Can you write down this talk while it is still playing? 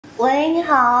喂，你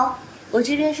好，我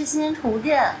这边是新鲜宠物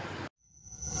店。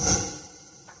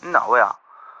你哪位啊？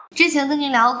之前跟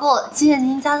您聊过，谢谢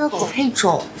您家的狗配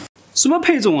种。什么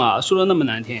配种啊？说的那么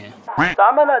难听。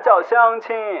咱们那叫相亲，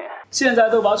现在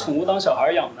都把宠物当小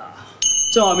孩养的。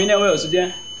正好明天我有时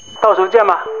间，到时候见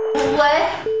吧。喂。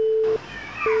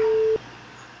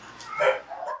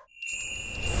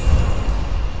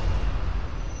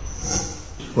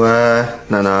喂，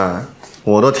奶奶，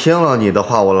我都听了你的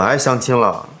话，我来相亲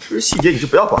了。至于细节你就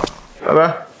不要管了，拜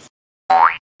拜。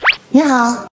你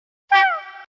好，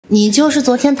你就是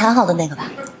昨天谈好的那个吧？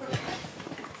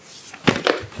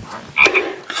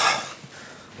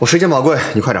我时间宝贵，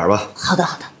你快点吧。好的，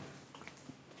好的。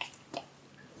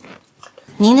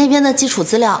您那边的基础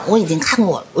资料我已经看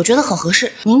过了，我觉得很合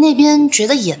适。您那边觉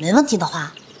得也没问题的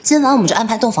话，今晚我们就安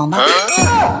排洞房吧。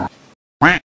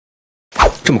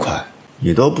这么快？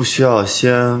你都不需要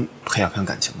先培养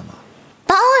感情的吗？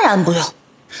当然不用，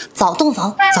早洞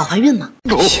房早怀孕嘛。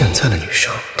现在的女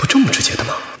生都这么直接的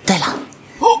吗？对了，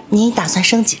你打算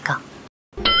生几个？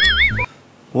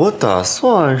我打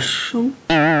算生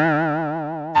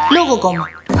6个够吗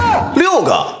？6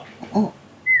个。哦。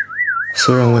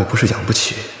虽然我也不是养不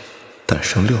起，但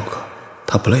生6个，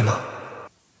他不累吗？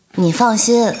你放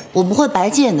心，我不会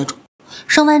白借那种，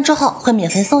生完之后会免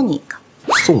费送你一个。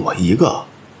送我一个？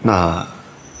那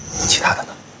其他的呢？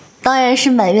当然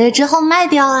是满月之后卖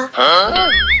掉啊。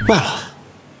卖了？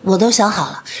我都想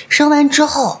好了，生完之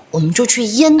后我们就去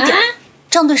阉掉，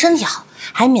这样对身体好，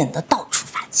还免得到处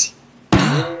发气。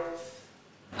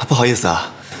不好意思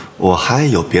啊，我还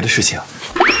有别的事情。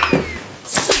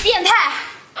死变态！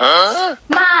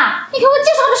妈，你给我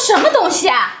介绍的什么东西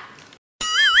啊？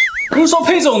不是说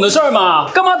配种的事儿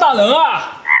吗？干嘛打人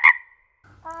啊？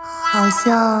好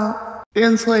像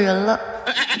认错人了。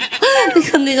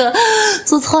那个，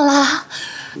做错啦，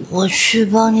我去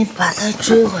帮你把他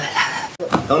追回来。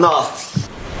等等，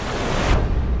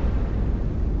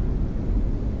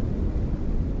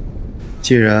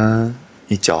既然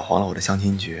你搅黄了我的相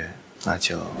亲局，那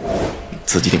就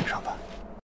自己顶上吧。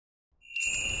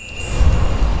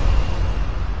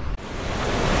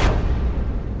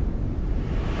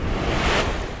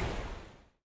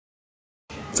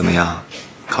怎么样，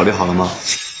考虑好了吗？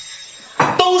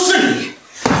都是你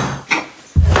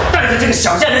带着这个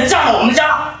小贱人嫁到我们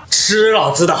家，吃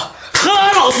老子的，喝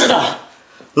老子的，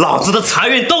老子的财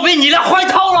运都被你俩坏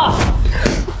透了。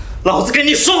老子跟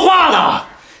你说话了，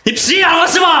你皮痒了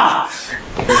是吧？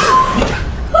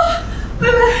妹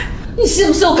妹，你信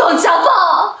不信我告你家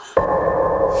暴？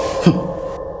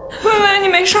妹妹，你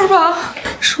没事吧？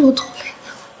是我拖累你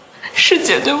了，是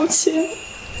姐对不起，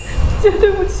姐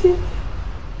对不起。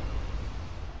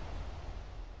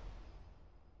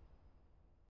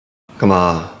干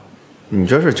嘛？你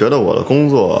这是觉得我的工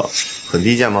作很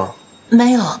低贱吗？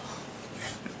没有，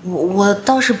我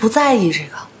倒是不在意这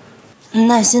个。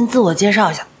那先自我介绍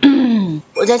一下，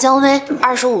我叫姜薇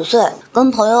，25岁，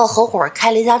跟朋友合伙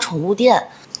开了一家宠物店。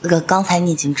刚才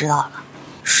你已经知道了，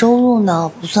收入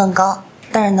呢不算高，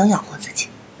但是能养活自己。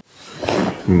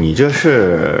你这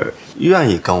是愿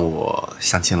意跟我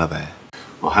相亲了呗？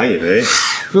我还以为……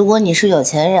如果你是有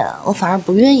钱人，我反而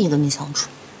不愿意跟你相处。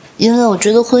因为我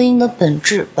觉得婚姻的本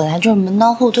质本来就是门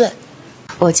当户对，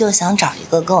我就想找一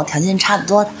个跟我条件差不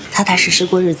多的，踏踏实实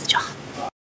过日子就好。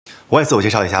我也自我介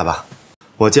绍一下吧，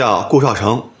我叫顾少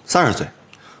成，30岁，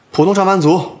普通上班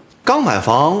族，刚买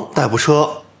房代步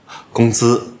车，工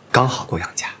资刚好够养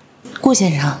家。顾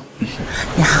先生，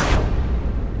你好。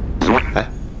哎，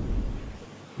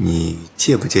你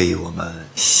介不介意我们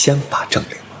先把证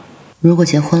领了？如果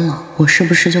结婚了，我是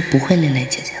不是就不会连累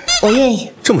姐姐了？我愿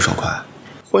意。这么爽快？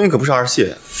婚姻可不是儿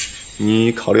戏，你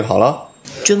考虑好了？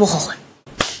绝不后悔。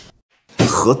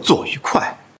合作愉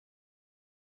快。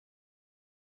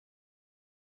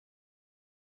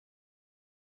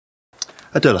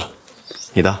哎，对了，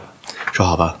你的说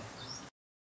好吧。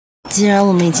既然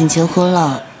我们已经结婚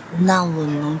了，那我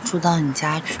能住到你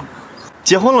家去吗？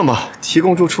结婚了嘛，提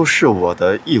供住处是我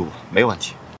的义务，没问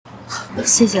题。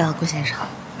谢谢啊，顾先生。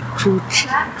住址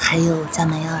还有家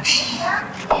门钥匙。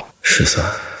13，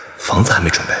房子还没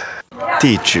准备，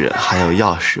地址还有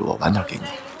钥匙，我晚点给你。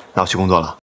那我去工作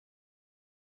了。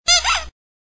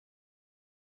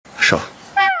收。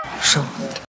收。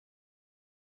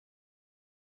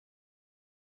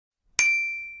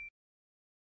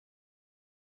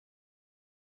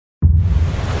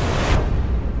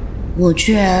我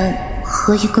居然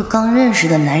和一个刚认识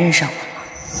的男人上床。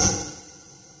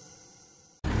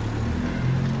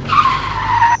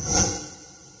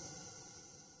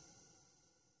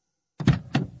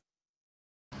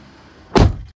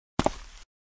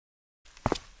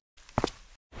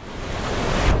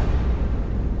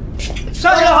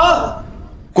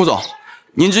顾总，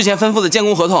您之前吩咐的建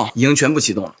工合同已经全部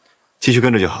启动了，继续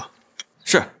跟着就好。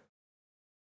是。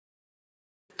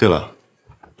对了，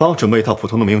帮我准备一套普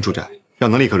通的民用住宅，要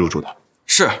能立刻入住的。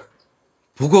是。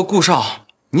不过顾少，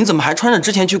您怎么还穿着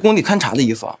之前去工地勘察的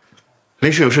衣服啊？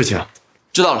临时有事情。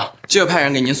知道了，这就派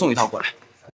人给您送一套过来。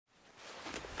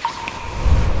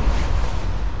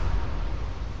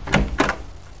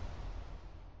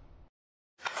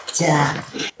姐，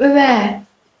薇薇，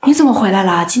你怎么回来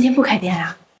了？今天不开店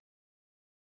啊？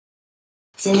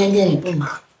今天店里不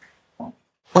忙，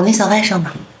我那小外甥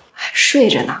呢？睡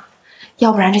着呢，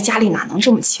要不然这家里哪能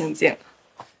这么清静？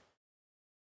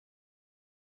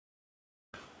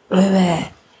薇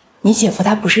薇，你姐夫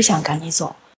他不是想赶你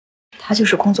走，他就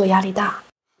是工作压力大。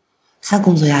他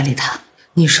工作压力大，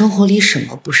你生活里什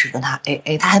么不是跟他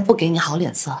AA， 他还不给你好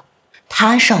脸色？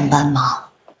他上班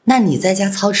忙，那你在家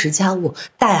操持家务、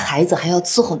带孩子还要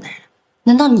伺候男人，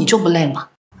难道你就不累吗？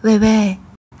薇薇，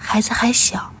孩子还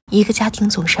小，一个家庭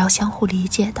总是要相互理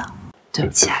解的。对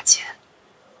不起啊，姐，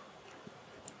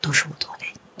都是我多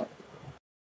累。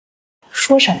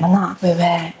说什么呢，薇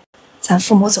薇？咱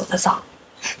父母走得早，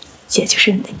姐就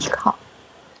是你的依靠。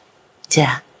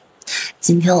姐，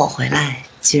今天我回来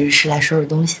其实是来收拾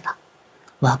东西的，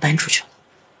我要搬出去了，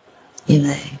因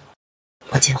为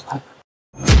我结婚了。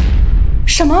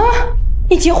什么？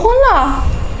你结婚了？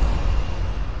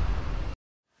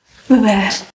薇薇，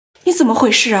你怎么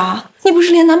回事啊？你不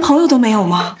是连男朋友都没有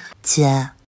吗？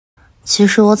姐，其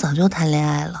实我早就谈恋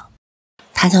爱了，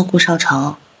他叫顾少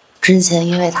成，之前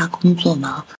因为他工作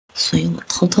忙，所以我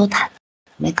偷偷谈的，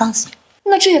没告诉你。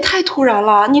那这也太突然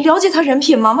了，你了解他人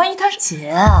品吗？万一他是……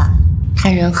姐，他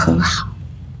人很好，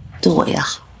对我也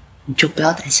好，你就不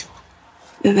要担心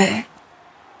我。薇薇，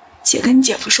姐跟你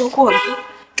姐夫说过了，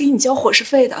给你交伙食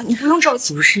费的，你不用着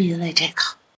急。不是因为这个。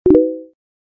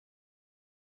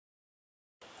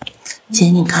姐，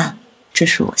你看，这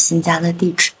是我新家的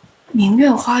地址。明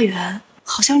苑花园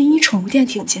好像离你宠物店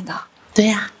挺近的。对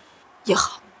呀，也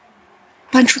好，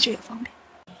搬出去也方便。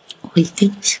我一定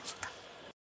会幸福的。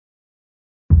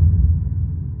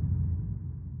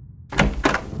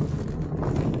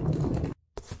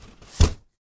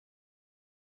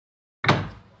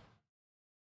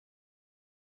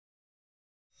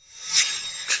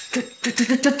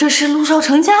这是陆少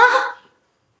成家？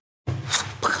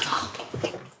不可能，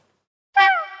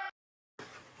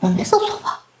我没搜错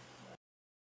吧？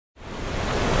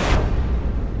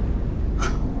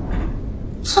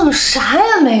怎么啥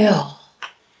也没有？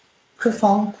这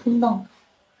房子空荡的，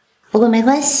不过没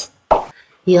关系，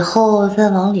以后再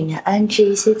往里面安置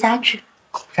一些家具，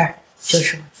这儿就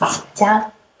是我自己的家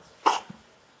了。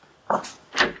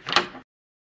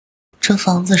这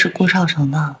房子是顾少成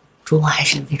的，如果还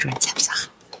是那种人家比较好。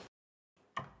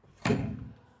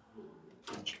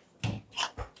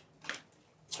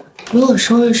如果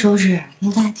收拾收拾，应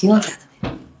该还挺有家的味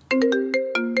道。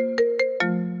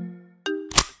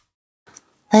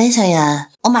哎，小妍，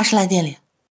我马上来店里。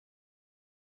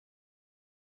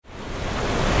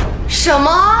什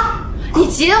么？你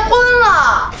结婚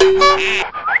了？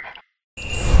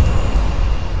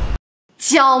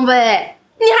姜薇，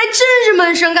你还真是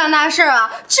闷声干大事啊！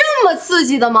这么刺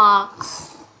激的吗？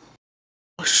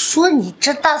我说你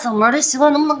这大嗓门的习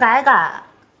惯能不能改改？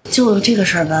就这个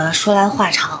事儿吧，说来话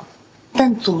长，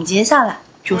但总结下来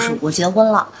就是我结婚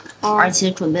了，而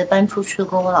且准备搬出去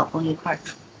跟我老公一块儿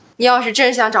住。你要是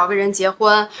真想找个人结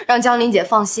婚，让江玲姐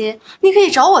放心，你可以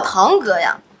找我堂哥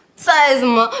呀。再怎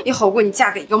么也好过你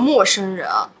嫁给一个陌生人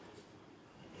啊。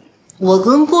我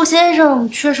跟顾先生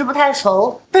确实不太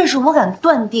熟，但是我敢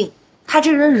断定他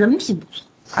这人人品不错，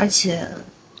而且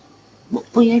我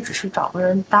不也只是找个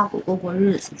人搭伙过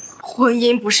日子吗？婚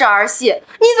姻不是儿戏，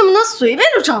你怎么能随便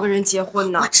就找个人结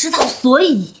婚呢？我知道，所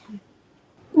以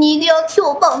你一定要替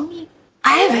我保密。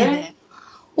哎，薇薇，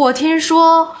我听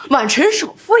说宛城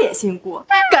首富也姓顾，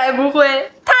该不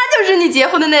会他就是你结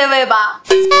婚的那位吧？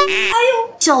哎呦，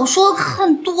小说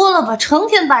看多了吧，成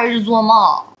天白日做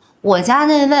梦。我家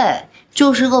那位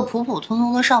就是个普普通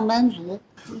通的上班族，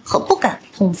可不敢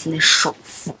碰瓷那首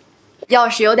富。要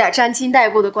是有点沾亲带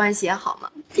故的关系也好嘛，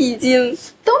毕竟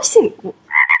都姓顾。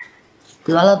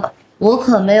得了吧，我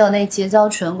可没有那结交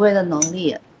权贵的能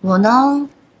力。我呢，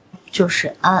就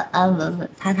是安安稳稳、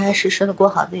踏踏实实的过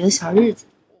好的一个小日子。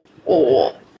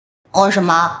哦什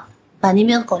么？把那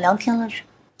边狗粮添了去。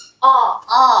哦。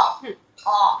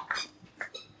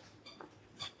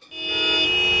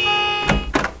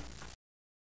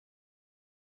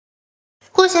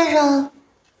顾先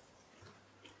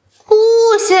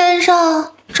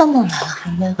生，这么晚了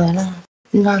还没回来，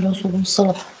应该是留宿公司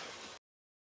了吧？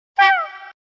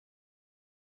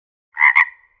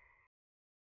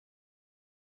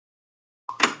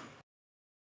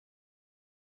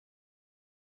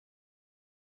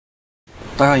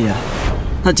大少爷，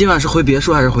那今晚是回别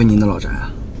墅还是回您的老宅啊？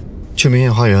去明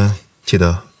艳花园，记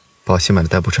得把我新买的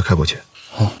代步车开过去。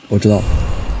好，我知道了。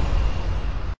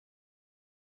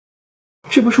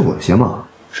这不是我的鞋吗？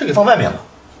是给放外面了。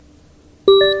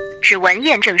指纹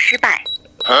验证失败。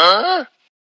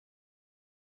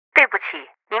对不起，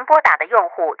您拨打的用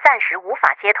户暂时无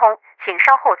法接通，请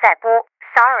稍后再拨。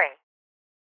Sorry。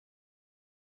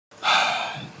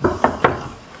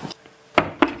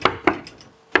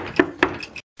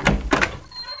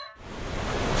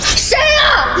谁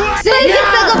啊？谁一天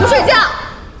三更不睡觉？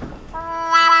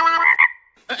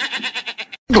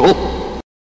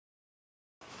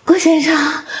顾先生，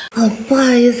不好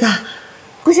意思啊，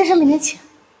顾先生里面请。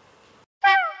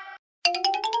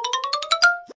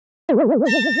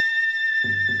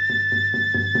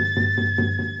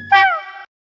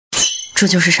这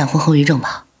就是闪婚后遗症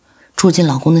吧？住进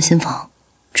老公的新房，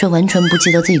却完全不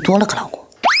记得自己多了个老公。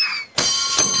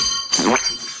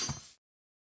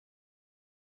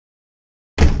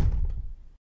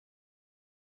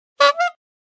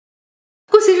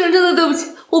顾先生，真的对不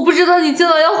起，我不知道你今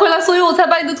晚要回来，所以我才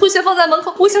把你的拖鞋放在门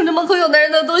口。我想着门口有男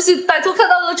人的东西，歹徒看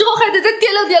到了之后还得再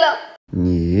掂量掂量。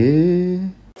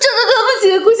你真的对不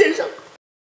起，顾先生。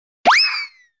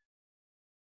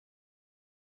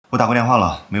我打过电话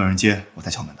了，没有人接，我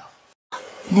才敲门的。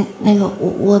那个，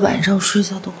我晚上睡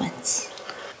觉都关机。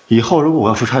以后如果我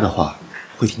要出差的话，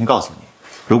会提前告诉你。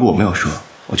如果我没有说，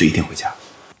我就一定回家。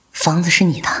房子是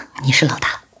你的，你是老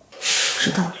大。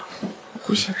知道了，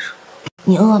顾先生。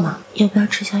你饿吗？要不要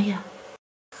吃宵夜？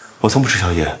我从不吃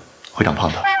宵夜，会长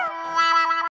胖的。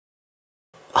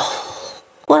哦，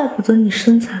怪不得你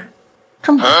身材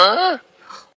这么好。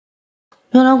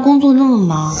原来工作那么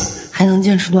忙，还能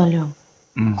坚持锻炼。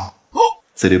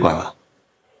自律惯了。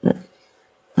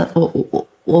那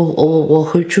我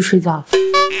回去睡觉了。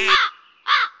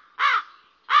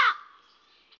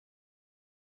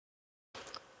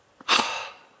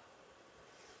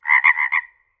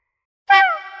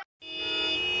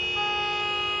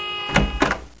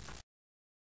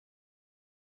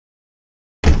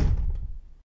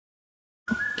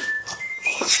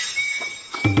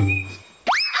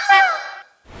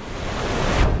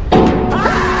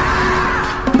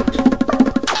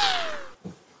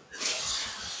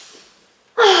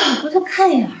不就看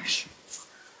一眼而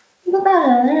已，一个大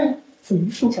男人怎么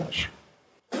不教训？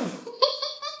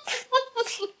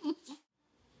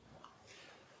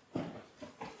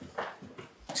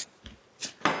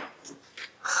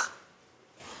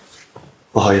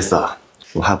不好意思啊，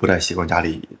我还不太习惯家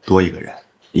里多一个人，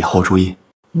以后注意。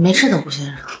你没吃的，顾先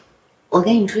生，我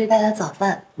给你出去带点早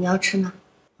饭，你要吃吗？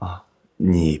啊，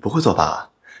你不会做饭啊？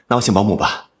那我请保姆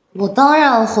吧。我当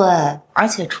然会，而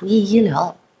且厨艺一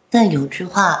流。但有句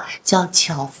话叫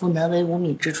巧妇难为无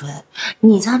米之炊，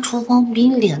你家厨房比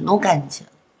你脸都干净，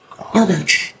要不要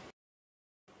吃？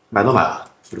买都买了，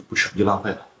我就不吃，就浪费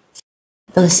了。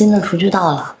等新的厨具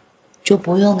到了，就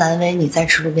不用难为你再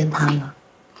吃路边摊了。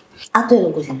啊，对了，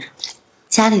顾先生，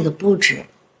家里的布置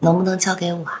能不能交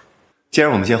给我啊？既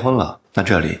然我们结婚了，那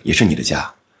这里也是你的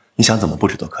家，你想怎么布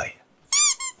置都可以，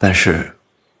但是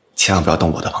千万不要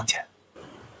动我的房间。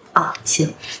啊，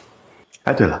行。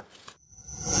哎，对了。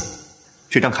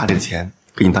这张卡里的钱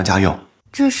给你当家用。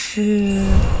这是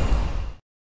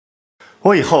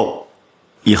我以后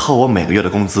我每个月的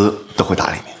工资都会打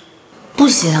里面。不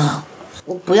行，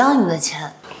我不要你的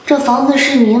钱，这房子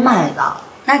是你买的，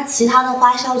那其他的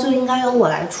花销就应该由我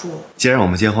来出。既然我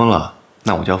们结婚了，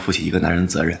那我就要负起一个男人的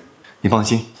责任。你放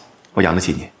心，我养得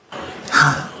起你。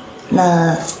好，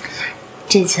那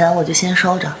这钱我就先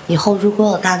收着，以后如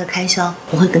果有大的开销，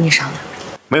我会跟你商量。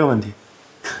没有问题。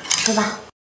吃吧。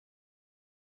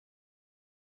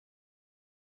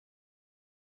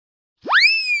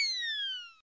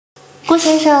顾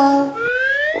先生，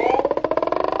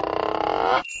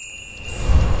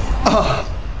啊，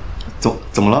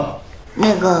怎么了？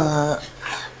那个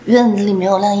院子里没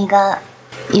有晾衣杆，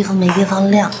衣服没地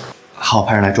方晾。好，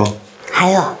派人来装。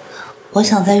还有，我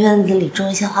想在院子里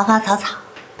种一些花花草草，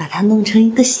把它弄成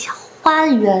一个小花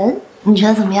园，你觉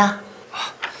得怎么样？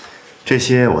这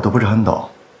些我都不是很懂，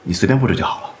你随便布置就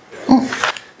好了。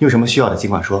你有什么需要的尽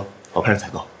管说，我派人采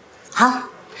购。好，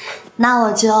那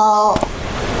我就。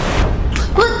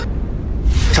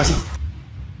小心！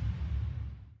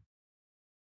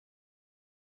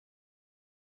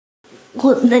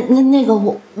那个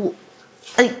我，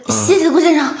谢谢顾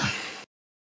先生。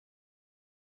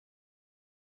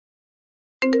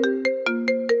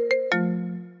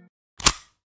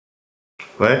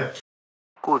喂，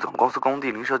顾总，公司工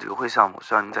地临设几个会项目，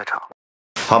需要您在场。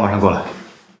好，马上过来。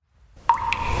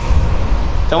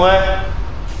张威。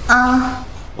啊，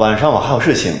晚上我还有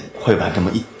事情，会晚这么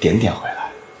一点点回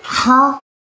来。好，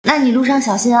那你路上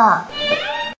小心啊。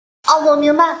哦，我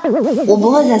明白，我不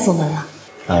会再锁门了。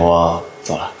那我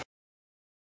走了。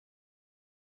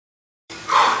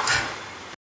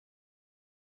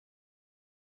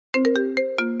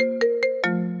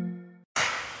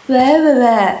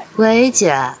喂，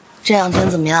姐，这2天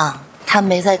怎么样？他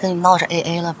没再跟你闹着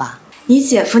AA 了吧？你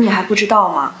姐夫你还不知道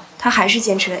吗？他还是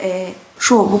坚持 AA，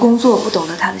 说我不工作不懂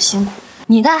得他的辛苦。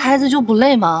你带孩子就不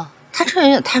累吗？他这人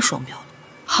也太双标了。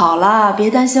好了，别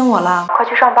担心我了，快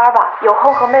去上班吧，有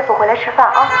空和妹夫回来吃饭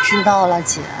啊。知道了，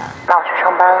姐。那我去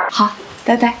上班了。好，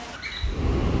拜拜。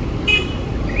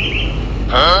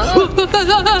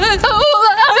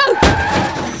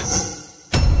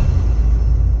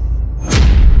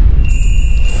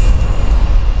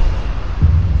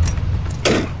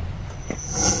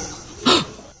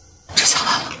这下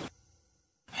来了。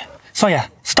少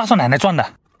爷，是大少奶奶撞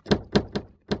的。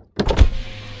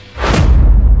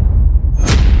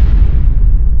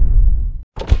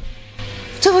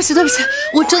对不起，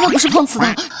我真的不是碰瓷的。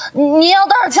你要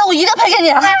多少钱，我一定赔给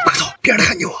你。快走，别让他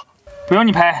看见我。不用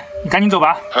你赔，你赶紧走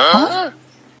吧。啊！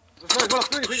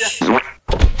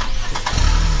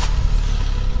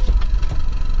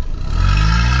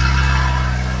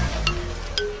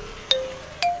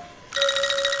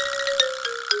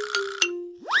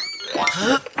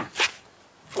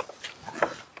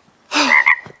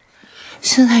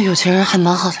现在有钱人还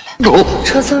蛮好的嘞，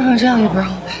车蹭成这样也不让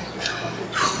我赔。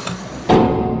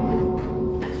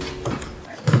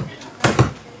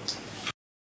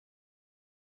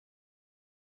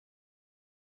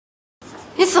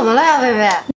你怎么了呀，薇薇？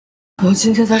我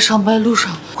今天在上班路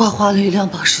上刮花了一辆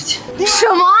保时捷。什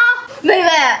么？薇薇，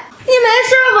你没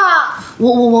事吧？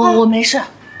我没事，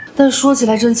但说起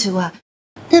来真奇怪，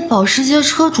那保时捷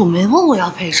车主没问我要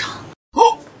赔偿。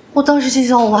我当时心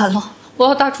想，我完了，我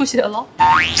要大出血了。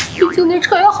毕竟那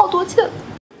车要好多钱。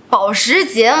保时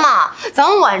捷嘛，咱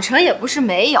们宛城也不是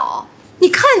没有。你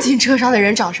看清车上的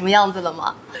人长什么样子了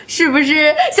吗？是不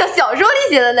是像小说里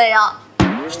写的那样？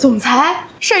总裁、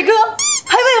帅哥，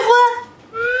还未婚。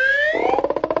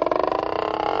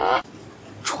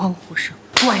窗户上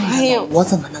关着呢，我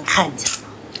怎么能看见呢？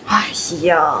哎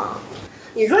呀，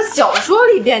你说小说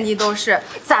里遍地都是，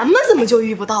咱们怎么就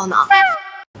遇不到呢？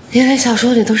因为小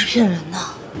说里都是骗人的，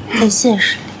在现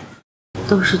实里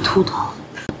都是秃头、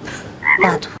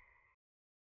大腿、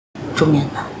中年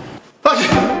男。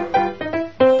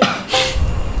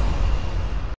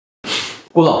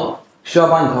顾总，需要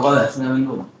帮你调高点室内温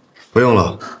度吗？不用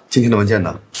了，今天的文件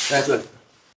呢？在这里。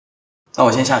那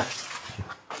我先下去。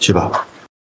去吧。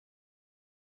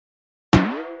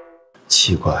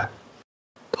奇怪，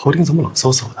头顶怎么冷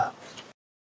飕飕的？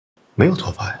没有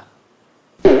脱发呀？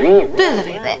对了，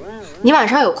薇薇，你晚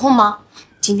上有空吗？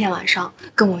今天晚上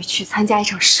跟我去参加一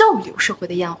场上流社会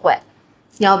的宴会，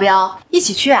你要不要一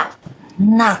起去啊？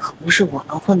那可不是我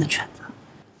能混的圈子。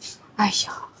哎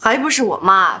呀，还不是我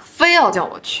妈非要叫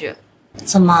我去。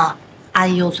怎么，阿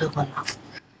姨又催婚了？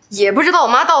也不知道我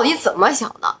妈到底怎么想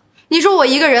的。你说我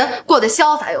一个人过得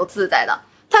潇洒又自在的，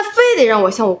她非得让我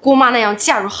像我姑妈那样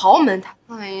嫁入豪门。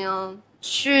哎呀，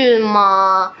去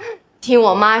嘛！听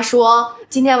我妈说，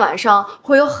今天晚上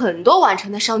会有很多宛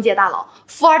城的商界大佬、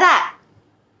富二代。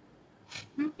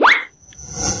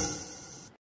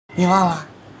你忘了，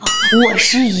我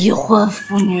是已婚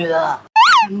妇女。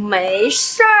没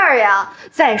事儿呀。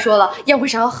再说了，宴会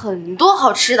上有很多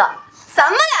好吃的，咱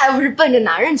们俩又不是奔着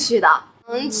男人去的。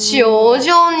求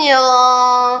求你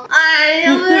了！哎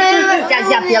呀，薇薇，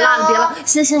呀，别拉了，别拉！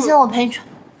行，我陪你去，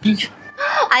陪你去。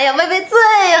哎呀，薇薇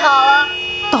最好了，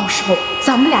到时候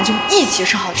咱们俩就一起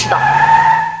吃好吃的。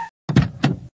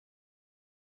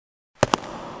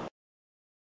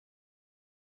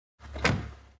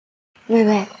薇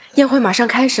薇，宴会马上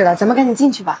开始了，咱们赶紧进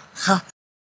去吧。好。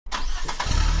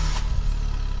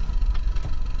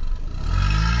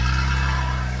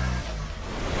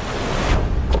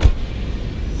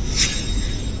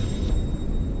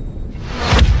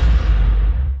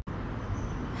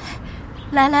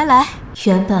来，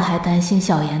原本还担心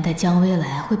小妍带姜薇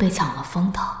来会被抢了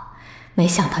风头，没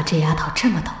想到这丫头这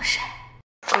么懂事。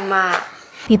妈，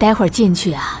你待会儿进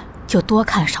去啊，就多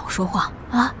看少说话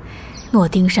啊。诺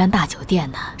丁山大酒店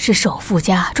呢，是首富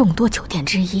家众多酒店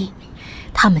之一，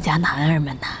他们家男儿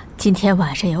们呢，今天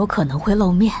晚上有可能会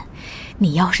露面。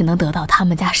你要是能得到他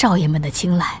们家少爷们的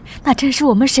青睐，那真是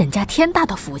我们沈家天大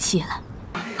的福气了。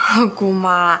姑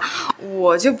妈，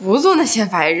我就不做那些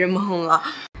白日梦了。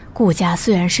顾家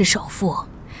虽然是首富，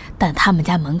但他们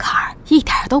家门槛一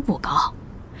点都不高，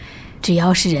只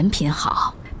要是人品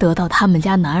好，得到他们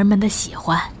家男儿们的喜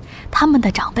欢，他们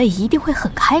的长辈一定会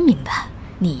很开明的。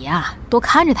你呀，多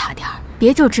看着他点儿，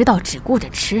别就知道只顾着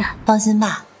吃。放心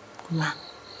吧，姑妈。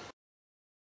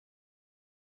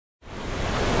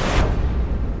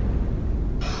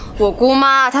我姑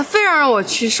妈她非让我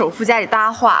去首富家里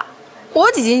搭话，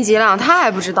我几斤几两她还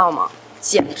不知道吗？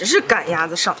简直是赶鸭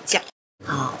子上架。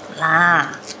好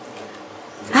啦，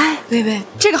哎，薇薇，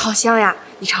这个好香呀，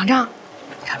你尝尝，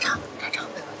尝尝。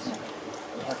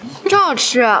真好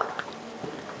吃。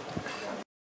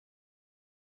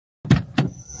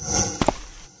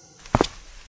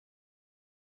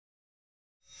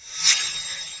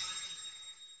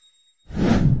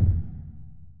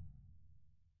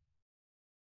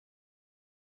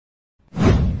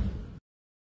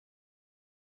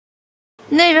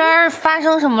那边发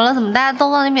生什么了？怎么大家都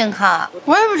往那边看？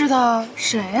我也不知道，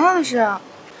谁呀？那是。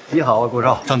你好啊，顾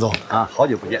少，张总啊，好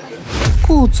久不见。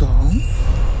顾总，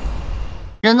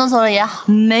人都走了也好，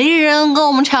没人跟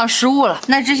我们抢食物了，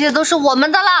那这些都是我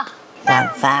们的了。晚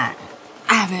饭。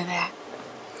哎，薇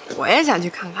薇，我也想去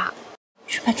看看。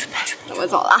去吧，去吧，去吧。我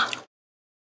走了。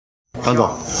张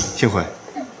总，幸会。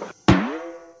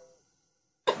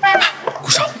顾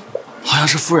少，好像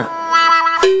是夫人。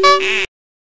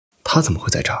他怎么会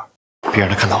在这儿？别让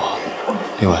他看到我。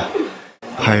另外，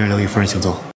派人留意夫人行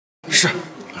踪。是，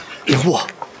掩护我。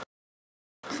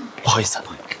不好意思。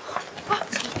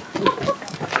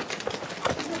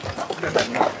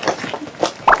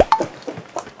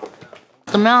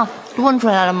怎么样？问出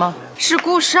来了吗？是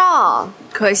顾少，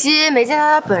可惜没见到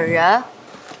他本人。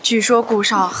据说顾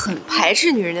少很排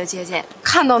斥女人的接见，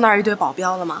看到那儿一堆保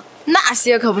镖了吗？那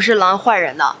些可不是拦坏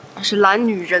人的，而是拦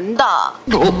女人的。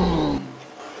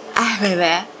哎，薇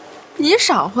薇，你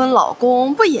闪婚老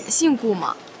公不也姓顾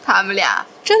吗？他们俩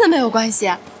真的没有关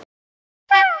系？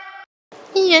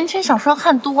你言情小说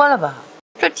看多了吧？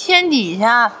这天底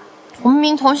下同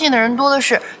名同姓的人多的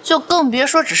是，就更别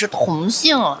说只是同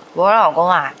姓了。我老公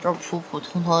啊，就是普普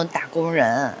通通的打工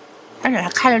人，而且他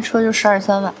开着车就12、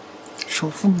13万，首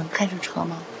富能开着车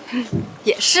吗？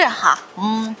也是哈。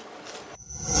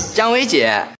张薇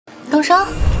姐，东升，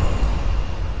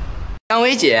张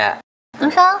薇姐，东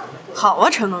升，好啊，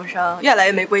陈东升，越来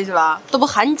越没规矩了，都不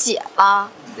喊姐了。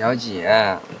了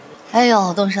解。哎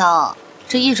呦，东升，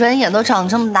这一转眼都长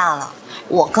这么大了。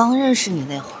我刚认识你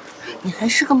那会儿，你还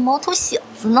是个毛头小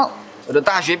子呢。我都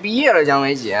大学毕业了，张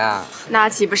薇姐。那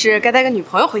岂不是该带个女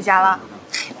朋友回家了？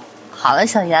好了，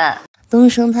小妍，东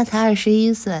升他才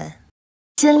21岁，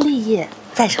先立业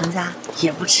再成家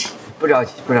也不迟。不着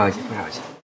急，不着急，不着急。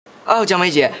哦，张薇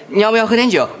姐，你要不要喝点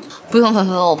酒？不用，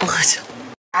我不喝酒。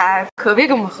哎，可别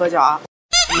跟我们喝酒啊！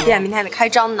店明天还得开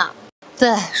张呢。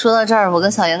对，说到这儿，我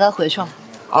跟小妍该回去了。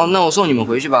哦，那我送你们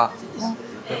回去吧。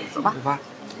走吧。走吧。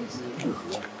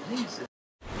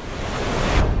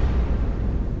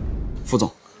副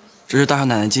总，这是大少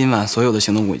奶奶今晚所有的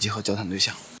行动轨迹和交谈对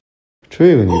象。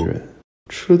这个女人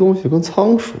吃东西跟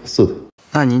仓鼠似的。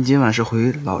那您今晚是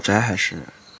回老宅还是？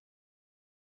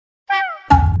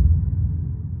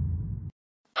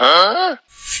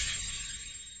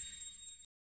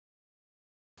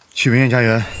去明艳家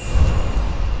园。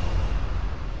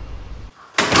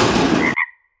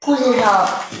顾先生，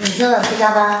你今晚不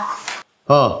加班？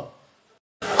哦，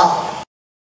哦，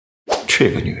这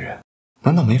个女人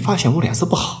难道没发现我脸色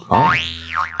不好吗？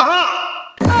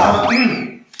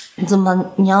怎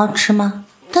么你要吃吗？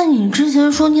但你之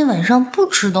前说你晚上不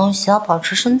吃东西，要保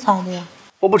持身材的呀。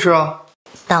我不吃啊。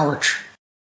但我吃。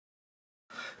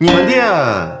你们店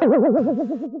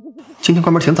今天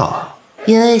关门挺早啊。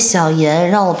因为小妍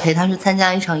让我陪她去参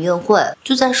加一场宴会，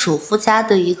就在首富家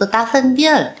的一个大饭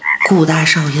店里，顾大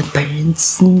少爷本人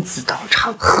亲自到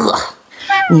场。呵，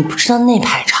你不知道那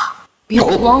排场比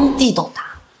皇帝都大。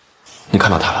你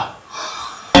看到他了？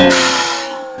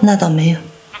那倒没有，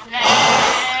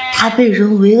他被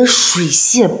人围得水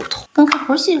泄不通，跟看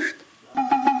猴戏似的。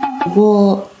不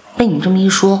过被你这么一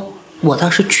说，我倒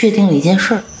是确定了一件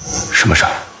事儿。什么事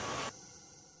儿？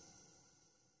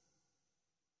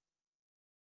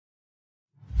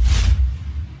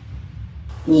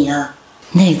你呀，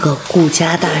那个顾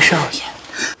家大少爷，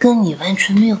跟你完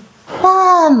全没有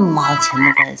半毛钱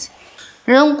的关系。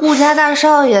人顾家大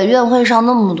少爷宴会上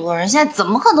那么多人，现在怎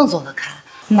么可能走得开？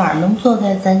哪能坐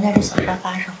在咱家这小沙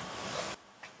发上？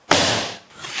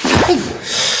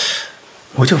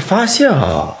我就发现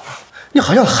啊，你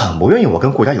好像很不愿意我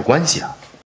跟顾家有关系啊。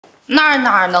哪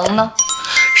能呢？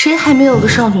谁还没有个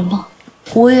少女梦？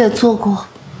我也做过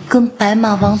跟白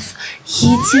马王子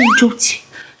一见钟情，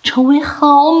成为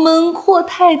豪门阔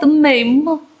太的美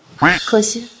梦。可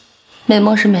惜，美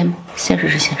梦是美梦，现实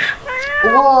是现实。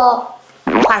不过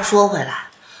话说回来，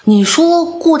你说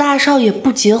顾大少爷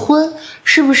不结婚，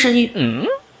是不是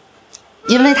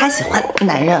因为他喜欢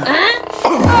男人。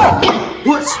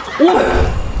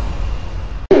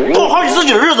过好你自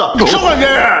己的日子，少管别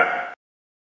人。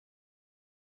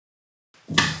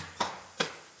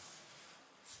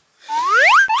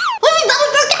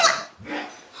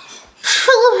吃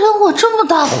个苹果这么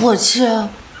大火气？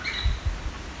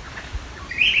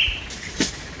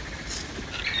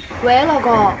喂，老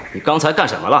公，你刚才干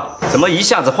什么了？怎么一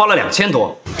下子花了2000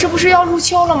多？这不是要入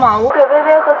秋了吗？我给薇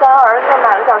薇和咱儿子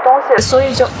买了点东西，所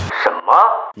以就……什么？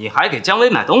你还给姜薇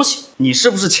买东西？你是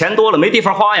不是钱多了没地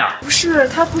方花呀？不是，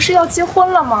他不是要结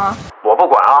婚了吗？我不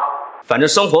管啊，反正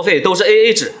生活费都是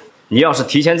AA 制。你要是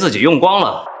提前自己用光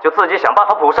了，就自己想办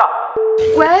法补上。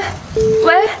喂，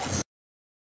喂。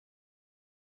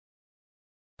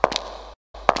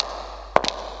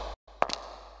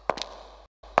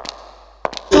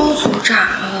都组长，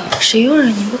谁又惹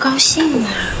您不高兴啊？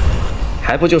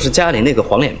还不就是家里那个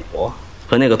黄脸婆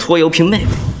和那个拖油瓶妹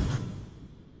妹？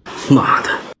妈的，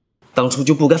当初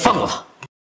就不该放过她。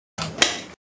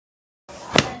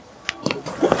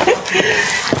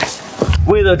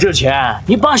为了这钱，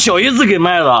你把小姨子给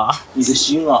卖了，你的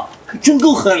心啊，可真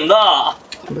够狠的！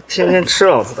天天吃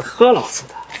老子的，喝老子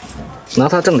的，拿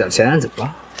他挣点钱怎么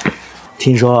了？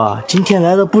听说啊，今天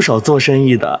来了不少做生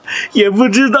意的，也不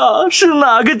知道是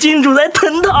哪个金主来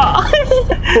疼他。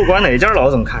不管哪家老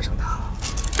总看上他，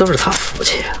都是他福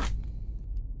气。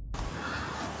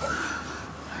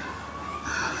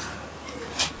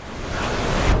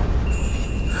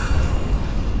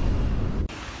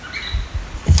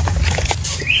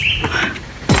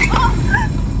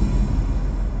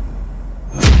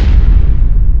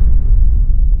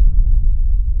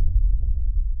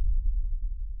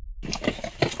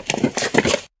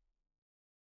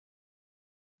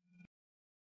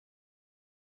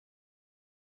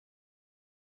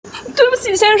对不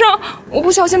起，先生，我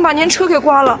不小心把您车给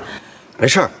刮了。没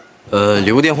事儿，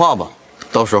留个电话吧，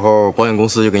到时候保险公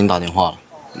司就给你打电话了。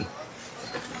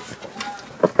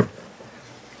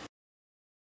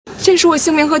这是我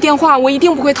姓名和电话，我一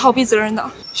定不会逃避责任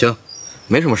的。行，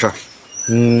没什么事儿。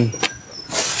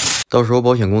到时候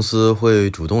保险公司会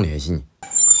主动联系你。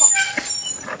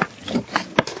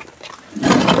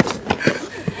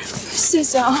谢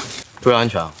谢啊。注意安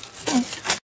全啊。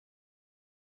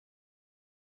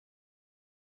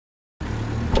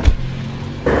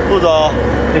顾总，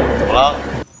怎么了？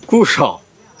顾少，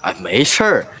哎，没事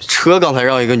儿，车刚才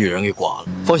让一个女人给刮了。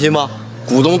放心吧，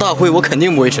股东大会我肯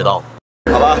定不会迟到。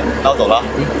好吧，那我走了。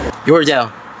一会儿见啊。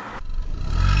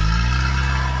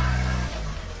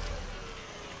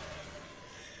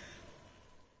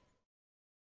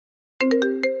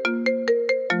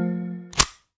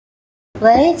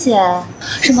喂，姐。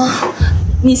什么？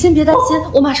你先别担心，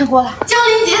我马上过来。江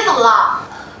林姐怎么了？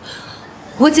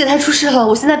我姐她出事了，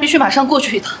我现在必须马上过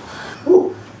去一趟。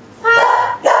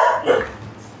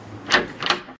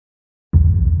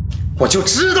我就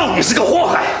知道你是个祸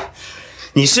害，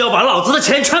你是要把老子的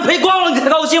钱全赔光了，你才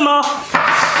高兴吗？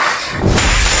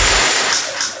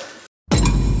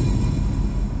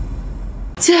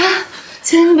姐，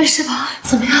你没事吧？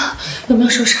怎么样？有没有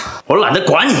受伤？我懒得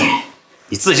管你，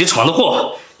你自己闯的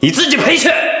祸，你自己赔去。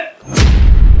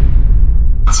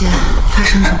姐，发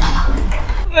生什么了？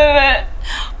薇薇，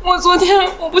我昨天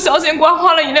不小心刮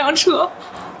花了一辆车，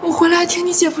我回来听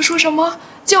你姐夫说什么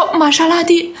叫玛莎拉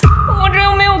蒂，我这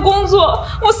又没有工作，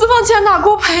我私房钱哪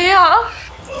够赔啊？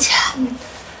姐，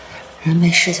人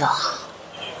没事就好，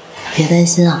别担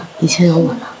心啊，一切有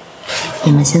我呢。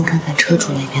你们先看看车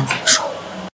主那边怎么说。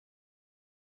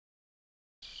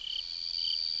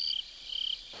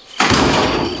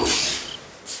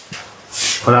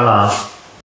回来了啊，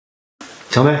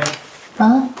姜薇。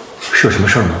啊？是有什么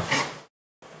事儿吗？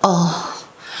哦，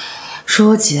是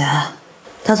我姐，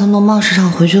她从农贸市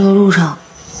场回去的路上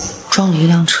撞了一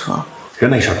辆车。人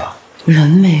没事吧？人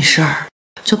没事儿，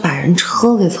就把人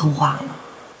车给蹭花了。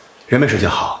人没事就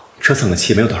好，车蹭个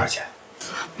漆没有多少钱。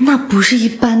那不是一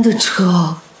般的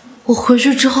车，我回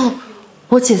去之后，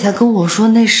我姐才跟我说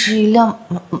那是一辆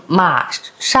玛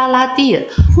莎拉蒂，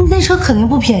那车肯定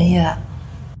不便宜。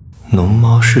农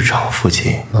贸市场附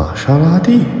近，玛莎拉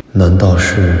蒂，难道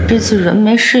是？这次人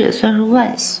没事也算是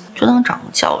万幸，就当长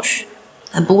个教训。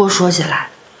哎，不过说起来，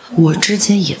我之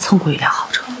前也蹭过一辆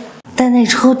豪车，但那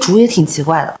车主也挺奇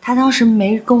怪的，他当时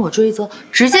没跟我追责，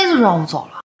直接就让我走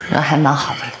了，人还蛮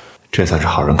好的。这算是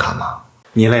好人卡吗？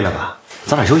你累了吧？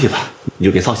早点休息吧，你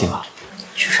就别操心了。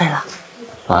去睡了，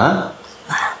晚安。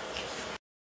晚安。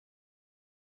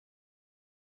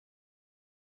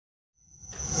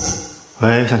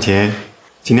喂，向琴，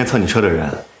今天蹭你车的人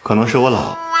可能是我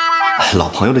老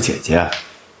朋友的姐姐。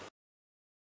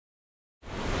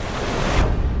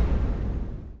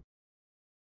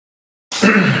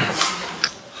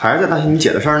还是在担心你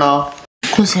姐的事儿呢？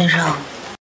顾先生，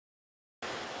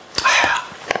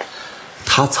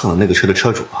他蹭的那个车的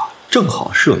车主啊，正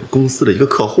好是我们公司的一个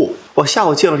客户。我下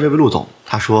午见了这位陆总，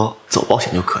他说走保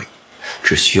险就可以，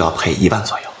只需要赔1万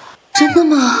左右。真的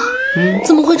吗？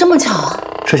怎么会这么巧啊？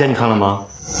车险你看了吗？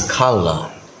看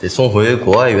了，得送回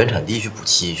国外原产地去补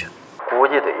漆去，估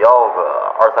计得要个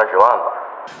20-30万吧。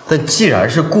但既然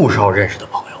是顾少认识的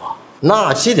朋友啊，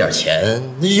那这点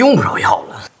钱那就用不着要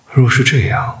了。若是这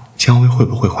样，姜薇会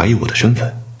不会怀疑我的身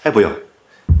份？哎，不用，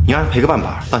你让他赔个半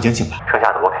把当警醒吧，剩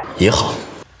下的我给。也好。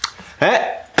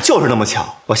哎，就是那么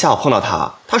巧，我下午碰到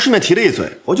他，他顺便提了一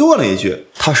嘴，我就问了一句，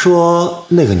他说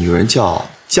那个女人叫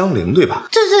江玲，对吧？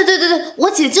对，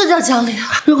我姐就叫江玲。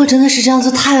如果真的是这样，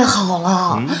就太好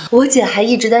了。我姐还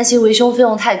一直担心维修费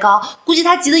用太高，估计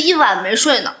她急得一晚没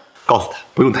睡呢。告诉她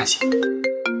不用担心。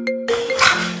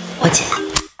我姐。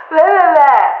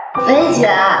喂，姐，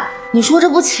你说这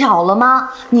不巧了吗？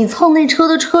你蹭那车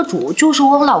的车主就是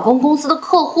我老公公司的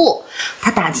客户，他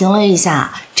打听了一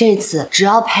下，这次只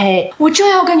要赔……我正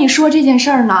要跟你说这件事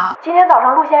儿呢。今天早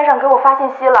上陆先生给我发信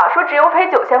息了，说只用赔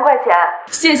9000块钱。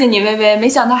谢谢你，薇薇，没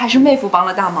想到还是妹夫帮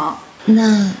了大忙。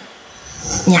那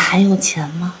你还有钱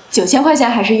吗？9000块钱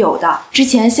还是有的，之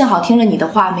前幸好听了你的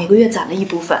话，每个月攒了一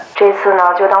部分。这次呢，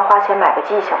就当花钱买个记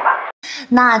性吧。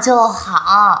那就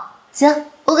好，行，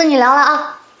不跟你聊了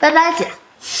啊，拜拜，姐。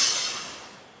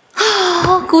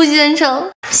顾先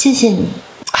生，谢谢你。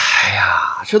哎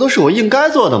呀，这都是我应该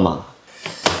做的嘛。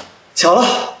巧了，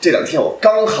这2天我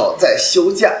刚好在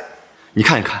休假，你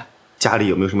看一看家里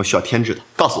有没有什么需要添置的，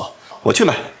告诉我，我去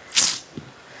买。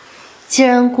既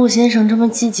然顾先生这么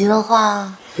积极的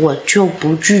话，我就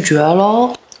不拒绝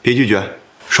喽。别拒绝，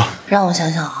说。让我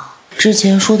想想啊，之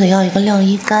前说的要一个晾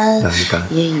衣杆，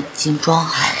也已经装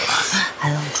好了，还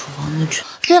有厨房的纸。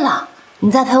对了，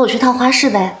你再陪我去趟花市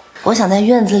呗。我想在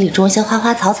院子里种一些花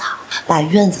花草草，把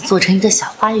院子做成一个小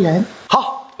花园。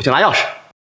好，我去拿钥匙。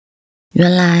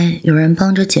原来有人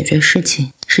帮着解决事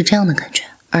情是这样的感觉，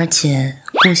而且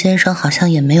顾先生好像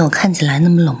也没有看起来那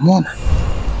么冷漠嘛。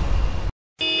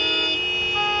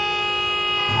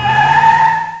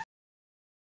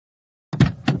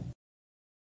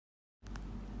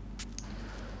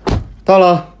到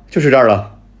了，就是这儿了。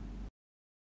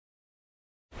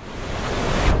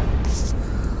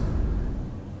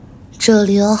这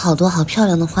里有好多好漂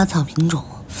亮的花草品种，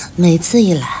每次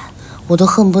一来，我都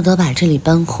恨不得把这里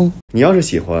搬空。你要是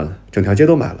喜欢，整条街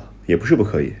都买了，也不是不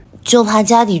可以。就怕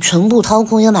家底全部掏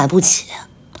空也买不起，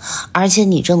而且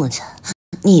你挣的钱，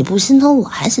你不心疼我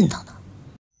还心疼呢。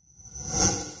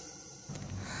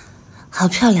好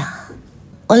漂亮啊，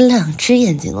我2只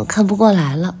眼睛都看不过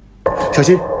来了。小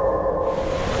心。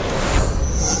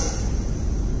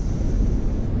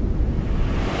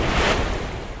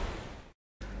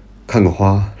看个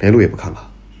花，连路也不看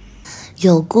了。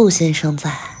有顾先生在，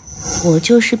我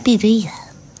就是闭着眼，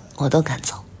我都敢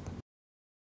走。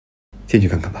进去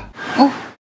看看吧。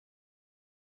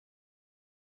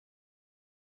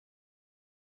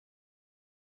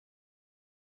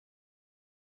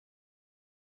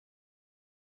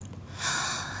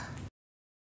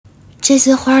这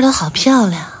些花都好漂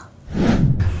亮。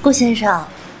顾先生，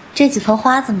这几盆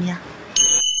花怎么样？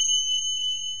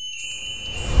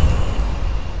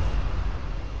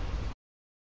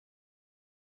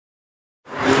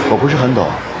我不是很懂，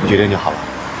你决定就好了。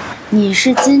你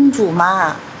是金主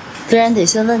嘛，自然得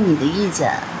先问你的意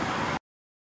见。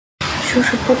就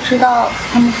是不知道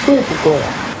他们贵不贵啊？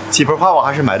几盆花我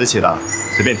还是买得起的，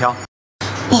随便挑。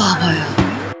爸爸呀！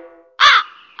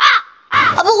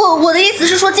不，我的意思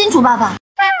是说金主爸爸。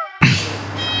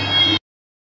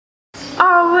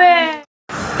2位。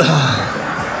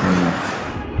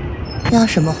要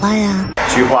什么花呀？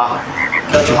菊花，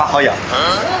但菊花好养。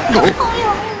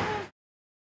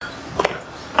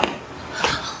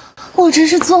我真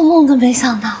是做梦都没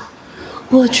想到，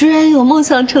我居然有梦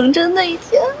想成真的一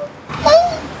天。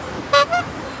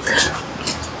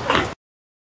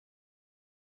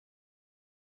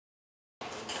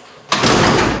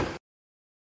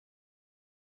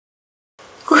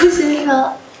顾先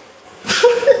生，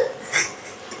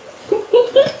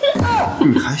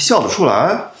你还笑得出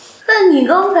来？但你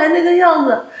刚才那个样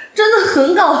子真的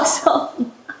很搞笑。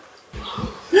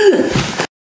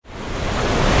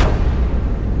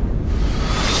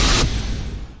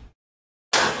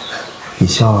你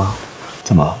笑啊？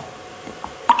怎么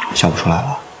笑不出来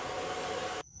了？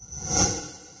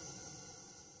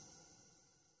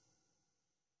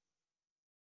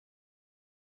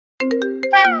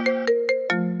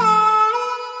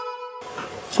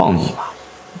放你一马。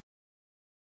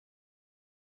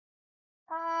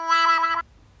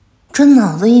这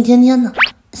脑子一天天的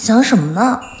想什么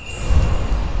呢？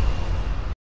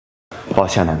抱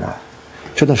歉，奶奶，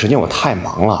这段时间我太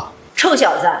忙了。臭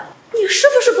小子，你是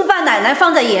不是不把奶奶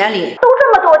放在眼里？都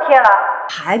这么多天了，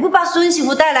还不把孙媳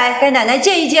妇带来给奶奶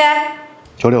见一见？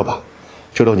周六吧，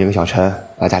周六你跟小陈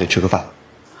来家里吃个饭。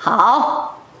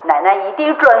好，奶奶一定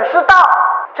准时到。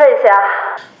这下，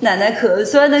奶奶可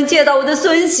算能见到我的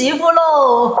孙媳妇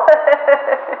喽。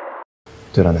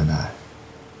对了，奶奶，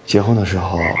结婚的时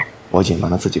候我隐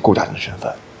瞒了自己顾家人的身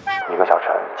份，你跟小陈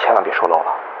千万别说漏了。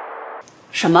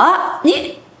什么？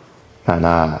你？奶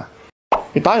奶，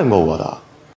你答应过我的，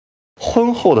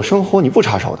婚后的生活你不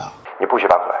插手的，你不许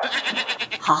反悔。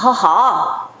好好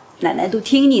好，奶奶都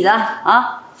听你的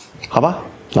啊。好吧，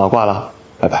那我挂了，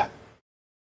拜拜。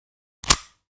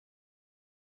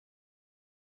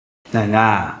奶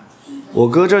奶，我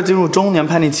哥这进入中年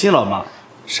叛逆期了嘛，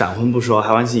闪婚不说，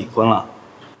还玩起隐婚了。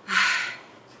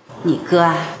你哥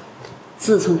啊，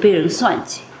自从被人算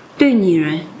计，对女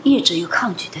人一直有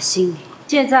抗拒的心理，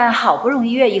现在好不容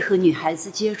易愿意和女孩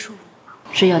子接触，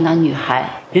只要那女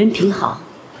孩人品好，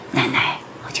奶奶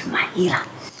我就满意了。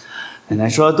奶奶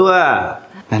说的对，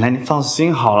奶奶你放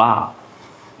心好了，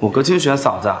我哥亲选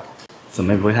嫂子，怎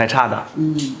么也不会太差的。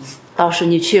到时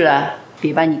你去了，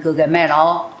别把你哥给卖了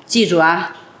哦，记住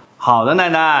啊。好的，奶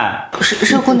奶。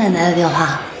是姑奶奶的电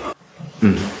话。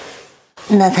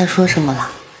那他说什么了？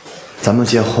咱们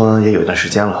结婚也有一段时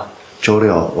间了，周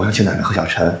六我想请奶奶和小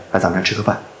陈来咱们这吃个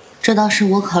饭。这倒是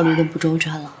我考虑的不周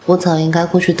全了，我早应该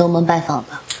过去登门拜访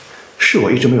的。是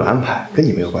我一直没有安排，跟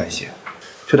你没有关系。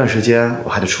这段时间我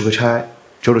还得出个差，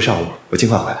周六上午我尽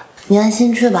快回来。你安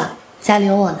心去吧，家里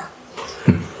有我呢。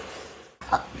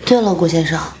对了，顾先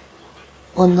生，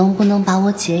我能不能把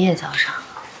我姐也叫上？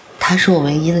她是我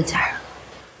唯一的家人。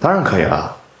当然可以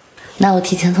了。那我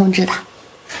提前通知她。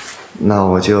那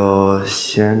我就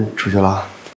先出去了。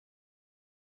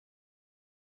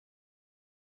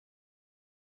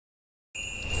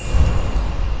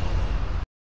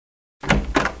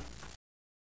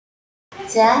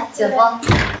姐，姐夫，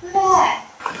来，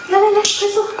快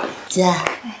坐。姐，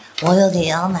我又给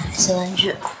洋洋买了新玩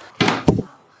具。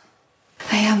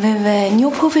哎呀，薇薇，你又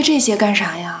破费这些干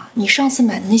啥呀？你上次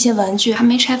买的那些玩具还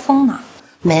没拆封呢。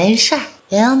没事儿，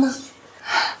洋洋呢？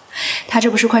他这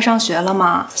不是快上学了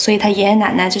吗？所以他爷爷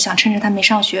奶奶就想趁着他没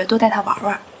上学多带他玩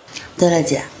玩。对了，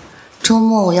姐，周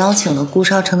末我邀请了顾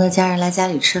少成的家人来家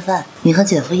里吃饭，你和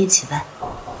姐夫一起呗。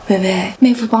薇薇，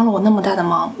妹夫帮了我那么大的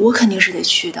忙，我肯定是得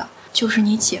去的。就是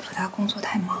你姐夫他工作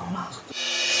太忙了。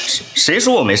谁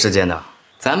说我没时间的？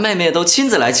咱妹妹都亲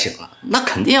自来请了，那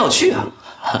肯定要去啊。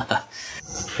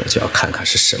我就要看看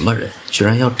是什么人，居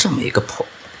然要这么一个婆。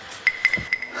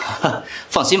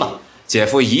放心吧，姐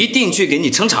夫一定去给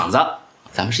你撑场子。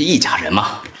咱们是一家人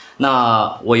嘛。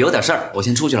那我有点事儿，我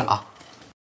先出去了啊。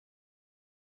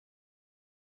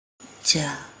姐，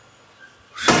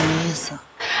什么意思？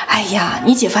哎呀，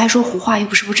你姐夫还说胡话，又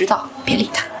不是不知道，别理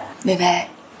他。薇薇，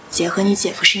姐和你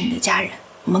姐夫是你的家人，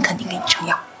我们肯定给你撑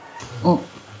腰。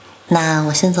那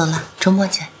我先走了，周末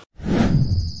见。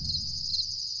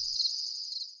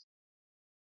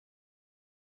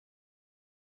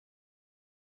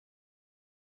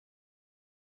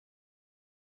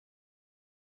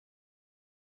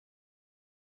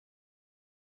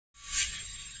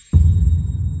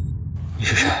你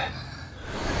是谁？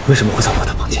为什么会在我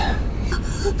的房间？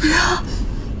不要！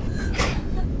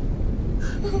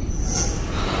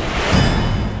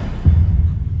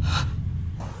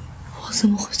我怎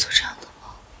么会做这样的梦？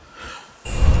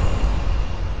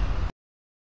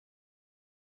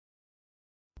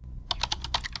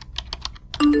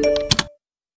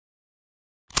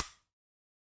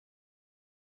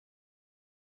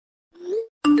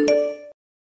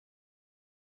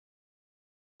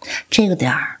这个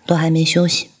点儿都还没休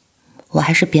息，我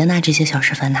还是别拿这些小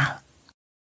事烦他了。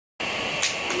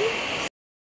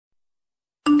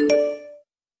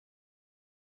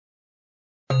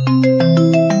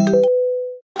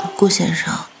顾先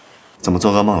生，怎么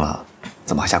做噩梦了？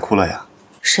怎么还吓哭了呀？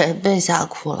谁被吓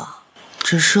哭了？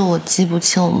只是我记不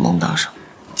清我梦到什么。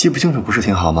记不清楚不是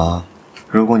挺好吗？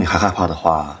如果你还害怕的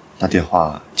话，那电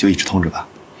话就一直通着吧。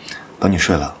等你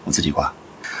睡了，我自己挂。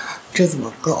这怎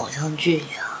么跟偶像剧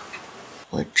一样？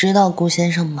我知道顾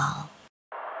先生忙，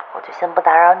我就先不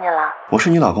打扰你了。我是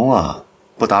你老公啊，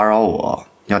不打扰我，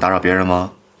你要打扰别人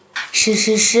吗？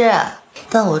是，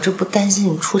但我这不担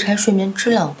心你出差睡眠质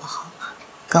量不好吗？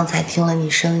刚才听了你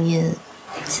声音，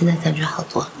现在感觉好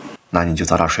多了。那你就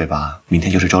早点睡吧，明天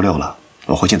就是周六了，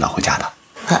我会尽早回家的。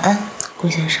晚安，顾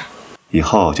先生。以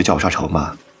后就叫我少成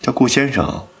吧，叫顾先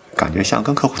生，感觉像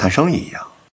跟客户谈生意一样。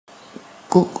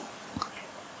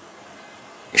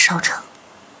少成。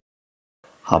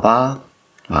好吧，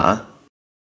晚安。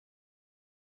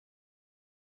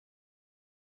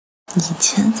以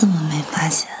前怎么没发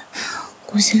现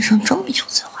顾先生这么油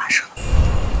嘴滑舌？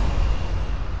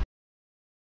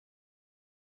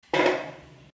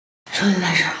终于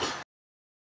完事了。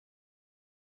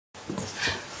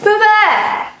贝贝，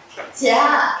姐，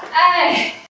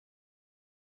哎，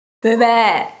贝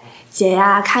贝，姐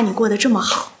呀，看你过得这么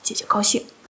好，姐就高兴。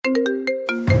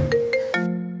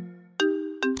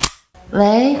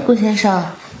喂，顾先生，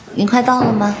您快到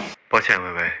了吗？抱歉，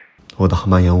薇薇，我的航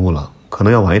班延误了，可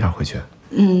能要晚一点回去。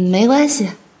没关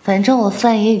系，反正我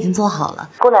饭也已经做好了。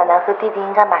姑奶奶和弟弟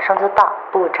应该马上就到，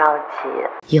不着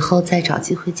急，以后再找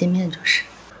机会见面就是。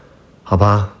好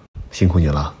吧，辛苦你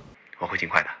了，我会尽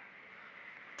快的。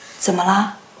怎么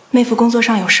了？妹夫工作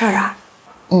上有事儿啊？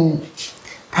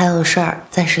他有事儿，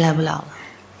暂时来不了了。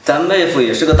咱妹夫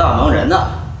也是个大忙人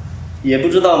呐，也不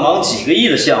知道忙几个亿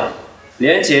的项目，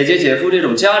连姐姐姐夫这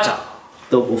种家长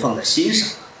都不放在心上。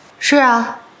是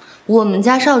啊，我们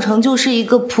家少成就是一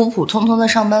个普普通通的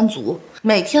上班族，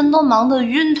每天都忙得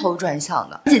晕头转向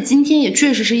的，而且今天也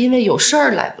确实是因为有事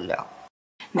儿来不了。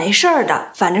没事儿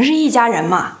的，反正是一家人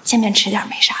嘛，见面吃点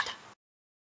没啥的。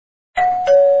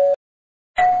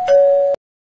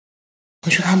我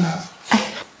去开门。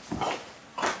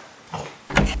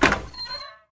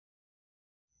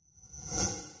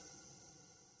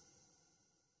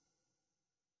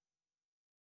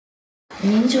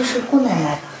您就是顾奶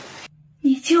奶吧？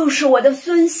你就是我的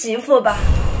孙媳妇吧？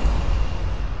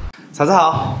嫂子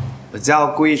好，我叫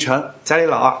顾逸晨，家里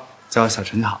老二，叫我小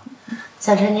陈就好。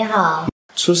小陈你好。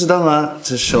出事登门，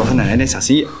这是我和奶奶点小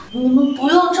心意。你们不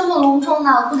用这么隆重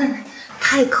的，顾奶奶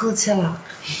太客气了。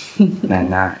奶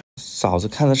奶，嫂子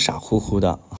看着傻乎乎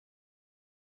的。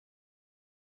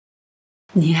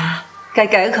你啊，该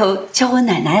改口叫我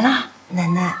奶奶啦。奶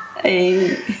奶，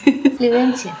李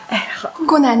薇姐，好。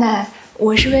顾奶奶，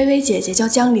我是薇薇姐姐，叫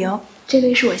江玲，这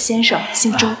位是我先生，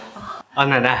姓周。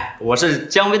奶奶，我是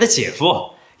江薇的姐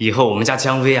夫，以后我们家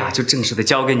江薇啊就正式的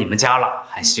交给你们家了，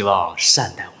还希望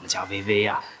善待我们家薇薇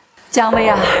啊。江薇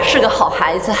啊是个好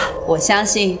孩子，我相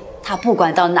信她不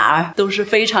管到哪儿都是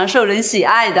非常受人喜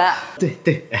爱的。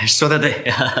对，说得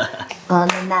对。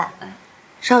奶奶，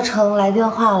少成来电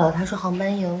话了，他说航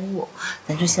班延误，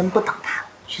咱就先不等他了，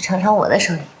去尝尝我的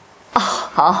手艺。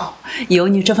好，有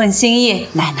你这份心意，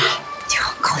奶奶就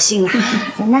高兴了。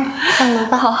奶奶，上楼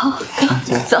吧。好，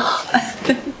走。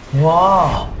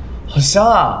哇，好香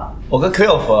啊！我哥可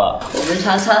有福了。我们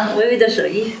尝尝薇薇的手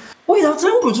艺，味道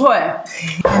真不错哎。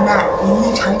奶奶，您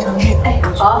再尝一尝这个，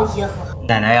我觉得也很好。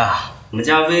奶奶呀，我们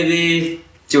家薇薇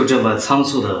就这么仓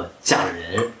促的嫁了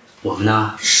人，我们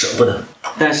呢舍不得，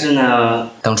但是呢，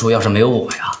当初要是没有我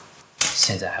呀，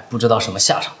现在还不知道什么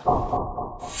下场呢。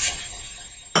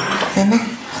奶奶，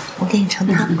我给你盛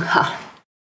汤。好，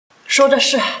说的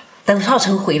是，等少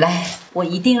成回来，我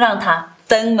一定让他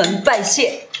登门拜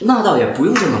谢。那倒也不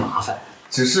用这么麻烦，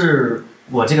只是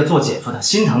我这个做姐夫的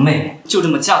心疼妹妹，就这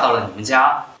么嫁到了你们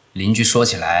家。邻居说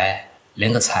起来，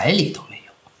连个彩礼都没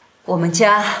有。我们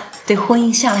家对婚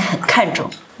姻向来很看重，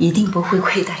一定不会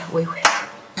亏待了薇薇。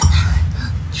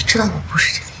你知道我不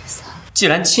是这个意思。既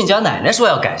然亲家奶奶说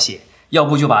要感谢，要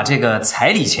不就把这个彩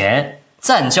礼钱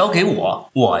暂交给我，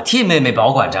我替妹妹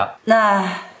保管着。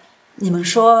那你们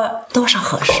说多少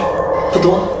合适？不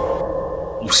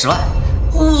多，50万。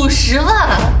50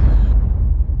万？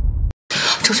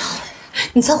周朝，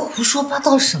你在胡说八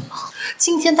道什么？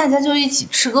今天大家就一起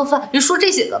吃个饭，你说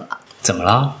这些干嘛？怎么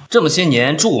了？这么些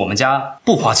年住我们家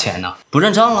不花钱呢，不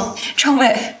认账了？张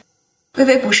伟，薇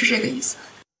薇不是这个意思。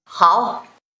好，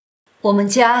我们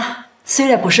家虽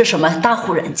然不是什么大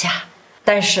户人家，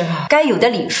但是该有的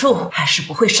礼数还是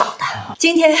不会少的。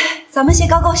今天咱们先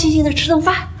高高兴兴的吃顿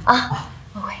饭啊！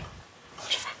薇薇，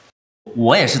吃饭。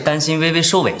我也是担心薇薇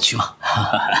受委屈嘛。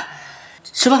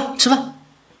吃饭。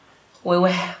薇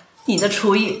薇，你的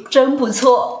厨艺真不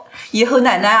错，以后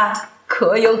奶奶啊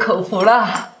可有口福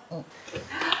了。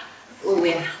薇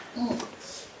薇啊，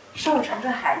少成这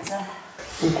孩子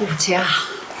不顾家。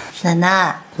奶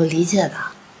奶，我理解的，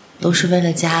都是为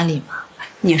了家里嘛。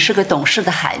你是个懂事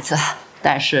的孩子，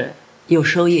但是有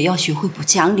时候也要学会不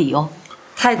讲理哦。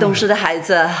太懂事的孩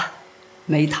子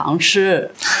没糖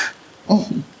吃。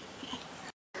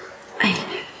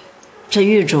这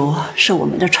玉镯是我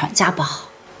们的传家宝，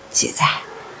现在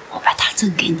我把它赠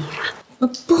给你了。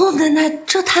不，奶奶，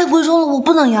这太贵重了，我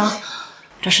不能要。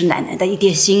这是奶奶的一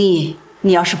点心意，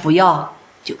你要是不要，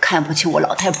就看不起我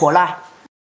老太婆了。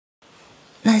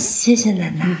那谢谢奶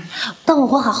奶，但我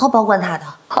会好好保管它的。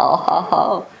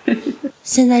好。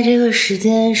现在这个时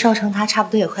间，少成他差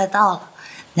不多也快到了，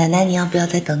奶奶你要不要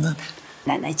再等等他？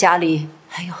奶奶家里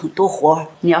还有很多活儿。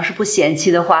你要是不嫌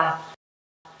弃的话，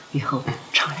以后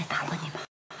常来打扰你吧。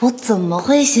我怎么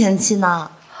会嫌弃呢？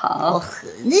好，我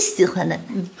很喜欢的。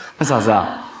那嫂子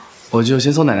啊，我就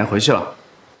先送奶奶回去了。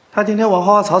她天天玩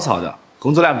花花草草的，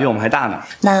工作量比我们还大呢。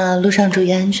那路上注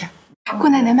意安全。姑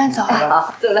奶奶慢走啊。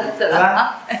好，走了走了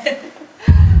啊。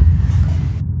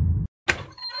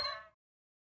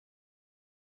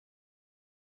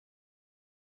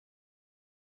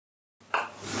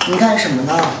你干什么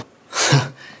呢？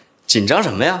紧张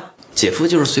什么呀？姐夫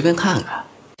就是随便看看。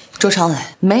周长伟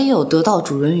没有得到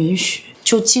主人允许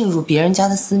就进入别人家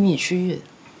的私密区域，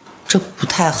这不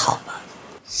太好吧？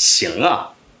行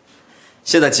啊，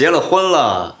现在结了婚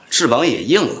了，翅膀也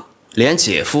硬了，连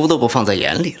姐夫都不放在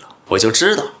眼里了。我就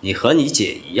知道你和你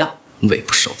姐一样，尾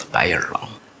不守的白眼狼。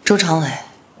周长伟，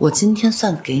我今天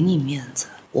算给你面子，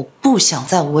我不想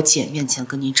在我姐面前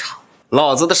跟你吵。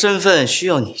老子的身份需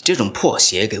要你这种破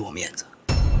鞋给我面子。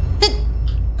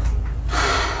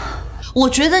我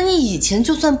觉得你以前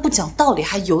就算不讲道理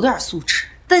还有点素质，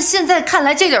但现在看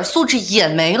来这点素质也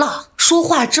没了，说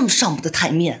话这么上不得台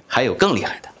面。还有更厉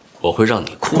害的，我会让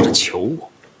你哭着求我。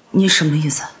你什么意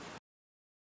思？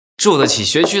住得起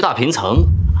学区大平层，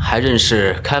还认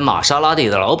识开玛莎拉蒂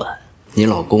的老板，你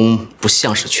老公不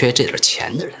像是缺这点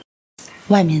钱的人。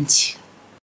外面请。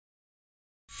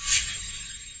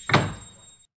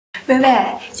薇薇，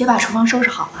姐把厨房收拾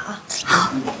好了啊。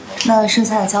好，那剩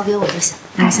下的交给我就行，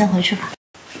你们先回去吧。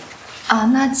啊，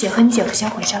那姐和你姐夫先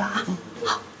回去了啊。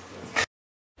好。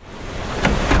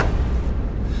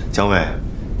姜伟，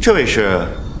这位是？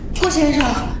顾先生，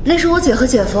那是我姐和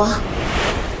姐夫。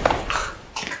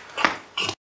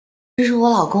这是我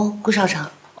老公顾少成。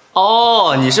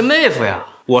哦，你是妹夫呀，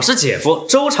我是姐夫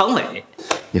周长伟。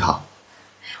你好，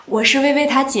我是薇薇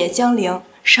她姐江玲。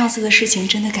上次的事情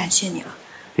真的感谢你了。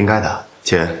应该的，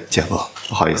姐夫，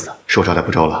不好意思，是我招待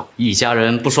不周了。一家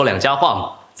人不说两家话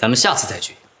嘛，咱们下次再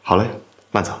聚。好嘞，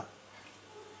慢走。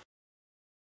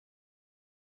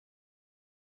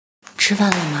吃饭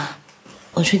了吗？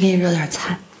我去给你热点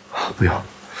菜。不用，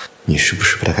你是不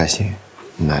是不太开心？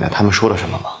奶奶他们说了什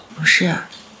么吗？不是，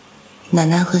奶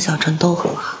奶和小陈都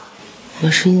很好，我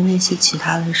是因为一些其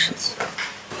他的事情。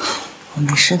我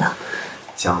没事的。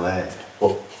姜薇，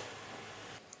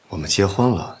我们结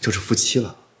婚了，就是夫妻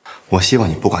了。我希望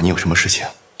你不管你有什么事情，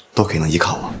都可以能依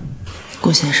靠我。顾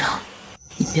先生，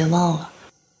你别忘了，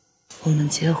我们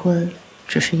结婚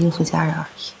只是应付家人而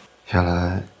已。原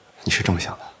来你是这么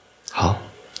想的。好，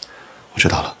我知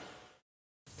道了。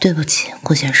对不起，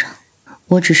顾先生，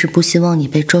我只是不希望你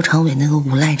被周长伟那个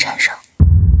无赖缠上。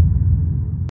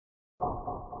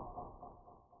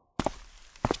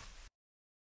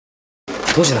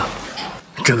东西呢？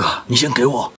这个你先给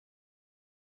我。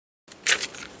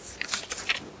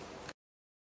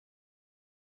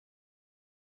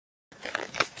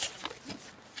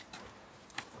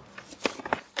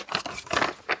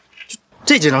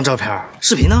这几张照片，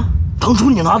视频呢？当初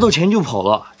你拿到钱就跑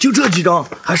了，就这几张，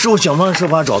还是我想方设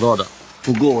法找到的。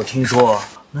不过我听说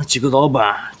那几个老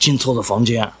板进错了房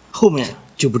间，后面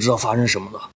就不知道发生什么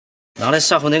了。拿来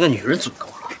吓唬那个女人足够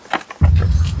了。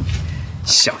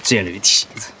小贱驴蹄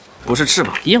子，不是翅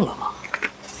膀硬了吗？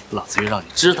老子就让你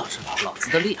知道知道老子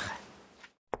的厉害。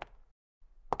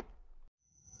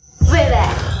薇薇，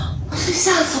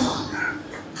吓死我了！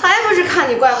还不是看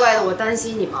你怪怪的，我担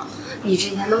心你吗？你这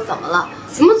几天都怎么了？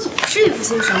怎么总是一副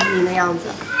心神不宁的样子？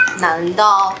难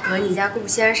道和你家顾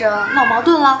先生闹矛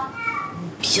盾了？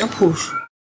别胡说，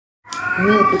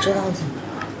我也不知道怎么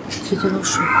了，最近都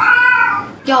睡不好。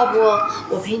要不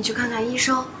我陪你去看看医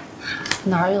生？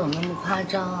哪有那么夸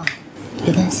张啊？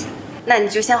别担心。那你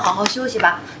就先好好休息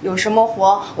吧，有什么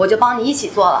活我就帮你一起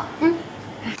做了。嗯。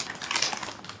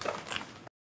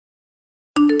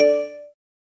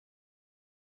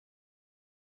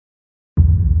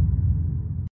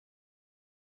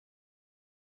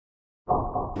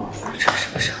这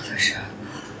什么时候的事？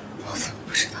我怎么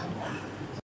不知道？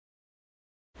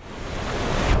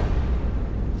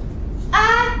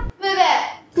哎，薇薇，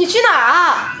你去哪儿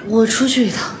啊？我出去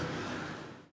一趟。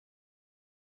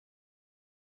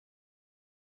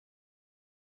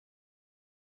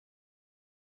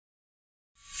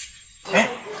哎，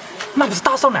那不是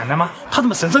大少奶奶吗？她怎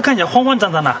么神色看起来慌慌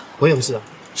张张的？我也不知道，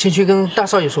先去跟大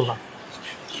少爷说吧。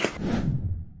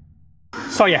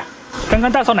少爷，刚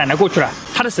刚大少奶奶过去了，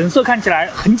她的神色看起来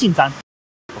很紧张。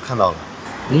我看到了。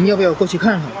您要不要过去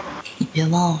看看？你别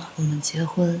忘了，我们结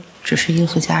婚只是应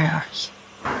付家人而已。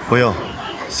不用，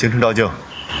行程照旧。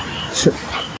是。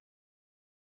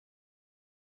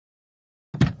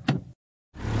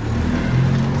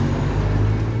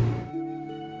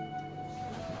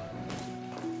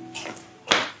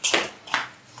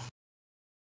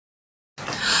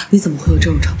你怎么会有这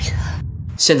种照片？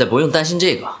现在不用担心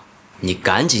这个，你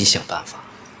赶紧想办法，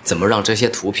怎么让这些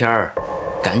图片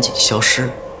赶紧消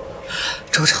失。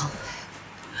周成，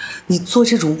你做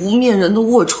这种污蔑人的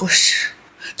龌龊事，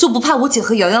就不怕我姐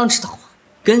和洋洋知道吗？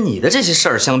跟你的这些事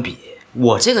儿相比，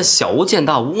我这个小巫见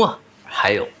大巫啊。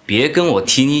还有，别跟我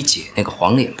提你姐那个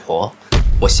黄脸婆，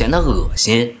我嫌她恶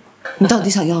心。你到底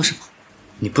想要什么？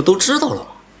你不都知道了吗？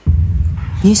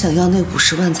你想要那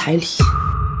50万彩礼。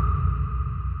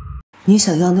你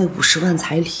想要那50万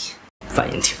彩礼。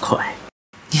反应挺快。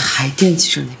你还惦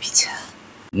记着那笔钱？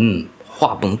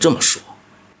话不能这么说。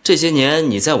这些年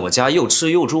你在我家又吃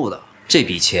又住的，这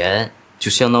笔钱就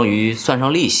相当于算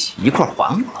上利息一块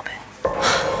还我了呗。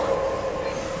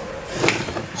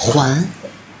还？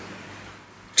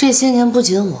这些年不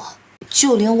仅我，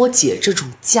就连我姐这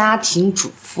种家庭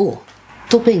主妇，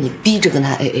都被你逼着跟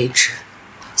她 AA 制。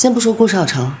先不说顾少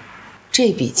成，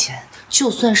这笔钱就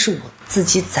算是我自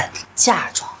己攒的嫁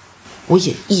妆，我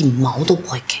也1毛都不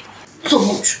会给你。做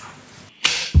梦去吧！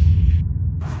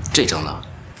这张呢？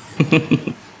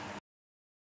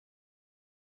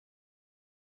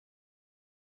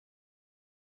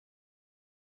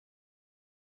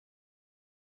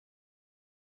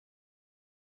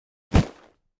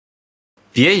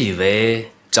别以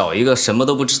为找一个什么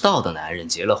都不知道的男人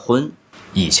结了婚，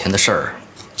以前的事儿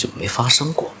就没发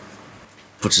生过。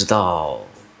不知道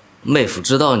妹夫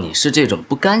知道你是这种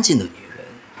不干净的女人，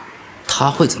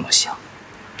他会怎么想？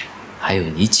还有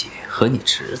你姐和你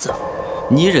侄子，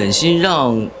你忍心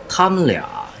让他们俩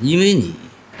因为你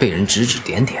被人指指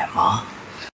点点吗？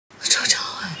周成，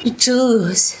你真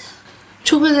恶心！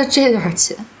就为了这点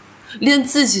钱，连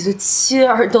自己的妻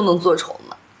儿都能做丑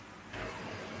吗？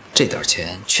这点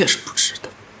钱确实不值得，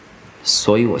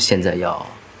所以我现在要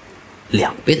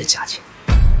2倍的价钱。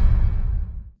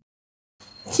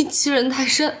你欺人太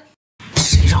甚！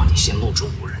谁让你先目中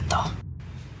无人的？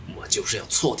我就是要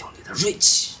挫掉你的锐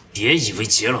气。别以为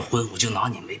结了婚我就拿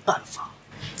你没办法，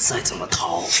再怎么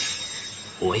逃，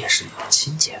我也是你的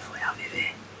亲姐夫呀，薇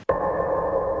薇。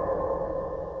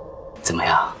怎么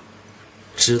样？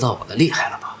知道我的厉害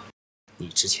了吧？你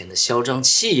之前的嚣张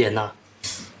气焰呢？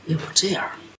要不这样，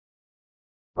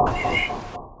薇薇，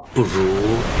不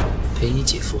如陪你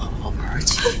姐夫好好玩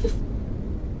几天。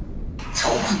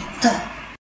混蛋！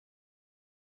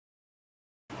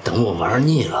等我玩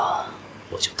腻了，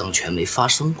我就当全没发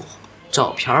生过。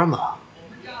照片嘛，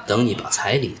等你把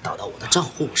彩礼打到我的账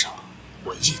户上，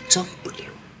我一张不留。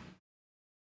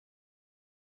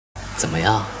怎么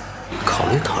样？考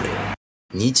虑考虑，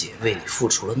你姐为你付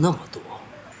出了那么多，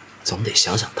总得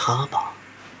想想她吧。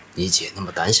你姐那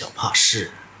么胆小怕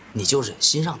事，你就忍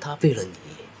心让她为了你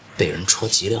被人戳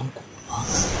脊梁骨吗？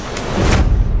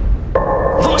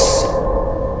我是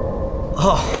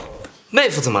哦，妹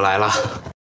夫怎么来了？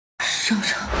少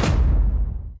成，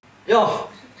哟，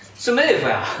是妹夫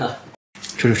呀。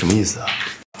这是什么意思啊？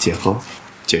姐夫，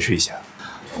解释一下。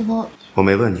我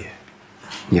没问你，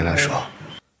你来说。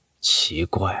奇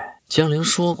怪，江玲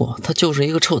说过他就是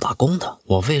一个臭打工的，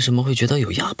我为什么会觉得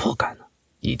有压迫感呢？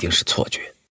一定是错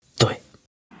觉。对，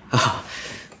啊，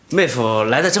妹夫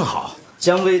来的正好。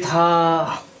姜薇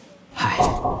她，嗨，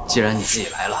既然你自己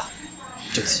来了，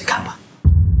就自己看吧。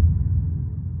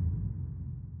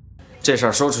这事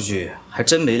儿说出去还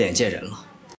真没脸见人了。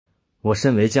我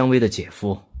身为姜薇的姐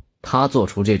夫，他做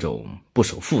出这种不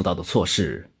守妇道的错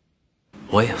事，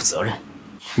我也有责任。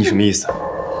你什么意思？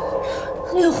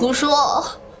你胡说！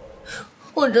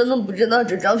我真的不知道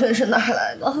这照片是哪儿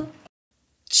来的。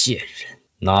贱人，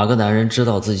哪个男人知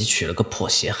道自己娶了个破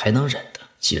鞋还能忍的？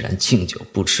既然敬酒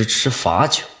不吃吃罚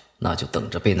酒，那就等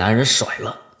着被男人甩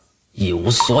了，一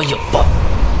无所有吧。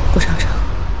顾少成，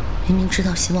明明知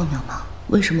道希望渺茫，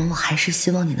为什么我还是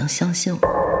希望你能相信我？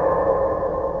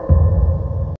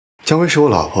姜薇是我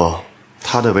老婆，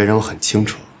她的为人我很清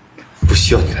楚，不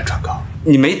需要你来转告。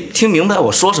你没听明白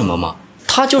我说什么吗？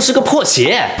她就是个破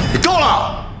鞋。你够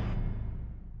了！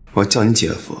我叫你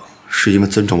姐夫是因为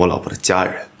尊重我老婆的家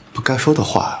人，不该说的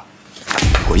话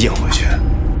给我咽回去。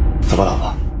走吧，老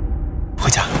婆，回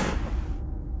家。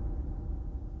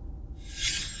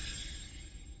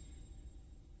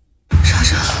少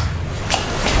成，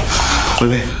薇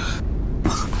薇，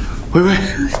薇薇。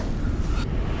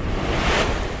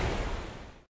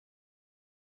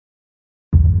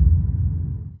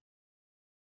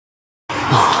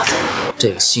妈的，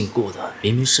这个姓顾的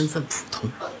明明身份普通，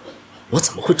我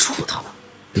怎么会处他呢？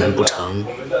难不成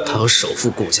他和首富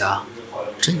顾家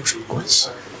真有什么关系？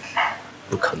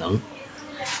不可能，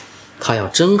他要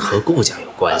真和顾家有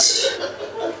关系，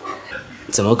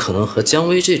怎么可能和姜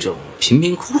薇这种贫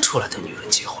民窟出来的女人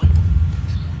结婚呢？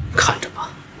看着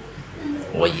吧，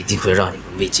我一定会让你们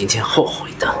为今天后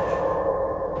悔的。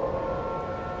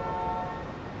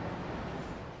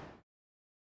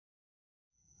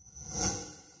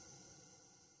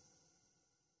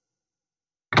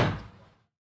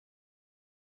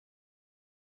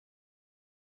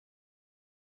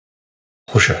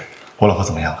护士，我老婆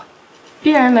怎么样了？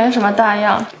病人没什么大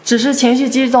恙，只是情绪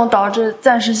激动导致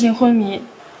暂时性昏迷。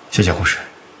谢谢护士。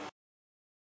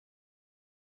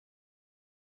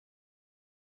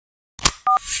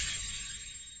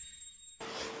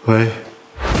喂，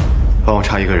帮我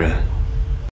查一个人。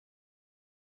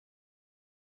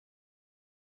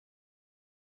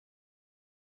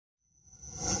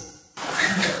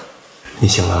你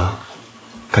醒了，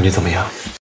感觉怎么样？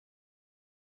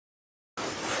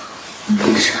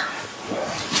没事，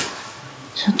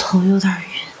这头有点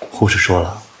晕。护士说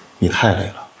了，你太累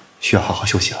了，需要好好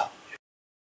休息了。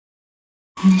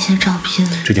那些照片，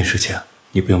这件事情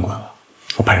你不用管了，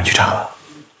我派人去查了。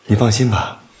你放心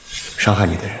吧，伤害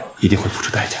你的人一定会付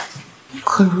出代价。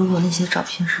可如果那些照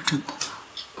片是真的，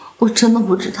我真的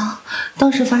不知道当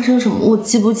时发生什么，我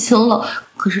记不清了。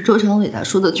可是周长伟他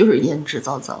说的就是颜值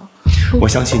糟糟。我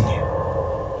相信你，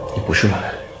你不是吗？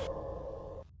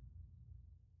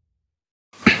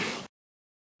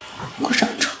顾长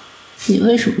成，你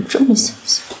为什么这么相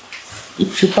信我？一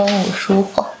直帮我说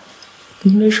话，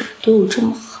你为什么对我这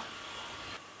么好？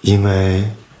因为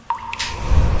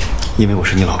我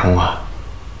是你老公啊。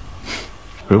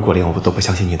如果连我都不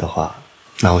相信你的话，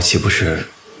那我岂不是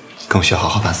更需要好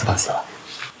好反思反思了？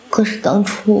可是当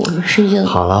初我们是因为……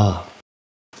好了，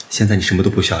现在你什么都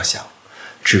不需要想，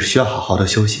只需要好好的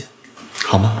休息，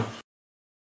好吗？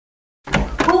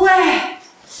无畏，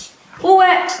无畏，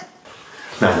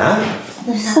奶奶，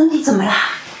身体怎么了？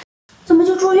怎么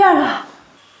就住院了？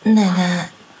奶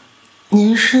奶，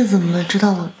您是怎么知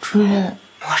道我住院？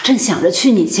我正想着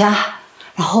去你家，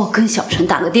然后跟小陈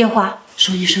打个电话，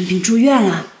说你生病住院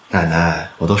了。奶奶，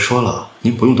我都说了，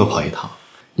您不用多跑一趟。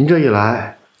您这一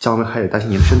来，姜文还得担心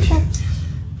您的身体。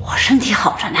我身体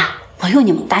好着呢，不用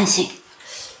你们担心。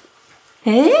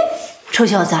哎，臭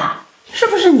小子，是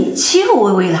不是你欺负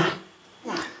微微了？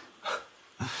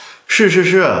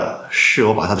是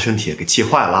我把她的身体给气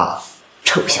坏了。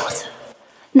臭小子，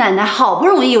奶奶好不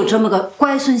容易有这么个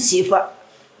乖孙媳妇儿，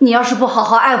你要是不好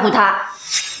好爱护她，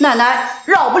奶奶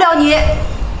饶不了你。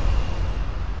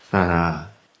奶奶，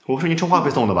我是您充话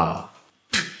费送的吧？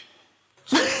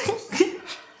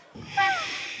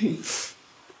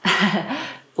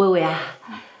微微啊，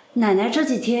奶奶这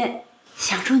几天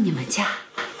想住你们家，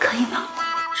可以吗？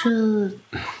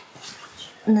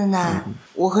奶奶，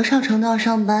我和少成都要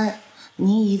上班，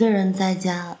您一个人在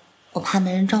家，我怕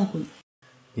没人照顾你。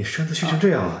你身子虚成这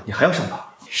样了，你还要上班？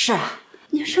是啊，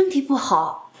你身体不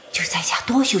好，就在家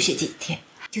多休息几天，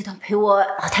就当陪我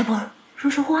老太婆说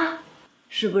说话，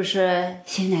是不是？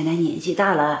嫌奶奶年纪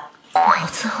大了不好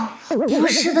伺候？不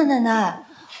是的，奶奶，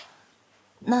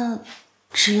那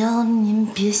只要您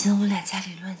别嫌我俩家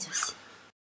里乱就行。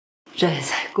这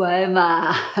才乖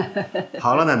嘛。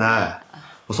好了，奶奶，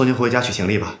我送您回家取行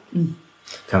李吧。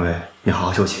姜伟，你好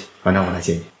好休息，晚上我来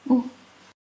接你。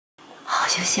好好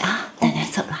休息啊，奶奶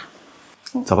走了。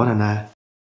走吧，奶奶。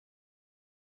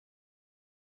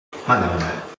慢点，奶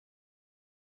奶。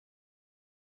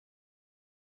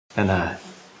奶奶，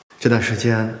这段时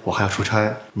间我还要出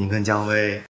差，您跟姜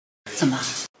薇……怎么？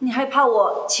你还怕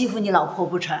我欺负你老婆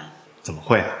不成？怎么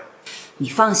会啊？你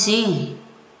放心，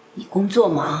你工作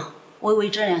忙，微微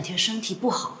这2天身体不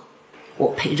好，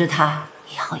我陪着她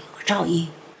也要有个照应。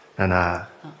奶奶，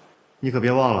你可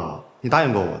别忘了，你答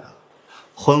应过我的，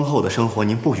婚后的生活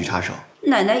您不许插手。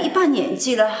奶奶一把年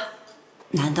纪了，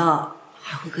难道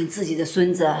还会跟自己的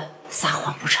孙子撒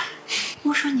谎不成？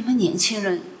我说你们年轻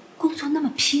人工作那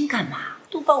么拼干嘛？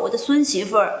都把我的孙媳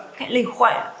妇儿给累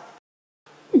坏了。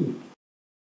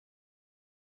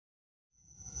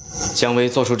姜薇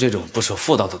做出这种不守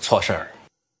妇道的错事儿，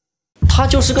她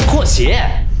就是个破鞋。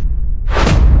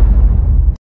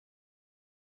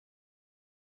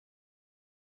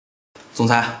总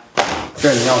裁，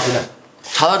这是你要吃的。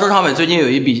查到周长伟最近有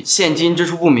一笔现金支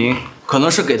出不明，可能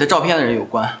是给他照片的人有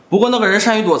关。不过那个人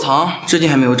善于躲藏，至今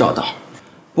还没有找到。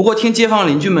不过听街坊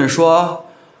邻居们说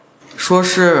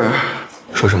是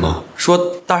说什么？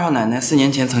说大少奶奶4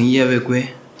年前曾一夜未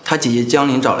归，她姐姐江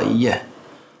玲找了一夜，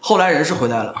后来人是回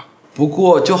来了，不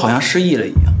过就好像失忆了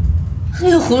一样。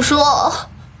你胡说！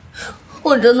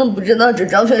我真的不知道这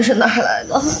照片是哪儿来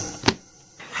的。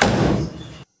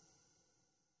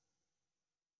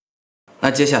那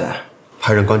接下来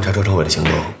派人观察周成伟的行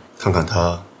动，看看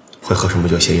他会和什么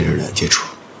有嫌疑人接触。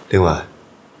另外，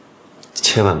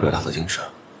千万不要打草惊蛇。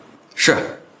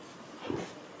是。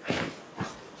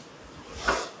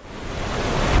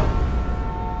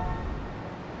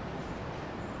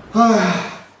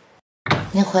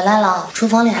你回来了，厨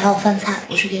房里还有饭菜，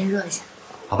我去给你热一下。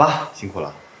好吧，辛苦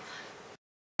了。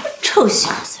臭小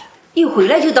子，一回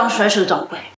来就当甩手掌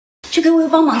柜，去给我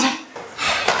帮忙去。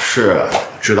是，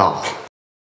知道了。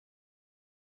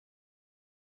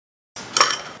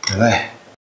美味，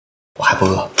我还不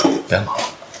饿，别忙了。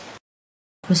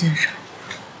顾先生，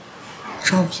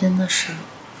照片的事，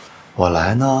我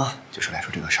来呢，就是来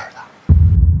说这个事儿的。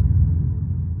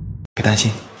别担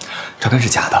心，照片是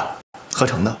假的，合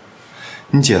成的。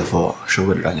你姐夫是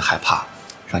为了让你害怕，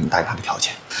让你答应他的条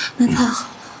件。那太好了，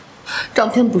照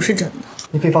片不是真的。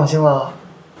你可以放心了。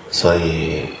所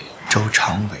以周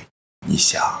长伟，你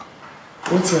想？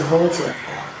我姐和我姐夫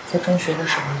在中学的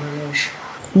时候就认识，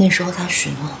那时候他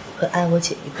许诺会爱我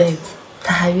姐一辈子，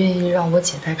他还愿意让我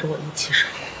姐带着我一起生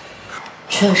活。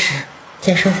确实，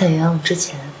在生下洋洋之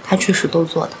前，他确实都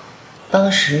做到。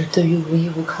当时对于无依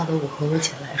无靠的我和我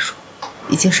姐来说，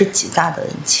已经是极大的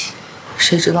恩情。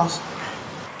谁知道后来？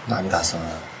那你打算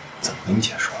怎么跟你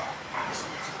姐说？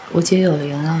我姐有了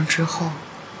洋洋之后，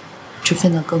就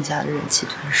变得更加的忍气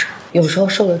吞声。有时候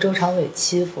受了周长伟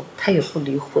欺负，她也不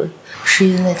离婚，是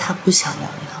因为她不想洋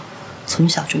洋，从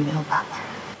小就没有爸爸。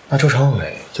那周长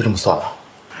伟就这么算了？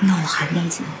那我还能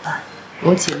怎么办？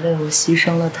我姐为我牺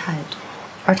牲了太多，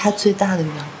而她最大的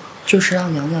愿望就是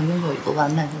让洋洋拥有一个完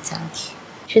满的家庭。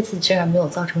这次既然没有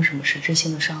造成什么实质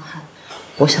性的伤害，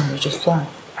我想着就算了。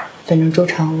反正周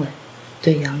长伟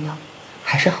对洋洋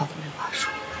还是好的没话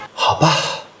说。好吧，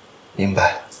明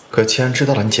白。可既然知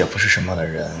道了你姐夫是什么样的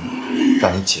人，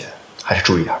让你姐还是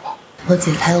注意点吧。我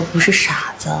姐她又不是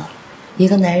傻子，一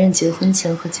个男人结婚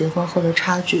前和结婚后的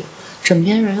差距，枕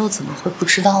边人又怎么会不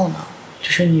知道呢？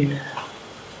只是女人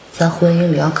在婚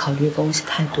姻里要考虑的东西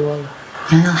太多了。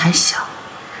洋洋还小，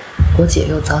我姐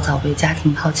又早早为家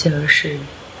庭抛弃了事业，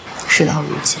事到如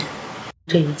今，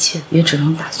这一切也只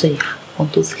能打碎牙往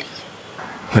肚子里咽。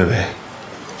薇薇，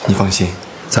你放心，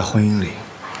在婚姻里，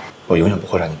我永远不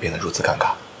会让你变得如此尴尬。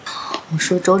我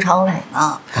说周长伟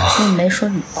呢，我没说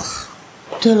你不好。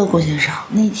对了，顾先生，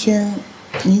那天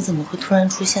你怎么会突然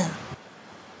出现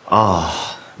啊？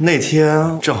那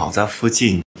天正好在附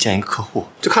近见一个客户，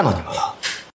就看到你们了。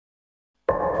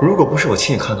如果不是我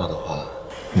亲眼看到的话，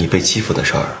你被欺负的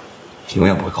事儿，永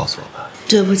远不会告诉我们。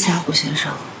对不起啊，顾先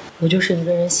生，我就是一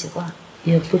个人习惯，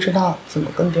也不知道怎么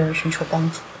跟别人寻求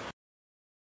帮助。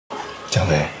姜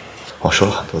薇，我说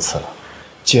了很多次了，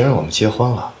既然我们结婚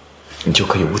了，你就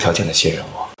可以无条件的信任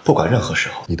我，不管任何时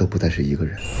候，你都不再是一个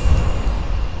人。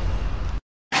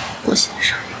顾先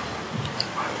生，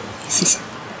谢谢。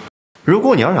如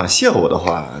果你要想谢我的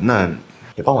话，那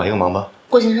也帮我一个忙吧。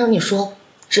顾先生，你说，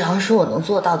只要是我能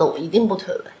做到的，我一定不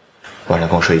退位。晚上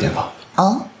跟我睡一间房。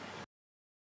啊？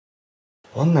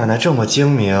我奶奶这么精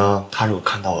明，她如果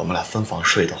看到我们俩分房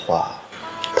睡的话，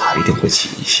她一定会起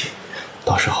疑心，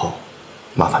到时候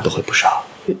麻烦都会不少。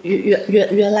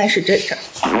原来是这样。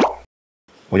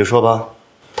我就说吧，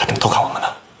她正偷看我们呢。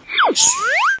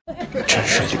真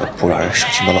是一个不让人省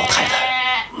心的老太太。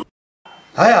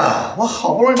哎呀，我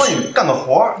好不容易帮你干个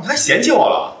活，你还嫌弃我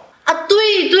了？啊，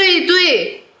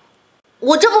对，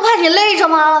我这不怕你累着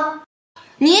吗？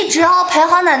你只要陪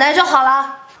好奶奶就好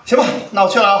了。行吧，那我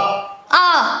去了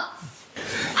啊。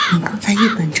你刚才一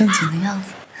本正经的样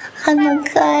子，还蛮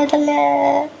可爱的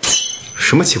嘞。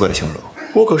什么奇怪的形容？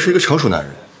我可是一个成熟男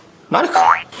人，哪里可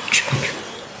爱？去。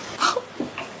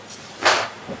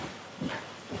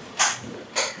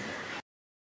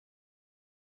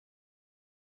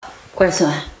乖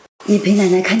孙，你陪奶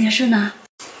奶看电视呢？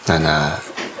奶奶，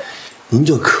您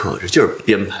就可着劲儿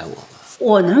编排我吧。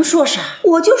我能说啥？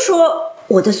我就说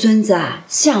我的孙子啊，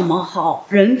相貌好，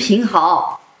人品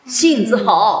好，性子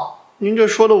好。您这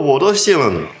说的我都信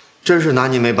了呢，真是拿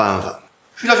您没办法。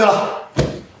睡觉去了。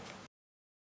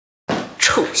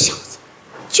臭小子，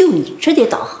就你这点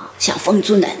道行，想封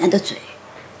住奶奶的嘴。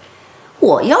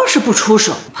我要是不出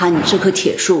手，怕你这棵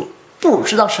铁树不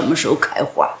知道什么时候开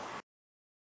花。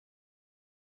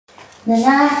奶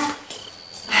奶，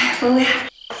哎，薇薇，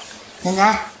奶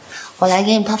奶，我来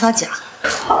给你泡泡脚。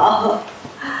好。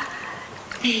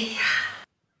哎呀，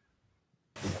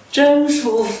真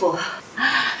舒服。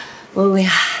薇薇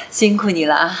啊，辛苦你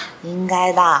了啊！应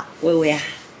该的。薇薇啊，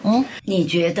你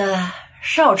觉得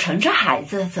少成这孩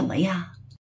子怎么样？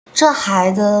这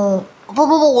孩子，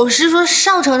不，我是说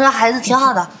少成这孩子挺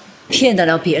好的。骗得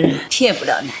了别人，骗不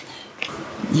了奶奶。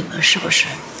你们是不是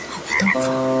还没洞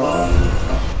房？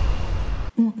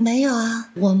没有啊，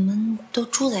我们都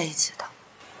住在一起的。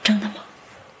真的吗？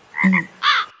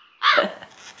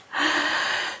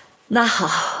那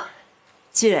好，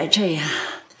既然这样，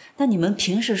那你们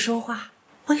平时说话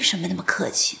为什么那么客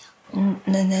气呢？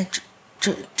奶奶，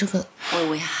这个，薇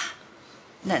薇啊，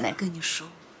奶奶跟你说，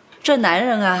这男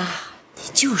人啊，你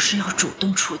就是要主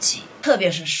动出击，特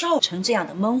别是少成这样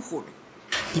的闷葫芦。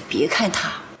你别看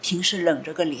他平时冷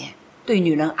着个脸，对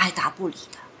女人爱答不理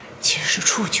的，其实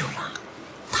处久了，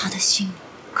他的心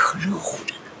可热乎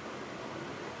着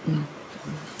呢。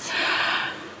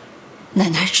奶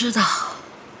奶知道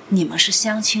你们是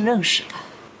相亲认识的，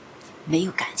没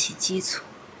有感情基础，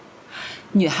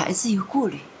女孩子有顾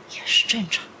虑也是正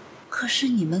常。可是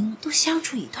你们都相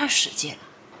处一段时间了，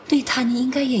对他你应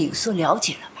该也有所了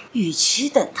解了吧？与其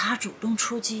等他主动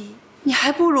出击，你还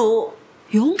不如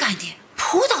勇敢点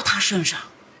扑到他身上。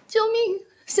救命！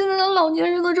现在的老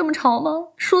年人都这么吵吗？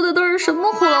说的都是什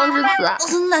么虎狼之词啊！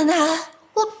奶奶，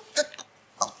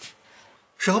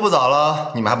时候不早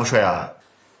了，你们还不睡啊？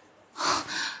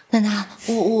奶奶，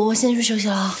我先去休息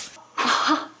了啊。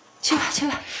好，去吧去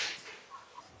吧。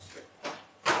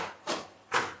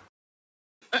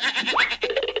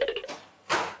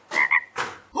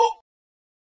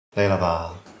累了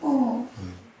吧？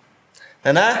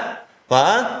奶奶，晚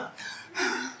安。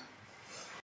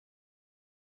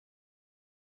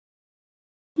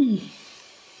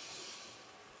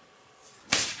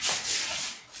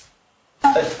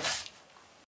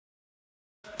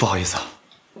不好意思啊。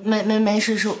没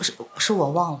事，是我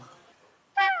忘了。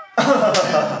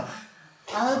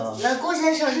那顾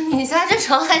先生，你家这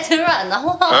床还挺软的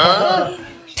哈。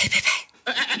呸！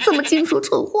怎么净说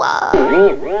蠢话啊？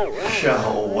是啊，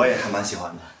我也还蛮喜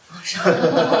欢的。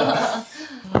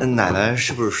奶奶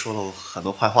是不是说了我很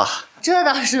多坏话？这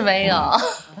倒是没有。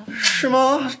是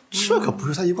吗？这可不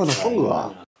是她一贯的风格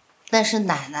啊。但是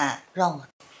奶奶让我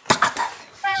大胆、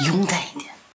勇敢一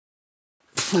点。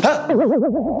奶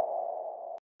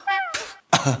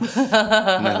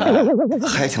奶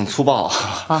还挺粗暴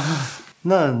啊。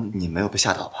那你没有被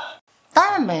吓到吧？当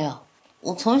然没有，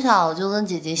我从小就跟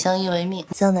姐姐相依为命，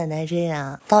像奶奶这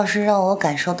样，倒是让我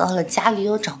感受到了家里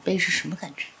有长辈是什么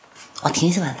感觉。我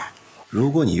挺喜欢她。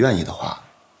如果你愿意的话，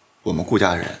我们顾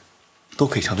家人都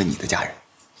可以成为你的家人。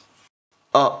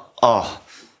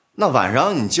那晚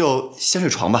上你就先睡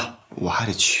床吧，我还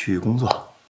得去工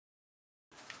作。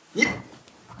你。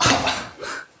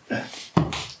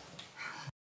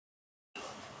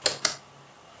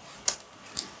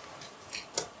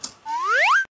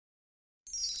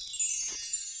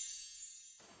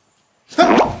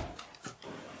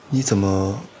你怎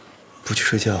么不去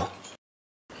睡觉？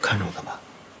看着我干嘛？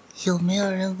有没有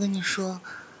人跟你说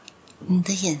你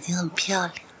的眼睛很漂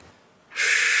亮？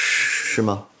是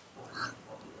吗？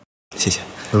谢谢。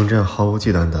能这样毫无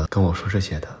忌惮的跟我说这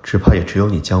些的，只怕也只有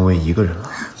你姜薇一个人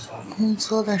了。工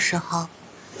作的时候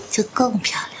就更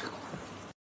漂亮了，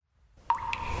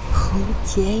喉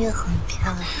结也很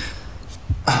漂亮。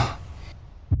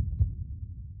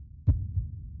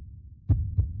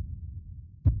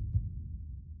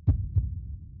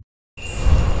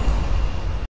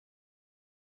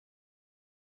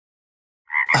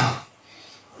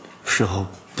时候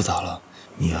不早了，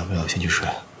你要不要先去睡？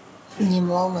你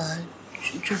忙完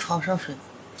去床上睡吧。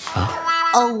啊？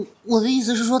我的意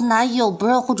思是说，哪有不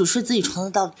让或者睡自己床的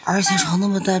道理？而且床那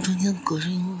么大，中间隔着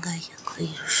应该也可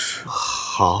以睡。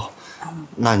好，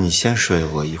那你先睡，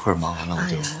我一会儿忙完了我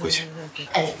就回去。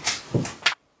哎。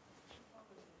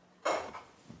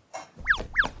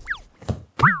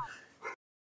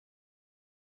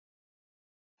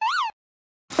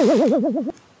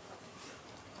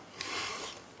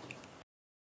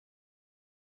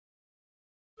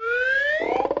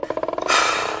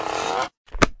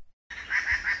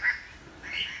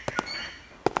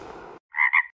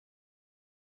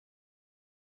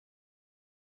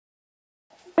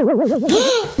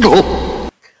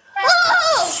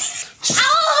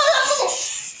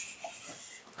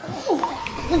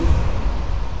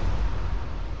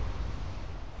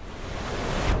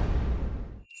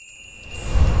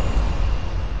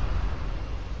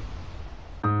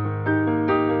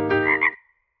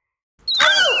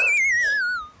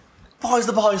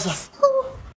不好意思。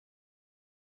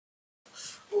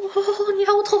你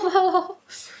咬我头发了？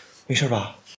没事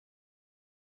吧？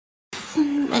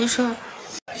没事。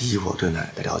以我对奶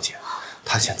奶的了解，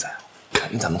她现在肯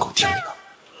定在门口听你呢。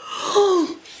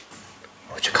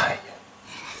我去看一眼。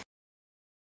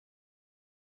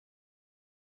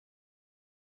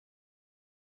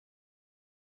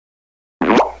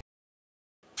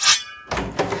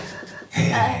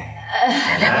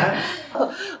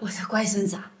我的乖孙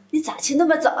子，你咋起那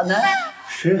么早呢？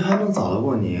谁还能早得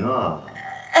过您啊？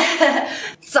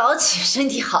早起身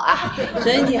体好啊，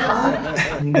身体好。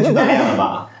你该去锻炼了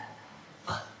吧？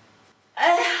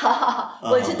哎，好，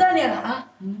我去锻炼了啊。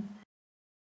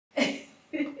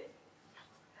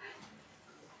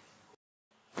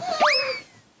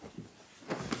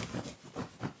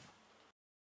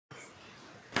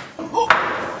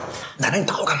奶奶，你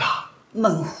打我干嘛？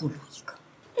闷葫芦一个！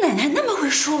奶奶那么会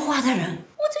说话的人，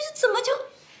我这是怎么就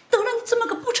得了你这么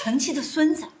个不成器的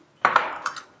孙子？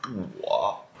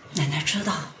奶奶知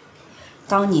道，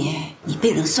当年你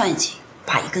被人算计，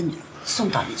把一个女人送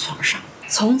到你床上，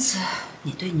从此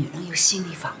你对女人有心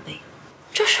理防备。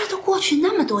这事都过去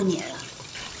那么多年了，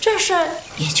这事儿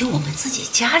也就我们自己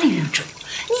家里人知道，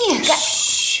你也该。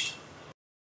嘘，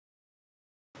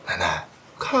奶奶，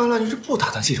看来你是不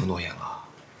打算信守诺言了。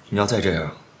你要再这样，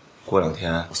过2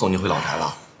天我送你回老宅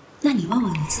了。那你问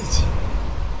问你自己，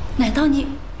难道你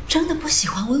真的不喜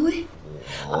欢微微？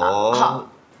好，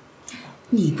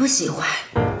你不喜欢，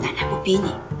奶奶不逼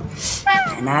你。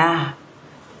奶奶啊，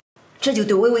这就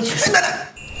对微微去说。奶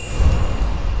奶，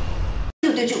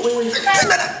就对这微微说。奶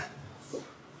奶，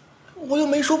我又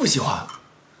没说不喜欢。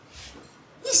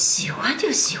你喜欢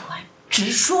就喜欢，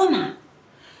直说嘛。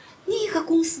你一个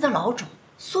公司的老总，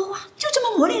说话就这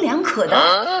么模棱两可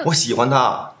的。我喜欢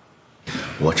他，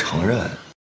我承认，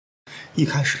一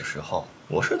开始的时候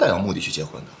我是带有目的去结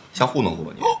婚的，想糊弄糊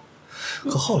弄你。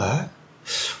可后来，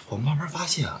我慢慢发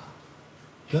现啊，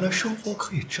原来生活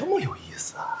可以这么有意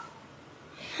思啊。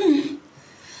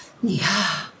你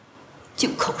呀，就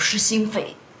口是心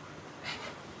非。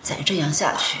再这样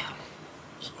下去，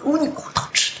有你骨头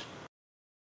吃的。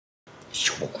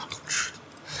有我骨头吃的？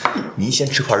您先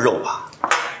吃块肉吧。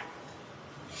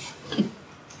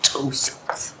臭小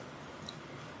子！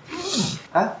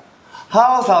哎，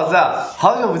好嫂子，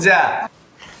好久不见。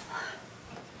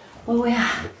微微啊，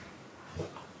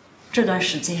这段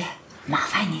时间麻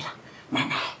烦你了，奶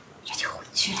奶也就回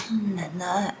去了。奶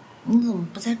奶，你怎么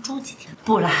不再住几天？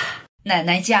不啦，奶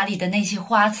奶家里的那些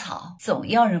花草总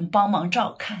要人帮忙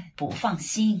照看，不放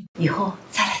心，以后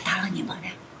再来打扰你们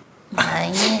俩。哎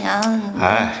呀，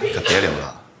哎，你可别留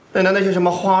了，奶奶那些什么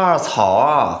花啊草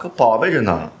啊，可宝贝着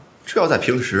呢。这要在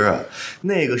平时，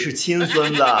那个是亲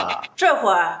孙子。这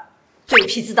会儿嘴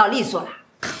皮子倒利索了。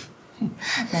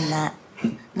奶奶，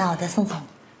那我再送送你。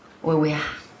微微啊，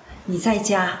你在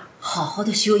家好好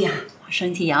的休养，把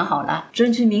身体养好了，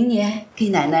争取明年给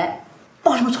奶奶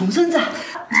抱什么重孙子。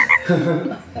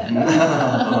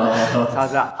嫂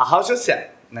子，好好休息，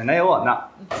奶奶有我呢。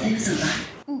那就走了。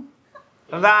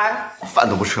拜拜。饭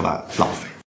都不吃完，浪费。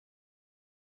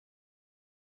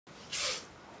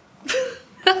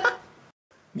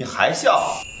你还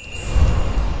笑？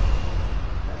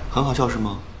很好笑是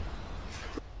吗？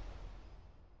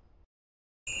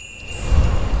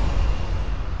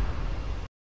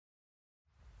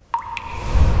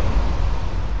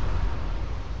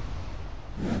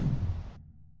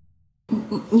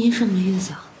你什么意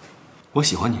思啊？我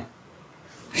喜欢你。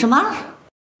什么？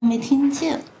没听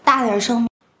见，大点声。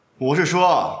我是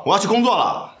说我要去工作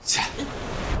了。切。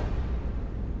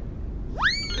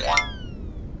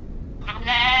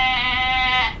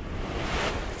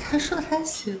他说他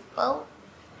喜欢我。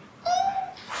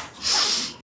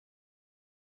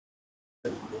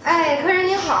哎，客人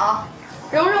您好，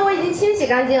蓉蓉我已经清洗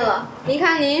干净了，您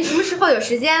看您什么时候有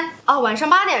时间？哦，晚上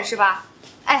8点是吧？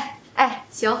哎，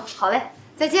行，好嘞，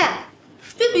再见。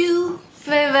biu，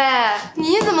薇薇，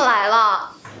你怎么来了？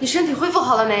你身体恢复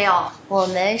好了没有？我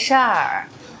没事儿，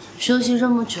休息这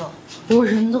么久，我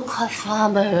人都快发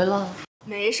霉了。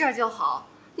没事就好。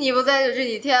你不在的这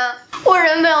几天，我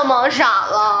人都要忙傻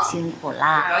了。辛苦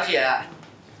啦，小姐。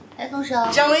哎，东升，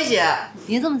姜薇姐，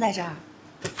你怎么在这儿？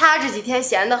他这几天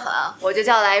闲得很，我就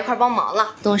叫来一块帮忙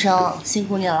了。东升，辛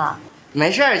苦你了。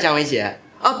没事儿，姜薇姐。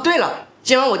哦，对了，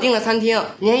今晚我订了餐厅，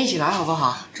您一起来好不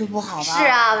好？这不好吧？是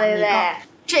啊，薇薇，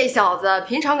这小子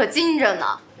平常可精着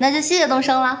呢。那就谢谢东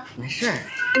升了。没事儿。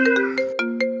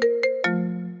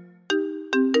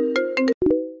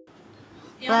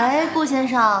喂，顾先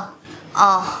生。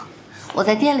哦，我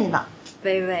在店里呢。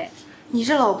薇薇，你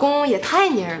这老公也太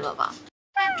蔫儿了吧！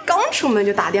刚出门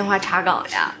就打电话查岗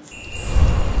呀。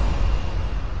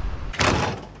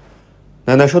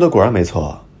奶奶说的果然没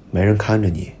错，没人看着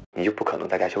你，你就不可能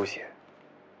在家休息。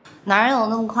哪有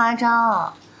那么夸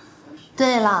张？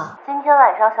对了，今天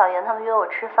晚上小妍他们约我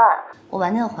吃饭，我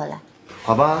晚点回来。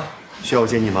好吧，需要我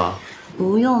接你吗？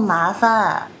不用麻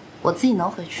烦，我自己能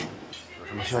回去。有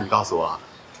什么需要你告诉我。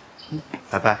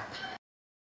拜拜。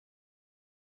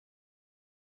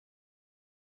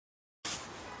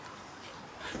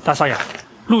大少爷，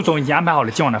陆总已经安排好了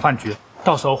今晚的饭局，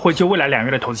到时候会就未来2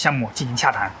月的投资项目进行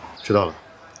洽谈。知道了，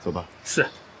走吧。是。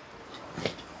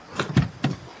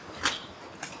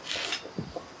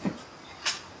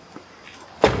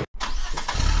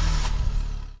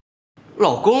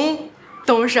老公，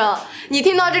东升，你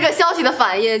听到这个消息的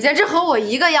反应，简直和我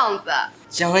一个样子。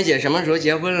姜薇姐什么时候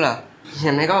结婚了？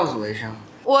也没告诉我一声。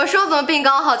我说怎么病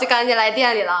刚好就赶紧来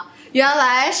店里了，原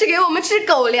来是给我们吃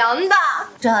狗粮的。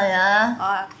张小妍，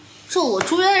这我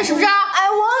住院是不是？哎，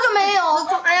我可没有。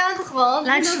哎呀，疼！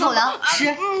来吃狗粮，吃，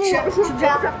是不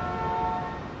是？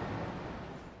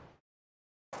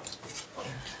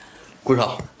顾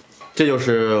少，这就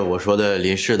是我说的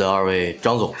临市的2位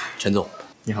张总、陈总。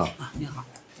你好。你好。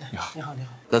你好。你好。你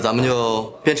好。那咱们就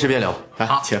边吃边聊，来，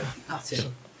请。好，谢谢。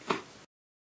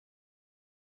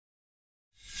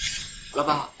老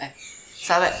板好，哎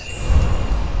，3位。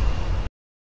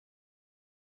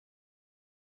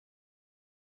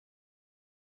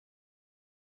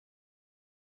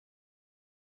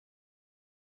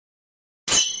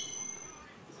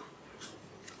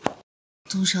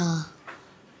东升，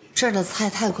这儿的菜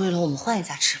太贵了，我们换一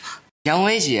家吃吧。杨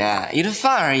薇姐，一顿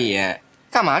饭而已，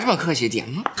干嘛这么客气？点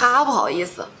吗？他不好意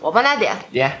思，我帮他点。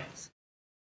点。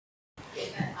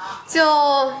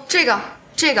就这个、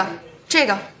这个、这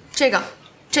个、这个，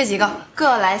这几个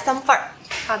各来3份儿。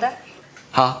好的。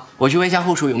好，我去问一下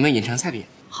后厨有没有隐藏菜品。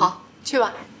好，去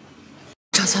吧。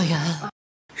张小妍，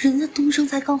人家东升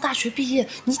才刚大学毕业，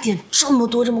你点这么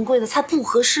多这么贵的菜不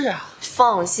合适啊。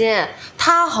放心，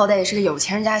他好歹也是个有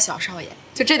钱人家小少爷，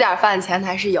就这点饭钱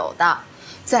还是有的。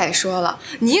再说了，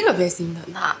你可别心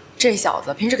疼他，这小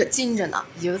子平时可精着呢，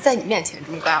也就在你面前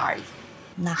这么干而已。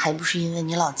那还不是因为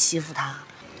你老欺负他，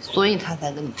所以他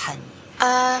才跟你叛逆。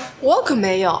我可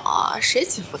没有啊，谁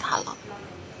欺负他了？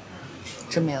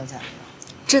真没有假的？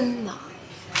真的。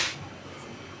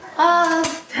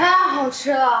太好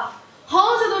吃了，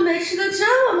好久都没吃的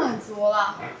这么满足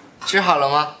了。吃好了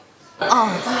吗？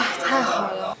太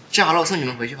好了。吃好了，我送你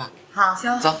们回去吧。好，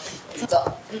行，走。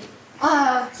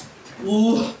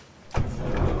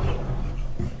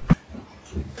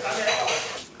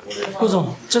顾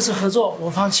总，这次合作，我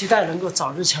方期待能够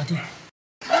早日敲定。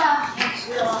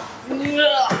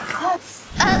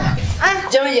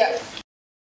江薇姐，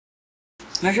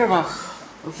没事吧？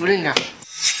我扶着你点。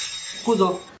顾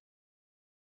总，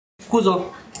顾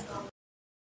总，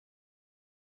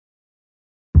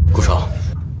顾少，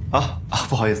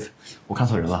不好意思，我看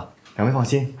错人了。2位放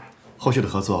心，后续的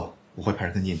合作我会派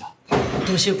人跟进的。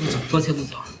多谢顾总，多谢顾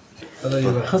总。合作愉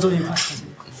快，合作愉快。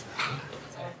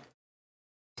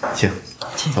行，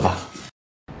走吧。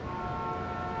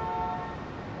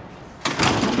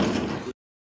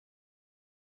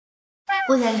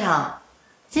顾先生，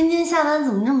今天下班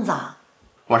怎么这么早？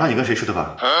晚上你跟谁吃的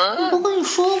饭？我不跟你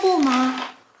说过吗？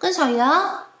跟小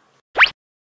杨。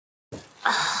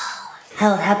还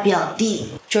有他表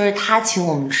弟，就是他请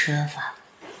我们吃的饭。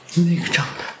那个长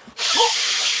得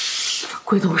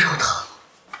龟头烧汤。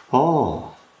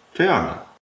哦，这样的。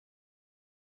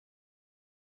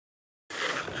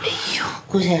哎呦，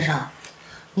顾先生，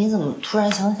你怎么突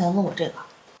然想起来问我这个？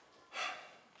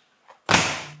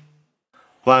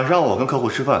晚上我跟客户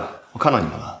吃饭，我看到你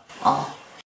们了。哦。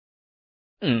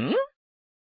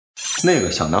那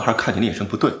个小男孩看起来眼神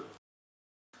不对。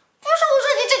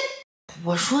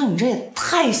我说你这也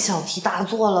太小题大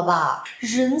做了吧！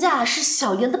人家是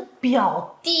小妍的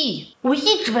表弟，我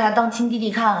一直把他当亲弟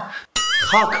弟看。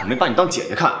他可没把你当姐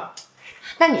姐看。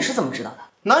那你是怎么知道的？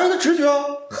男人的直觉啊。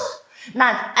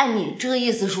那按你这个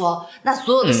意思说，那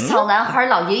所有的小男孩、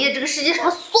老爷爷，这个世界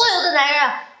上所有的男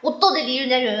人，我都得离人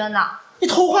家远远的。你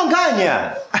偷换概念！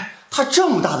哎，他这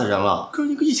么大的人了，跟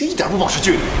一个异性一点不保持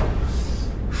距离。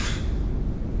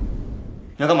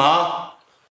你要干嘛？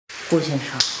顾先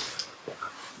生，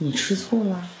你吃醋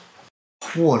了？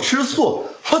我吃醋？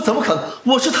我怎么可能？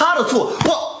我是他的醋，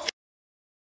我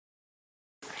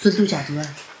尊嘟假嘟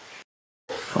啊！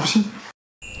我不信。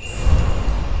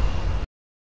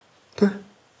对，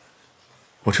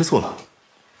我吃醋了。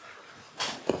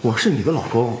我是你的老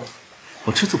公，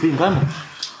我吃醋不应该吗？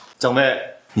蒋薇，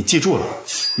你记住了，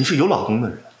你是有老公的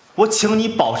人，我请你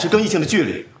保持跟异性的距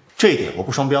离，这一点我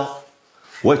不双标，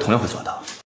我也同样会做到。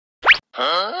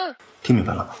听明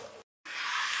白了吗？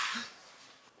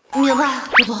明白，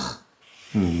顾总。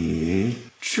你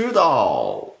知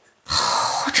道？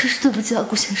我真是对不起啊，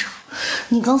顾先生，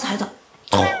你刚才的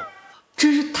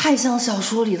真是太像小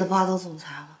说里的霸道总裁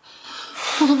了，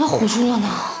我都快唬住了呢。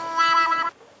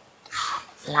好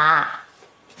啦，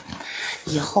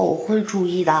以后我会注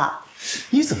意的。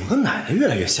你怎么跟奶奶越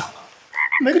来越像了？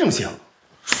没个正形。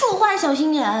说话小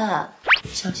心点，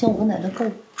小心我跟奶奶告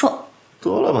状。得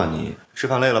了吧你，吃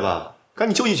饭累了吧？赶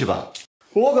紧休息去吧。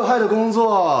我可还得工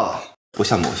作，不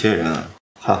像某些人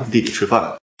还和弟弟吃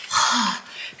饭。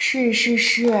是，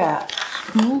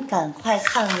您赶快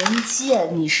看文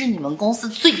件，你是你们公司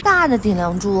最大的顶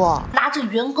梁柱，拿着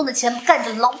员工的钱，干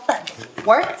着老板的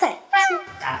活儿，再见。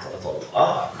走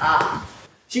啊！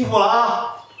辛苦了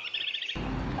啊！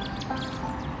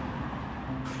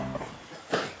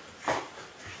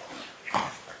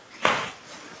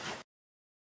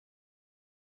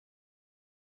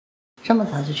这么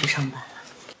早就去上班了？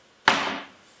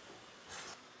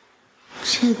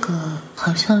这个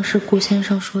好像是顾先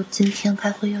生说今天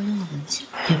开会要用的文件，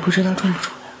也不知道出不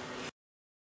出来。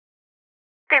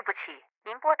对不起，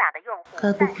您拨打的用户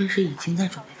该不会是已经在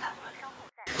准备开会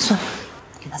了？算了，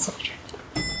给他送去。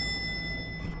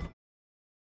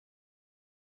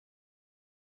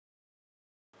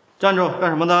站住，干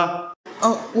什么的？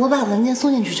我把文件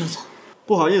送进去就走。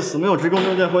不好意思，没有职工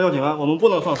证件或邀请函，我们不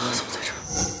能放行。在这儿。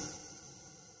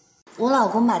我老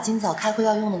公把今早开会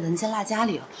要用的文件落家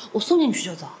里了，我送进去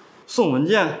就走。送文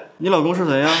件？你老公是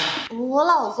谁呀？我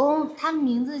老公他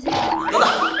名字叫……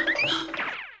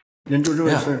您住这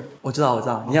位是？我知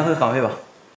道，你应该会反胃吧？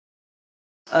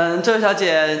这位小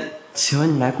姐，请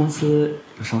问你来公司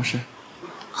有什么事？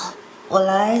我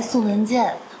来送文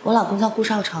件，我老公叫顾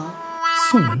少成。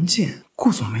送文件？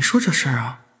顾总没说这事儿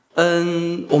啊。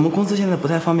我们公司现在不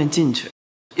太方便进去，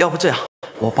要不这样，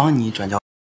我帮你转交。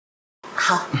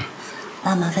好，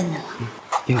那麻烦你了。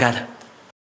应该的。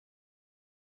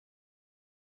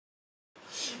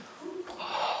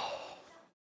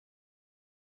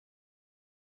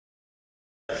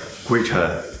归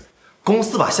尘，公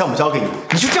司把项目交给你，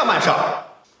你就这样办事儿？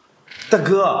大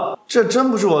哥，这真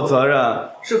不是我责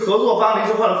任，是合作方临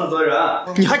时换了负责人。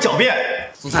你还狡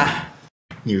辩？总裁，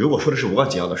你如果说的是无关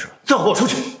紧要的事，最好给我出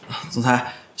去。总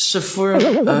裁，是夫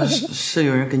人，是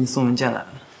有人给你送文件来了。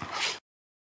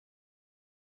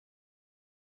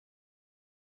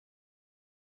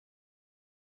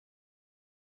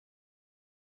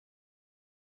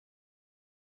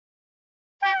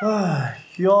哎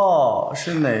呦，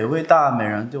是哪位大美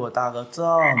人对我大哥这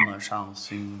么上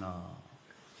心呢？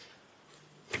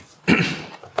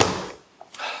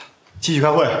继续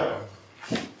开会。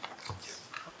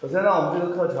首先呢，我们这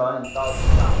个课程你到底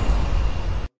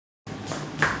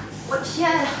我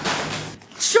天呀，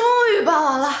终于办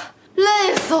完了，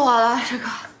累死我了！这个，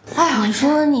哎呀，你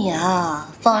说你啊，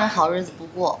放着好日子不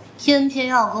过，偏偏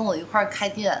要跟我一块儿开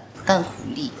店干苦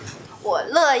力。我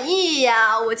乐意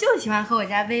呀，我就喜欢和我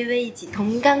家微微一起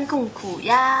同甘共苦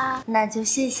呀。那就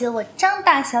谢谢我张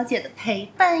大小姐的陪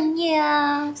伴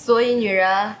呀。所以女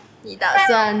人，你打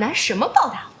算拿什么报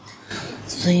答我？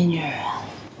所以女人，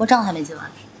我账还没结完。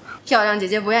漂亮姐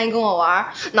姐不愿意跟我玩，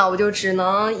那我就只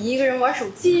能一个人玩手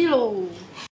机喽。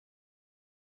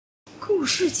顾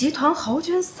氏集团豪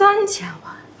捐3000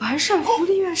万，完善福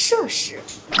利院设施，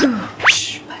个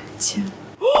十百千。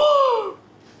哦，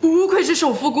不愧是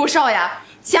首富顾少呀，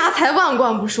家财万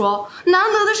贯不说，难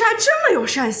得的是还这么有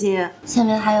善心。下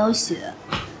面还有写，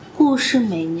顾氏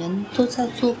每年都在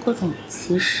做各种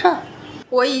慈善。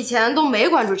我以前都没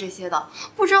关注这些的，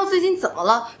不知道最近怎么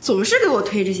了，总是给我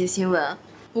推这些新闻。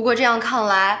不过这样看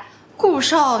来，顾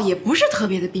少也不是特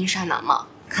别的冰山男嘛。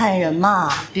看人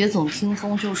嘛，别总听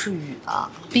风就是雨的。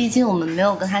毕竟我们没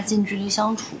有跟他近距离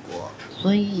相处过，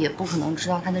所以也不可能知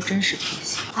道他的真实脾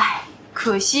气。唉，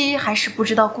可惜还是不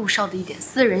知道顾少的一点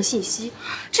私人信息，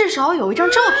至少有一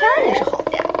张照片也是好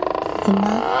的呀。怎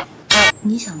么？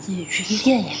你想自己去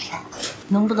练一练，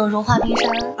能不能融化冰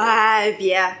山？哎，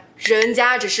别，人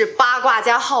家只是八卦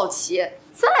加好奇。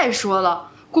再说了，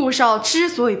顾少之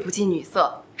所以不近女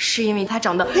色，是因为他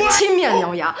长得青面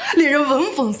獠牙，令人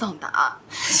闻风丧胆。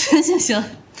行，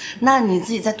那你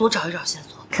自己再多找一找线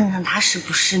索，看看他是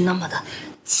不是那么的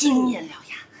青面獠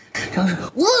牙，然后是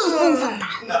闻风丧胆。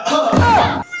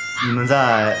你们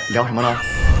在聊什么呢？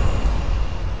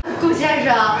顾先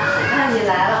生，看你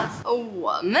来了，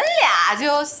我们俩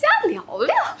就瞎聊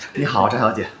聊。你好，张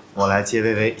小姐，我来接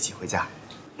薇薇一起回家。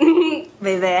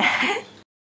薇薇，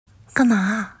干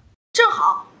嘛？正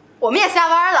好我们也下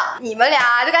班了，你们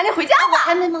俩就赶紧回家吧。我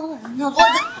还没忙完呢。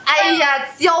哎呀，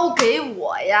交给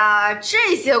我呀，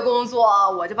这些工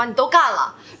作我就帮你都干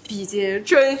了。毕竟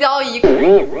春宵一刻。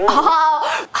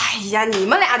哎呀，你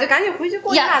们俩就赶紧回去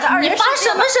过你俩的2人世界吧。你发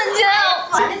什么神经啊？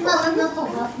那走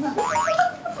吧。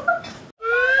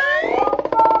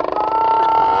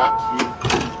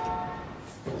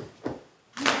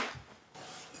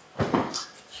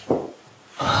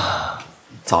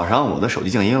早上我的手机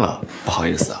静音了，不好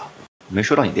意思啊，没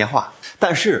收到你电话，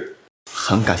但是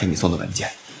很感谢你送的文件。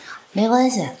没关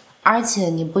系，而且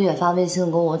你不也发微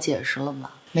信跟我解释了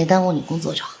吗？没耽误你工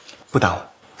作就好。不耽误，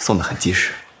送的很及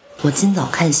时。我今早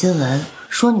看新闻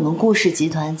说你们顾氏集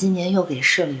团今年又给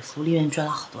市里福利院捐了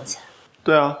好多钱。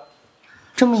对啊，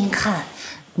这么一看，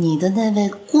你的那位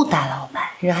顾大老板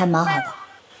人还蛮好的，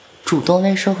主动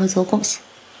为社会做贡献。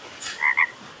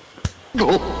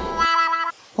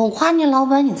我夸你老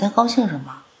板，你在高兴什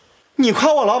么？你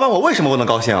夸我老板，我为什么不能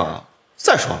高兴啊？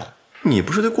再说了，你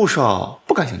不是对顾少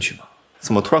不感兴趣吗？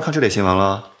怎么突然看这类新闻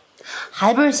了？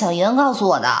还不是小严告诉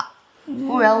我的。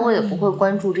不然我也不会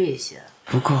关注这些。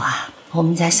不过啊，我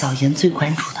们家小妍最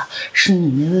关注的是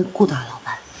你那位顾大老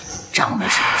板，长得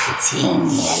是不是青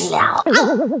年了？不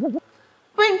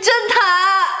是你侦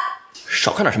探，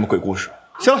少看点什么鬼故事。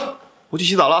行了，我去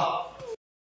洗澡了。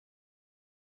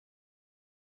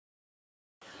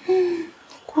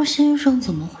顾先生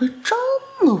怎么会这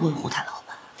么维护他老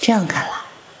板？这样看来，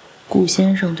顾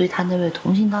先生对他那位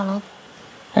同性大老板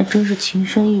还真是情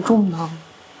深意重呢。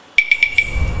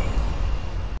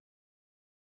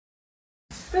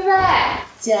薇薇，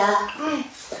姐，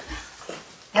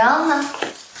洋洋呢？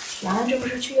洋洋这不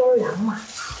是去幼儿园吗？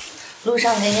路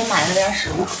上给你买了点食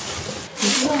物。你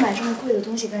今天买这么贵的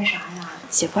东西干啥呀？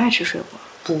姐不爱吃水果。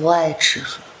不爱吃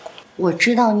水果，我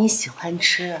知道你喜欢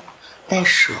吃，但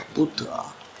舍不得。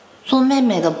做妹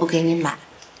妹的不给你买，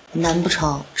难不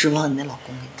成指望你那老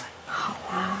公给你买？好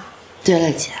啊。对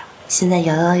了，姐，现在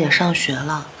洋洋也上学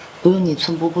了，不用你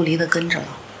寸步不离的跟着了。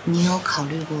你有考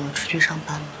虑过出去上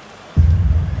班吗？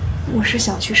我是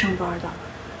想去上班的，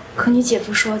可你姐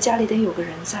夫说家里得有个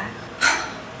人在。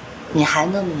你还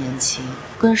那么年轻，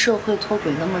跟社会脱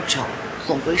轨那么久，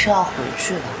总归是要回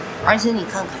去的。而且你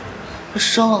看看，这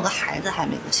生了个孩子还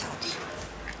没个消停，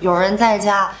有人在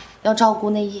家要照顾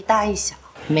那一大一小，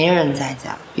没人在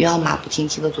家又要马不停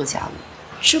蹄的做家务。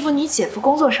这不你姐夫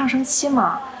工作上升期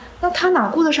吗？那他哪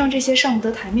顾得上这些上不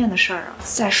得台面的事儿啊？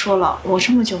再说了，我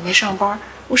这么久没上班，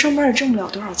我上班也挣不了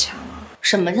多少钱了。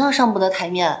什么叫上不得台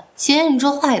面？姐，你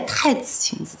这话也太自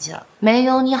轻自贱了。没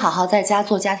有你好好在家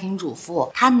做家庭主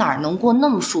妇，他哪能过那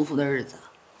么舒服的日子？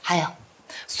还有，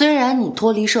虽然你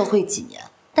脱离社会几年，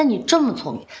但你这么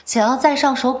聪明，想要再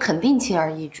上手肯定轻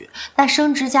而易举。那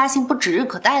升职加薪不指日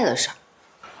可待的事儿，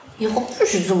以后不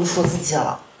许这么说自己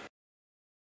了。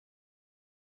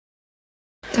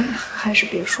但还是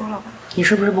别说了吧。你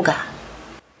是不是不敢？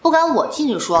不敢我替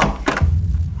你说。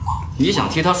你想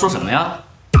替他说什么呀？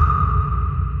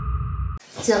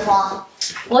姐夫，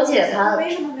我姐她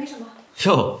没什么没什么。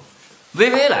哟，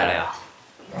微微来了呀？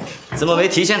怎么没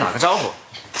提前打个招呼？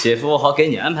姐夫好给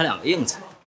你安排2个硬菜。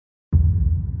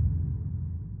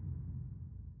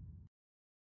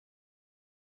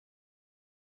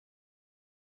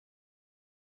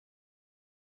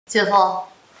姐夫，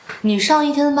你上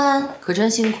一天的班可真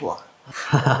辛苦啊。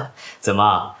哈哈，怎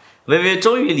么，微微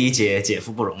终于理解姐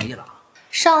夫不容易了？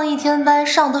上一天班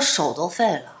上的手都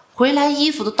废了，回来衣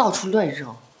服都到处乱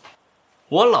扔。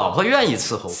我老婆愿意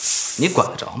伺候我，你管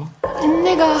得着吗？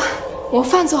那个，我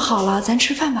饭做好了，咱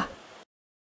吃饭吧。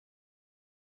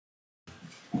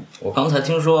我刚才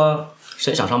听说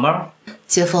谁想上班？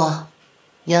姐夫，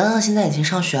洋洋现在已经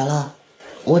上学了，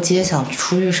我姐想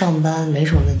出去上班没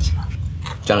什么问题吧？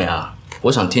张玲啊，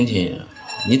我想听听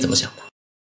你怎么想的。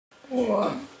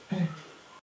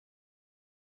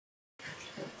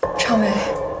常伟，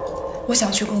我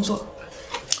想去工作。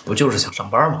不就是想上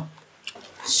班吗？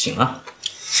行啊。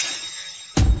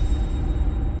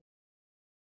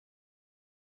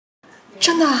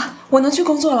真的，我能去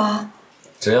工作了？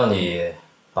只要你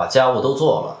把家务都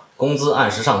做了，工资按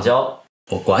时上交，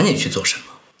我管你去做什么，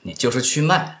你就是去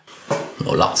卖，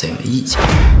我老子也没意见。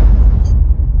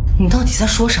你到底在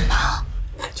说什么？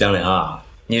江玲啊，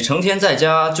你成天在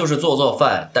家就是做做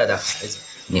饭、带带孩子，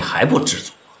你还不知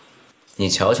足？你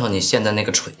瞧瞧你现在那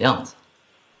个蠢样子，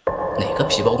哪个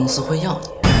皮包公司会要你？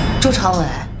周长伟，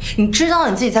你知道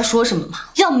你自己在说什么吗？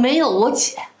要没有我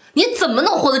姐，你怎么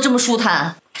能活得这么舒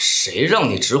坦？谁让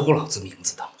你直呼老子名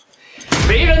字的？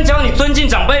没人教你尊敬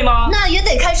长辈吗？那也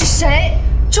得看是谁。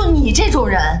就你这种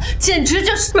人，简直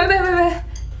就是……喂，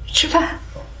吃饭，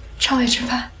常伟吃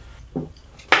饭。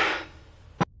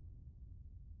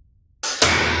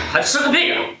还吃个屁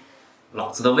呀！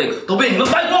老子的胃口都被你们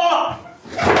败光了。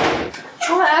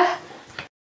常伟，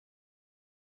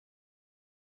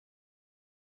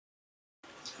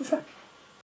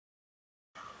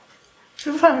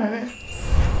吃饭，微微。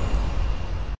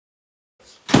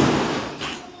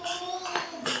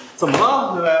怎么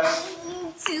了，微微？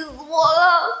气死我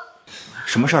了！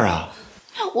什么事儿啊？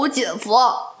我姐夫。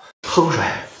喝口水。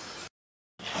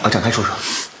展开说说。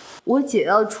我姐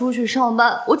要出去上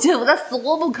班，我姐夫他死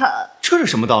活不肯。这是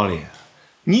什么道理？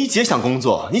你姐想工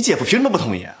作，你姐夫凭什么不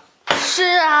同意？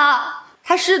是啊，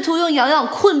他试图用洋洋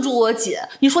困住我姐，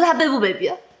你说他卑不卑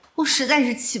鄙？我实在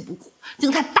是气不过，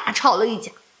就跟他大吵了一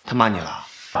架。他骂你了？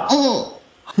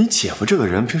你姐夫这个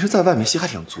人平时在外面戏还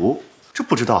挺足，这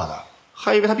不知道的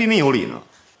还以为他彬彬有礼呢。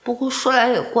不过说来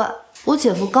也怪，我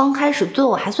姐夫刚开始对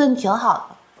我还算挺好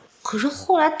的，可是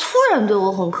后来突然对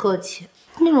我很客气，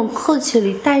那种客气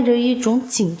里带着一种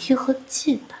警惕和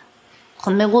忌惮，可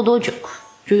没过多久，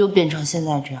就又变成现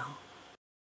在这样。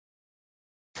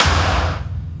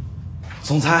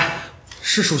总裁，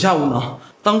是属下无能。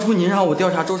当初您让我调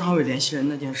查周常伟联系人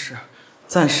那件事，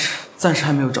暂时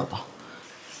还没有找到。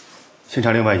现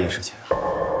场另外一件事情，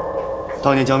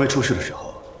当年姜薇出事的时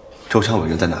候，周常伟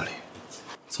人在哪里？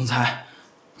总裁，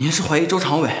您是怀疑周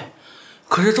常伟，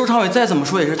可是周常伟再怎么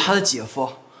说也是他的姐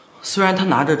夫，虽然他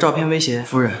拿着照片威胁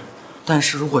夫人，但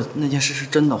是如果那件事是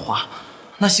真的话，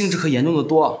那性质可严重的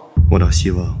多。我倒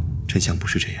希望真相不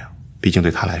是这样，毕竟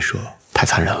对他来说太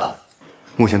残忍了。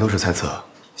目前都是猜测，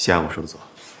先按我说的做。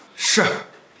是。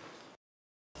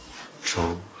周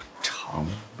常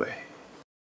伟，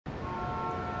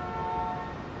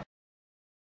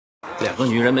两个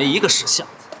女人没一个识相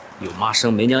的，有妈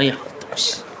生没娘养的东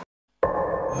西。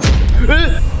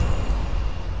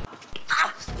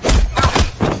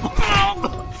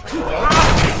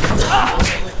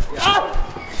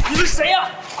你们谁呀？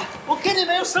我跟你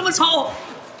们有什么仇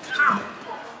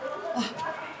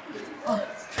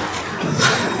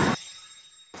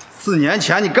？4年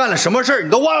前你干了什么事儿，你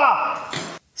都忘了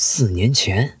？4年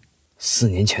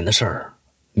前的事儿，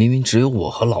明明只有我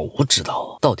和老吴知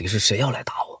道，到底是谁要来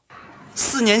打我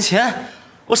？4年前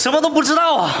我什么都不知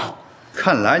道啊！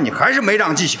看来你还是没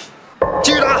长记性，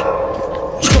继续打！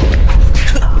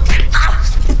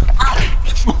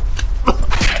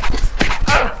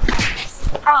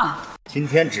今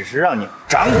天只是让你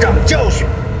长长教训，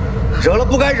惹了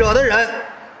不该惹的人，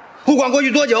不管过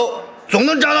去多久，总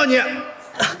能找到你。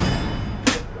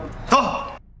走。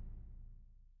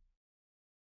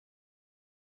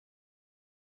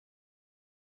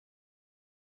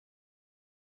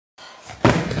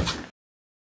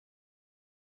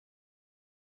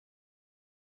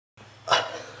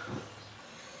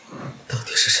到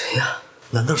底是谁呀？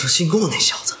难道是姓顾那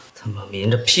小子？他妈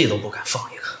抿着屁都不敢放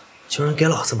一个，居然给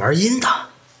老子玩阴的，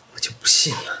我就不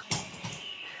信了。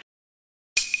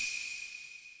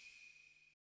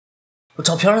我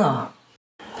照片呢？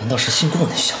难道是姓顾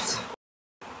那小子？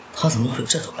他怎么会有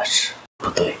这种本事？不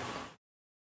对，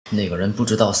那个人不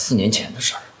知道4年前的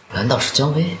事儿，难道是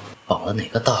姜薇绑了哪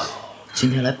个大佬，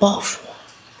今天来报复我？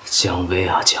姜薇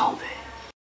啊姜薇，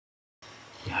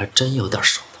你还真有点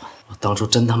手段！我当初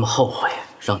真他妈后悔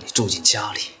让你住进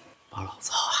家里，把老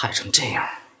子害成这样。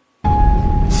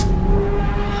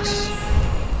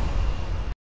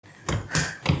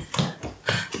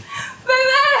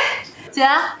姐，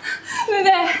薇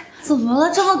薇，怎么了？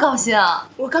这么高兴？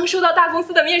我刚收到大公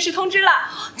司的面试通知了。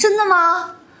真的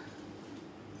吗？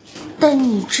但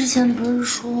你之前不是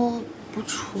说不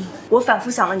出？我反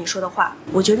复想了你说的话，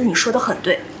我觉得你说的很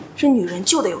对，这女人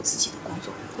就得有自己的工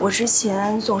作。我之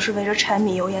前总是围着柴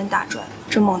米油盐打转，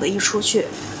这猛地一出去，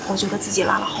我觉得自己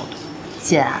拉了好多。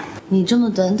姐，你这么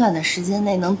短短的时间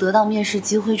内能得到面试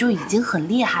机会就已经很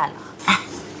厉害了。哎，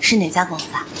是哪家公司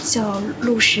啊？叫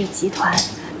陆氏集团。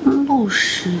陆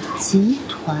氏集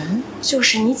团就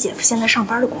是你姐夫现在上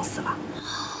班的公司了。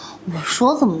我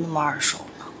说怎么那么耳熟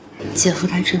呢？姐夫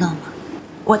他知道吗？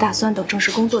我打算等正式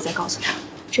工作再告诉他。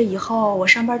这以后我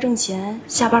上班挣钱，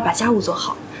下班把家务做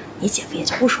好，你姐夫也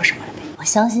就不说什么了呗。我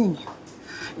相信你，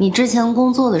你之前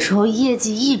工作的时候业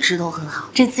绩一直都很好，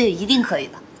这次也一定可以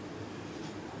的。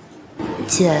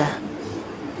姐，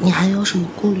你还有什么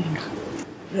顾虑吗？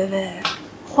薇薇，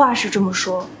话是这么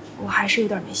说，我还是有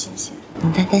点没信心。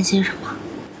你在担心什么？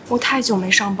我太久没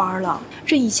上班了，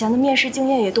这以前的面试经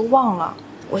验也都忘了。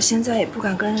我现在也不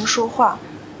敢跟人说话，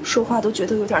说话都觉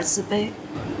得有点自卑。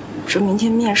这明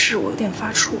天面试我有点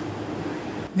发怵。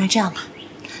那这样吧，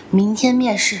明天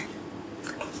面试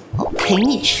我陪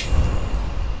你去。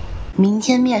明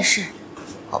天面试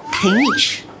我陪你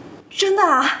去。真的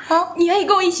啊？你愿意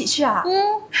跟我一起去啊？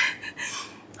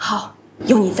好，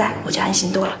有你在我就安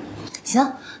心多了。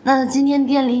行，那今天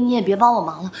店里你也别帮我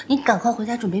忙了，你赶快回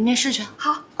家准备面试去。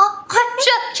好啊，快去。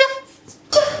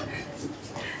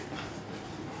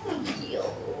哎呦，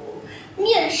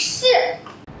面试。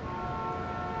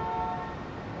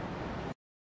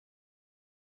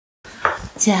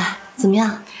姐，怎么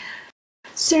样？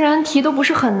虽然题都不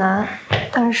是很难，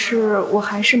但是我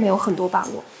还是没有很多把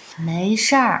握。没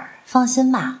事儿，放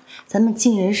心吧，咱们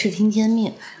尽人事听天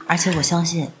命，而且我相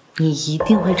信你一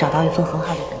定会找到一份很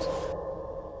好的工作。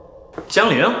江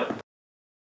玲，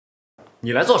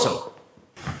你来做什么？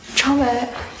常伟，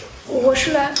我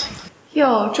是来……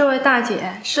哟，这位大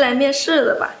姐是来面试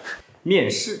的吧？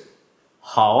面试？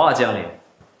好啊，江玲，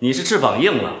你是翅膀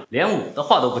硬了，连我的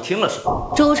话都不听了是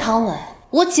吧？周常伟，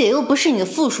我姐又不是你的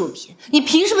附属品，你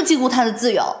凭什么禁锢她的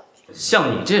自由？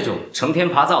像你这种成天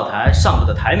爬灶台上不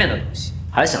得台面的东西，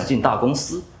还想进大公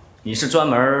司？你是专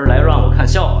门来让我看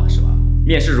笑话的是吧？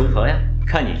面试如何呀？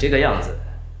看你这个样子，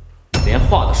连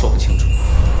话都说不清楚。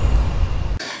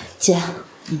姐，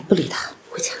你不理他，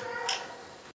回家。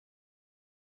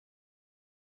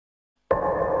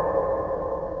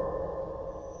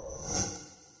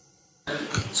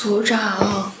组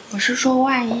长，我是说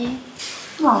万一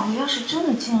老婆要是真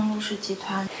的进了陆氏集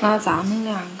团，那咱们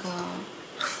两个……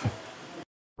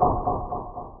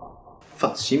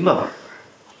放心吧，宝贝儿。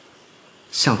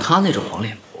像她那种黄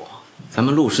脸婆，咱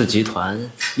们陆氏集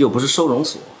团又不是收容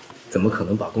所，怎么可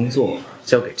能把工作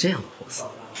交给这样的货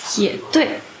色？也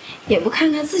对，也不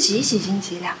看看自己几斤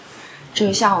几两。只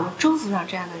有像我们周组长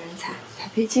这样的人才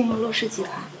配进入陆氏集团。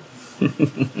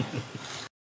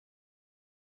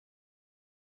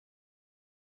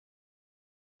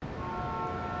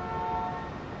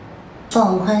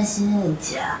放宽心，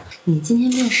姐，你今天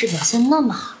面试表现那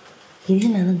么好，一定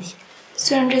没问题。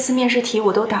虽然这次面试题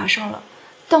我都答上了，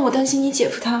但我担心你姐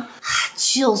夫他……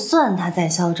就算他再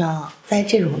嚣张，在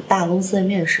这种大公司的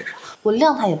面试上，我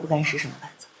谅他也不敢使什么绊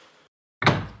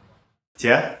子。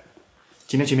姐，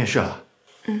今天去面试了，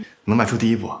能迈出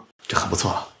第一步，这很不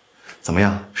错了。怎么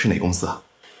样？是哪公司啊？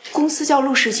公司叫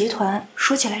陆氏集团，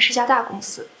说起来是家大公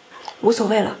司，无所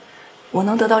谓了。我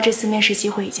能得到这次面试机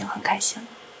会已经很开心了。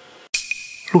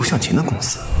陆向前的公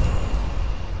司。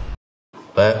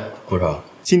喂，顾少，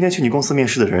今天去你公司面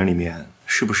试的人里面，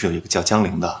是不是有一个叫江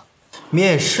玲的？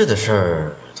面试的事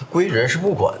儿，他归人事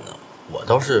部管呢，我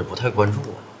倒是不太关注。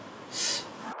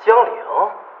江玲，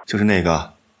就是那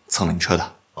个蹭了你车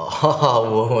的。哦，哈哈，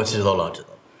我知道了，知道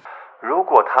了。如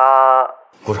果他……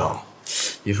顾少，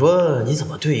你说你怎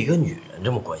么对一个女人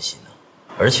这么关心呢？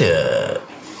而且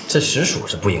这实属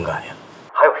是不应该呀。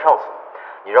还有上次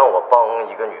你让我帮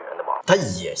一个女人的忙，她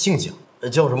也姓江，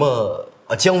叫什么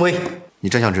啊？姜薇。你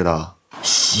真想知道？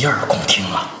洗耳恭听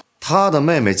了。他的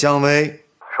妹妹姜薇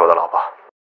是我的老婆。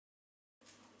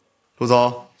陆总，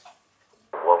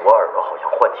我耳朵好像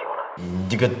幻听了，你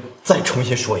这个再重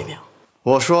新说一遍。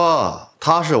我说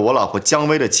她是我老婆姜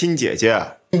薇的亲姐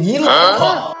姐。你老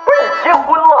婆不是你结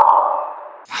婚了？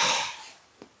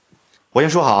我先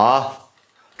说好啊，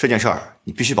这件事儿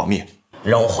你必须保密。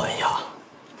让我缓一下。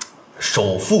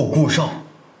首富顾少，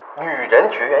女人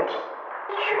绝缘体，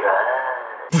居然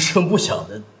不声不响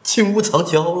的进屋藏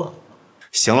娇了。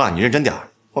行了，你认真点儿，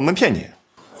我没骗你。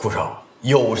顾少，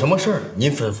有什么事儿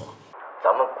您吩咐。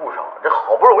咱们顾少这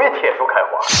好不容易铁树开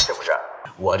花，是不是？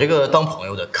我这个当朋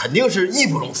友的肯定是义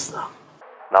不容辞啊。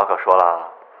那可说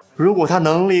了，如果他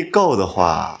能力够的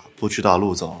话，不知道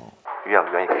陆总愿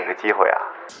不愿意给个机会啊？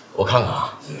我看看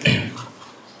啊。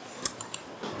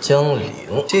江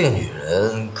玲这个女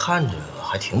人看着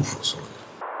还挺朴素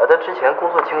的，她之前工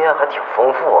作经验还挺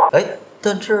丰富啊。哎，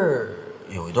但这儿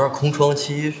有一段空窗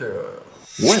期是……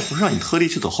我也不是让你特地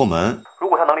去走后门。如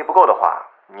果她能力不够的话，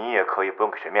你也可以不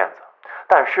用给谁面子。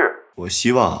但是我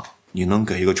希望你能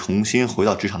给一个重新回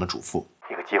到职场的主妇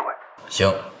一个机会。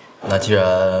行，那既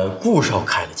然顾少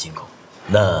开了金口，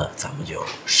那咱们就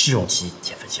试用期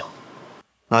见分晓。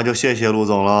那就谢谢陆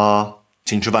总了，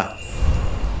请吃饭。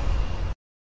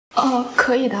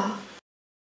可以的。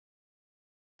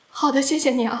好的，谢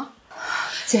谢你啊，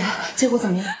姐。结果怎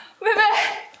么样？薇薇，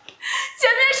姐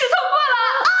面试通过了。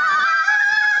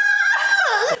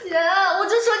姐，我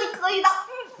就说你可以的。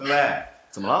薇薇，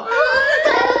怎么了？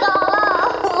太好了，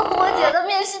我姐的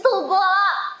面试通过了。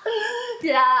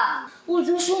姐，我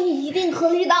就说你一定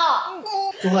可以的。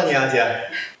祝贺你啊，姐。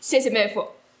谢谢妹夫，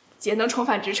姐能重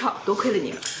返职场，多亏了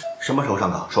你们。什么时候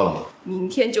上岗？说了吗？明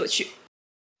天就去。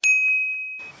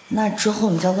那之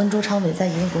后你就要跟周长伟在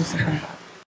一个公司上班。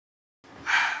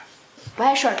不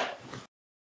碍事儿的。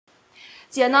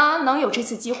姐呢，能有这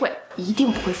次机会，一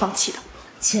定不会放弃的。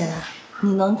姐，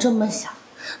你能这么想，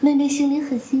妹妹心里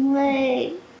很欣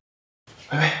慰。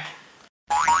薇薇，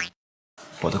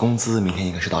我的工资明天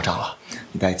应该是到账了，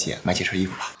你带姐买几身衣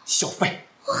服吧，小费。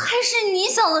还是你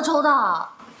想得周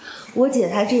到。我姐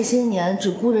她这些年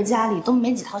只顾着家里，都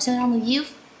没几套像样的衣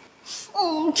服。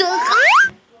真好。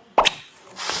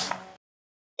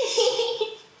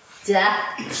姐，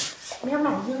明儿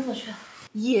买衣服去，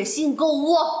野性购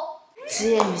物，职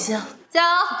业女性，加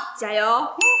油，加油，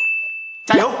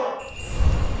加油！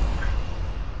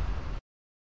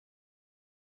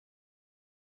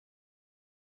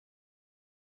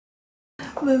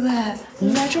薇薇，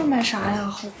你来这儿买啥呀？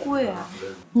好贵啊！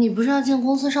你不是要进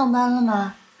公司上班了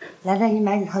吗？来带你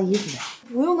买几套衣服呗。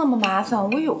不用那么麻烦，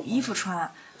我有衣服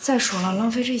穿。再说了，浪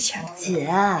费这钱。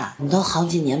姐，你都好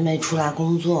几年没出来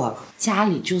工作了，家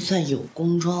里就算有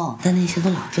工装，但那些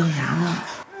都老掉牙了。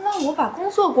那我把工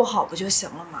作过好不就行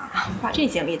了吗？花这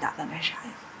精力打扮干啥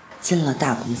呀？进了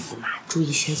大公司嘛，注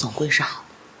意些总归是好的。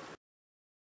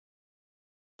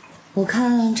我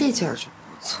看这件就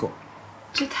不错。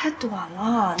这太短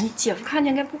了，你姐夫看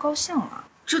见该不高兴了。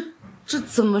这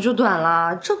怎么就短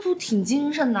了？这不挺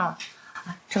精神的？啊，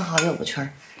正好有个裙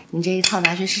儿，你这一套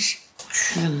拿去试试。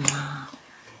去嘛。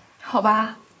好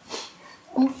吧。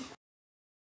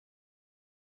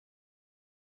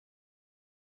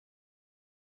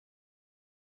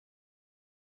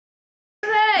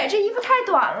对，这衣服太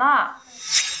短了。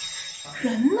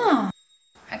人呢？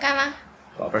还干嘛？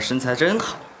宝贝儿身材真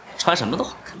好，穿什么都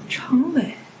好看。常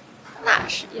伟，那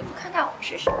是也不看看我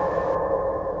是谁。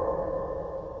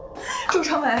周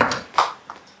常伟，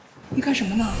你干什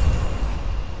么呢？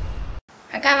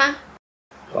还干嘛？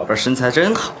宝贝儿身材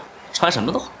真好，穿什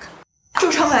么都好看。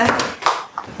周常伟，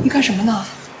你干什么呢？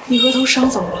你额头伤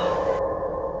怎么了？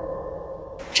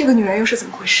这个女人又是怎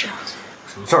么回事啊？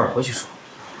什么事儿？回去说，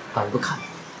大家都看。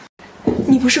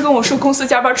你不是跟我说公司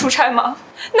加班出差吗？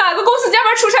哪个公司加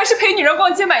班出差是陪女人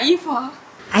逛街买衣服啊？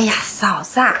哎呀，嫂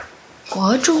子，我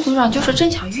和周组长就是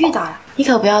正巧遇到了，你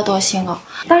可不要多心哦。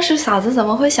当时嫂子怎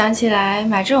么会想起来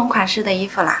买这种款式的衣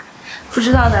服啦？不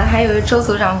知道的还以为周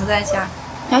组长不在家，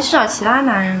你要去找其他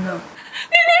男人呢。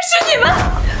明明是你们！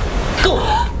够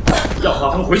了，要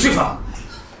发疯回去发。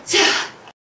姐，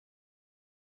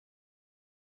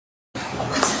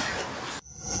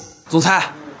总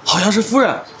裁，好像是夫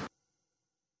人。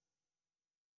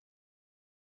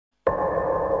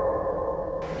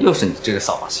又是你这个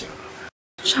扫把星。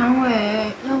常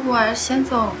伟，要不我还是先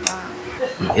走吧。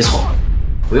没错，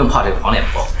不用怕这个黄脸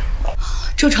婆。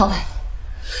周常伟，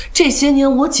这些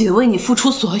年我姐为你付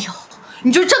出所有，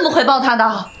你就这么回报她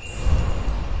的？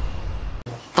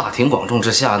大庭广众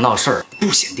之下闹事儿，不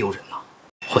嫌丢人呐？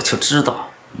我就知道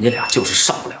你俩就是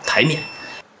上不了台面。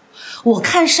我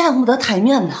看上不得台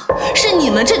面的是你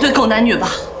们这对狗男女吧？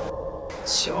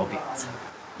小婊子，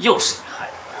又是你害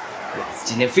的，老子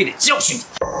今天非得教训你！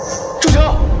住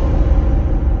手！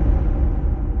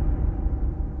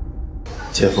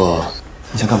姐夫，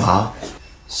你想干嘛？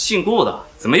姓顾的，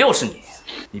怎么又是你？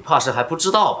你怕是还不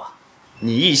知道吧？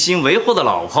你一心维护的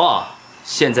老婆，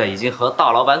现在已经和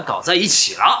大老板搞在一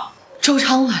起了。周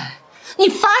常伟，你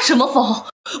发什么疯？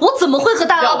我怎么会和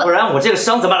大老板？要不然我这个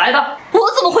伤怎么来的？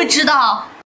我怎么会知道？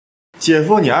姐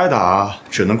夫，你挨打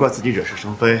只能怪自己惹是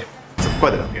生非，怎么怪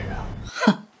得了别人啊？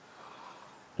哼，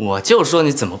我就说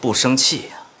你怎么不生气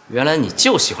呀？原来你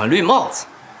就喜欢绿帽子，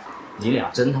你俩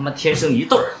真他妈天生一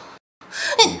对儿。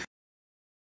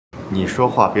你说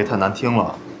话别太难听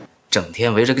了，整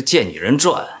天围着个贱女人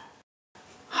转，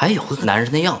还有个男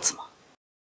人的样子吗？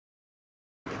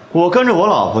我跟着我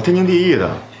老婆天经地义的，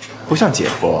不像姐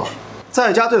夫，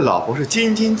在家对老婆是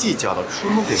斤斤计较的，出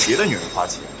门给别的女人花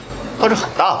钱，倒是很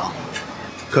大方，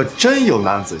可真有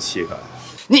男子气概。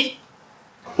你，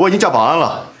我已经叫保安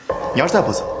了，你要是再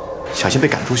不走，小心被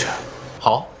赶出去。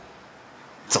好，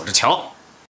走着瞧。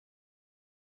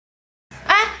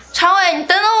哎，常伟，你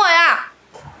等等我呀！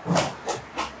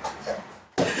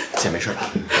姐没事的，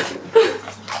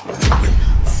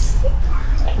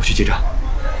我去结账。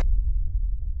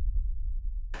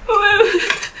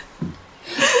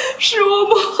是我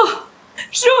不好，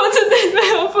是我自己没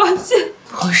有发现。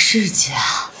不是姐，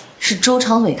是周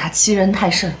常伟他欺人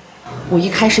太甚。我一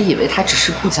开始以为他只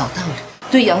是不讲道理，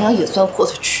对洋洋也算过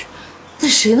得去，但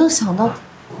谁能想到？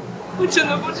我真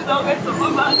的不知道该怎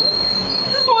么办。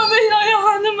我的洋洋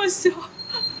还那么小，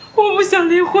我不想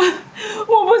离婚，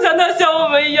我不想他像我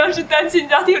们一样是单亲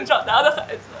家庭长大的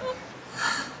孩子。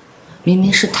明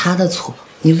明是他的错，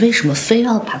你为什么非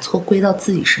要把错归到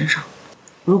自己身上？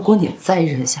如果你再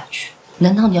忍下去，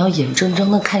难道你要眼睁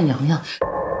睁地看洋洋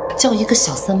叫一个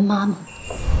小三妈吗？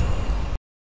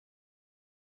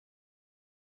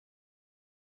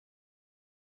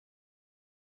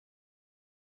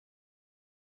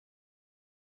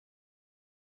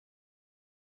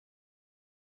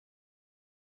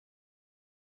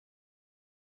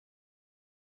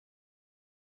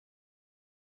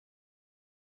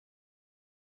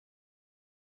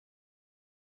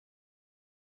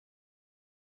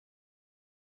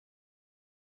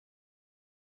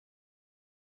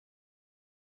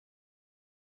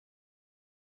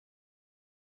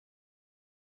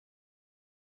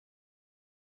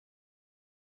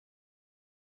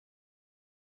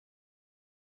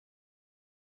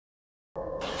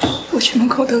我去门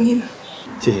口等你们。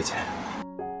谢谢姐。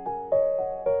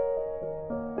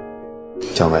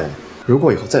姜薇，如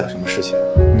果以后再有什么事情，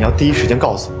你要第一时间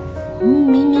告诉我。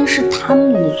明明是他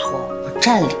们的错，我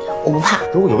占理，我不怕。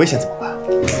如果有危险怎么办？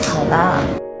好啦，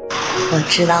我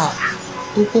知道了。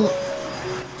不过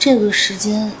这个时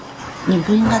间你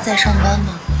不应该在上班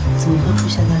吗？怎么会出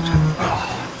现在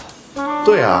这儿？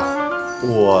对啊，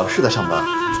我是在上班，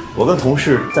我跟同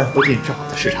事在附近正好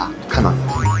在视察，看到你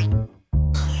了。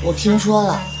我听说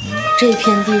了，这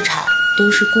片地产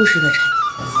都是顾氏的产业。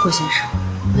顾先生，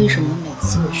为什么每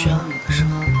次我需要你的时候，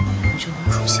你就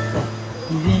会出现？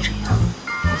你越这样，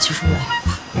其实越害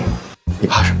怕。你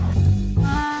怕什么？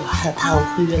我害怕怕我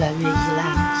会越来越依赖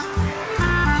你，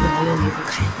越来越离不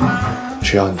开你。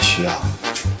只要你需要，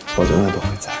我永远都会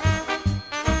在。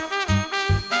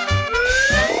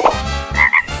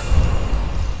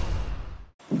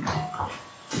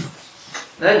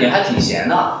哎，你还挺闲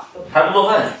的，还不做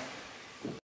饭去？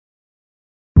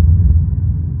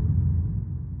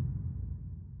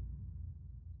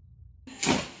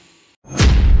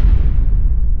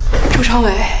周长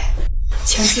伟，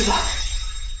签字吧。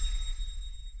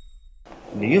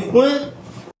离婚？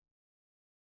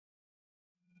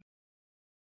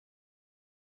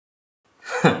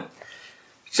哼，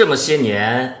这么些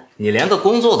年你连个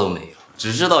工作都没有，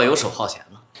只知道游手好闲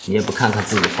了。你也不看看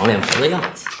自己黄脸婆的样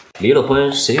子，离了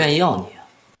婚谁愿意要你啊？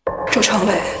周长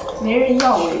伟，没人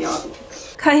要我也要你。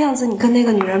看样子你跟那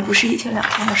个女人不是一天两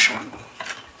天的事儿了，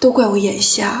都怪我眼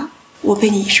瞎，我被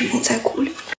你一直蒙在鼓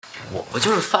里。我不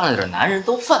就是犯了点男人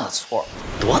都犯的错，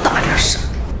多大点事儿？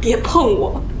别碰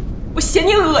我，我嫌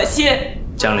你恶心。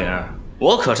江玲，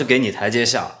我可是给你台阶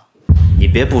下了，你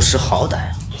别不识好歹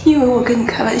啊！你以为我跟你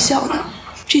开玩笑呢？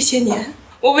这些年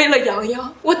我为了洋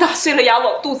洋，我打碎了牙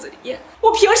往肚子里咽，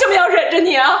我凭什么要忍着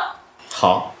你啊？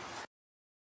好，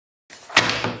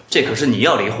这可是你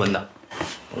要离婚的，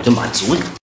我就满足你。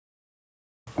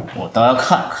我倒要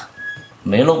看看，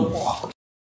没了我，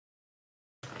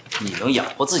你能养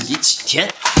活自己几天？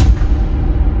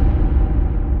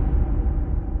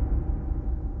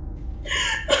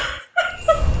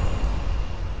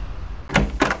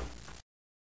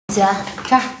姐，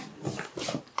这儿。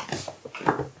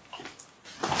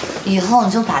以后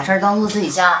你就把这儿当做自己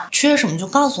家，缺什么就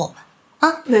告诉我们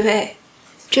啊。薇薇，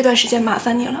这段时间麻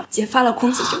烦你了，姐发了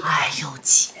工资就。哎呦，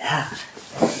姐，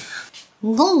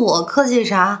你跟我客气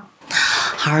啥？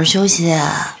好好休息，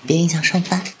别影响上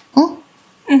班。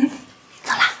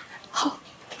走啦。好。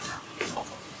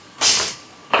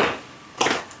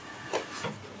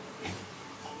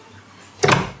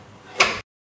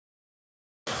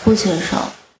顾先生，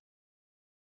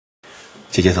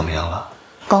姐姐怎么样了？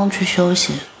刚去休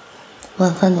息，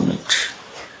晚饭都没吃。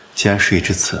既然事已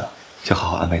至此，就好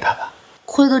好安慰她吧。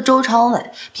亏得周长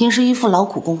伟平时一副劳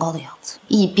苦功高的样子，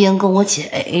一边跟我姐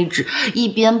AA 制，一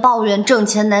边抱怨挣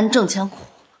钱难挣钱苦，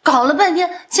搞了半天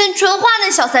钱全花那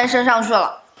小三身上去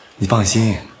了。你放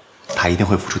心，他一定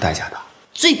会付出代价的。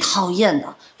最讨厌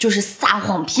的就是撒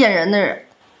谎骗人的人，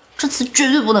这次绝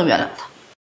对不能原谅他。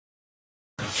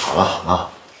好了好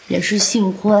了，也是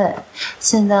幸亏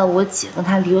现在我姐跟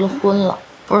他离了婚了，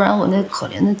不然我那可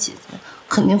怜的姐姐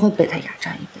肯定会被他压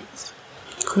榨一辈子。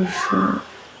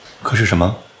可是什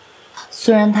么？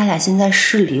虽然他俩现在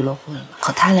是离了婚了，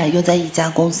可他俩又在一家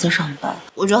公司上班，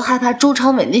我就害怕周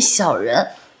长伟那小人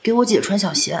给我姐穿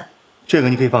小鞋。这个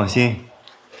你可以放心，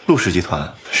陆氏集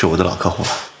团是我的老客户了。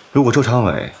如果周长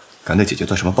伟敢对姐姐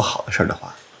做什么不好的事的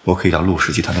话，我可以让陆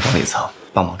氏集团的管理层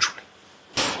帮忙处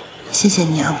理。谢谢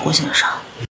你啊，郭先生，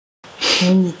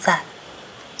有你在，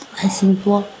安心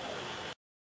多了。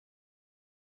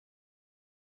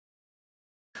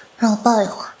让我抱一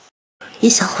会儿，一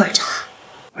小会儿就好。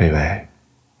薇薇，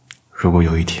如果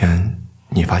有一天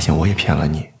你发现我也骗了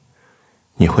你，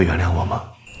你会原谅我吗？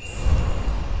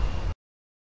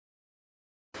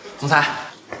总裁，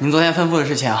您昨天吩咐的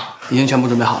事情啊，已经全部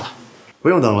准备好了。不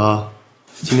用等了，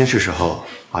今天是时候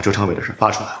把周长伟的事发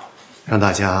出来了，让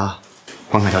大家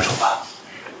观看小丑吧。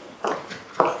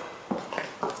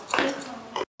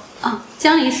啊，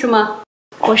江离是吗？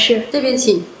我是，这边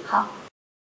请。好。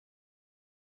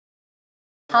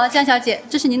好，江小姐，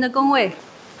这是您的工位。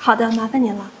好的，麻烦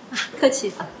您了。客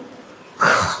气。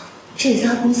这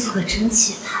家公司可真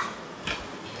气派，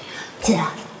姐，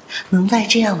能在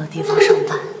这样的地方上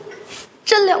班，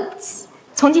真了不起。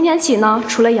从今天起呢，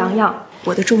除了洋洋，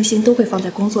我的重心都会放在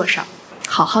工作上，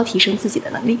好好提升自己的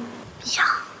能力。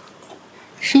呀，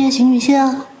事业型女性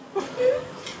啊，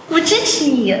我支持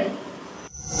你。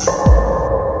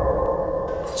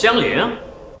江玲，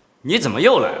你怎么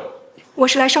又来了？我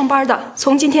是来上班的，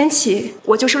从今天起，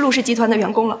我就是陆氏集团的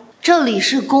员工了。这里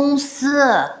是公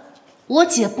司，我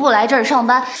姐不来这儿上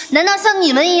班，难道像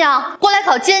你们一样过来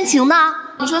考奸情呢？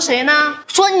你说谁呢？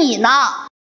说你呢。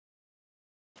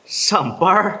上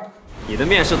班？你的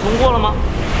面试通过了吗？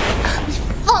你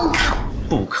放开！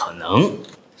不可能，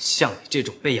像你这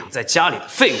种被养在家里的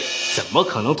废物，怎么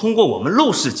可能通过我们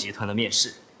陆氏集团的面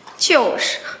试？就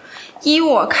是，依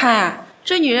我看，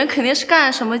这女人肯定是干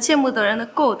了什么见不得人的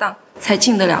勾当，才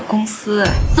进得了公司。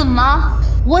怎么？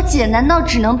我姐难道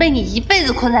只能被你一辈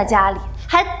子困在家里，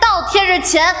还倒贴着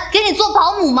钱给你做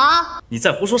保姆吗？你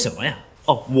在胡说什么呀？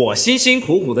哦，我辛辛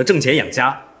苦苦的挣钱养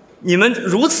家，你们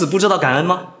如此不知道感恩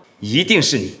吗？一定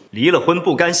是你离了婚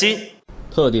不甘心，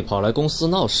特地跑来公司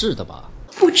闹事的吧？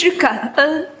不知感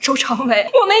恩。周长伟，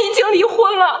我们已经离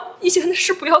婚了，以前的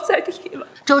事不要再提了。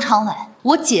周长伟，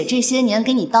我姐这些年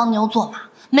给你当牛做马，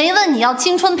没问你要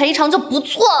青春赔偿就不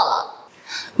错了。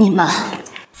你们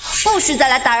不许再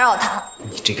来打扰她。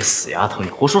你这个死丫头，你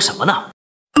胡说什么呢？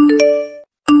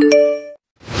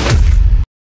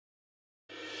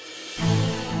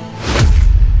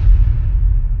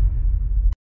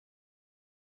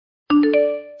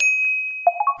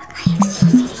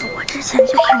我之前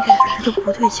就看这个人就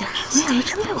不对劲，没以为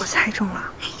真被我猜中了。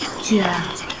姐，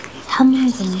他们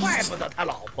怎么样？怪不得他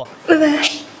老婆。喂喂，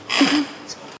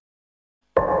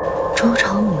周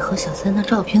长伟和小三的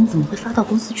照片怎么会发到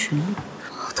公司群里？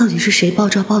到底是谁爆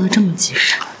照爆得这么及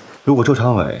时？如果周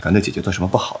长伟敢对姐姐做什么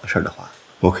不好的事的话，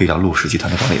我可以让陆氏集团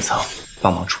的管理层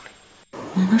帮忙处理。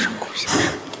难道是顾先生？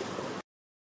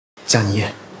佳妮，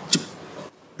这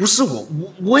不是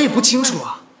我也不清楚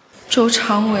啊。周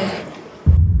长伟，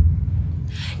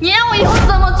你让我以后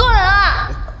怎么做人啊？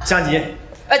佳妮，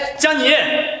哎，佳妮，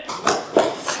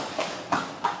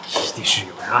一定是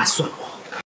有人暗算我。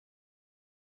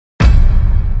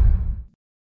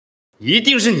一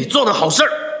定是你做的好事儿。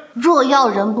若要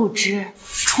人不知，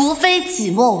除非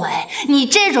己莫为。你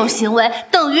这种行为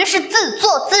等于是自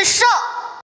作自受。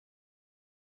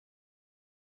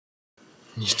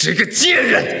你这个贱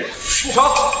人！住手！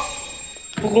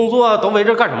不工作都围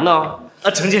这干什么呢？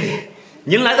程经理，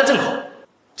您来的正好。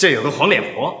这有个黄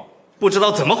脸婆，不知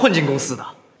道怎么混进公司的，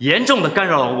严重的干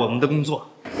扰了我们的工作，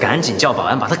赶紧叫保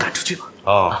安把她赶出去吧。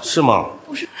啊，是吗？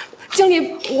不是，经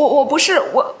理，我不是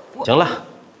我。行了。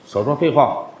少说废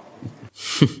话！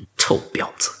哼，臭婊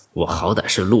子！我好歹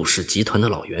是陆氏集团的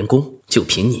老员工，就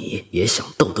凭你也想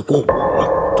斗得过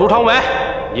我？周长伟，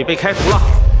你被开除了，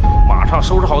马上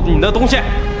收拾好你的东西，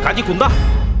赶紧滚蛋！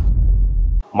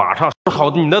马上收拾好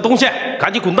你的东西，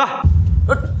赶紧滚蛋！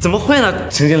怎么会呢，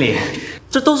陈经理？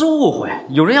这都是误会，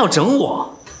有人要整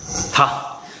我。他，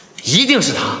一定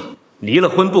是他，离了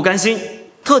婚不甘心，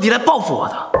特地来报复我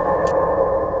的。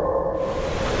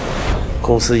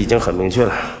公司已经很明确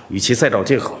了，与其再找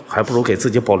借口，还不如给自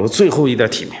己保留最后一点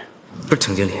体面。不是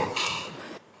陈经理，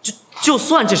就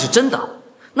算这是真的，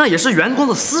那也是员工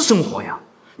的私生活呀，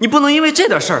你不能因为这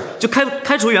点事儿就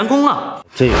开除员工啊！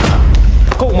这个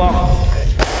够吗？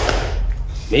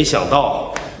没想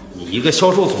到你一个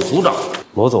销售组组长，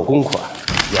挪走公款，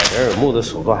掩人耳目的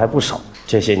手段还不少。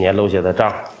这些年漏下的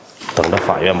账，等着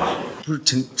法院吧。不是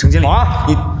陈经理啊，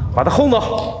你把他轰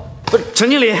走！不是陈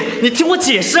经理，你听我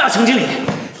解释啊，陈经理，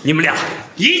你们俩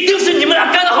一定是你们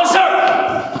俩干的好事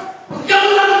儿，干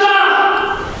不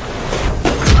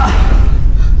干？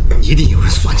一定有人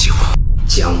算计我。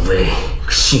姜薇，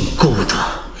姓顾的，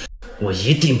我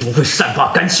一定不会善罢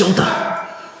甘休的。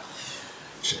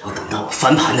只要等到我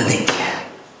翻盘的那天，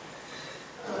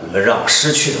你们让我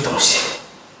失去的东西，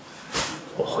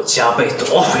我会加倍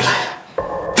夺回来。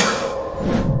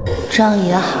这样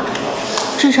也好，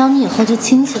至少你以后就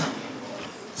清醒了。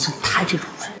像他这种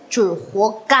人就是活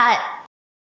该。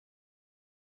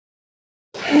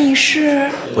你是？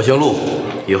我姓陆，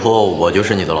以后我就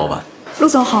是你的老板。陆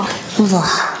总好。陆总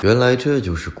好。原来这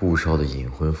就是顾少的隐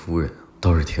婚夫人，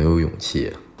倒是挺有勇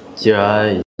气。既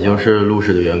然已经是陆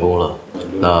氏的员工了，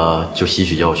那就吸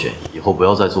取教训，以后不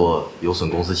要再做有损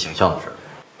公司形象的事。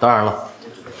当然了，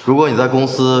如果你在公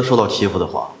司受到欺负的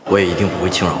话，我也一定不会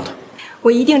轻饶的。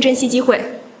我一定珍惜机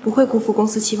会，不会辜负公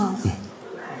司期望的。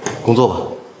工作吧。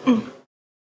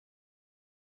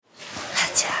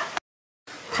姐，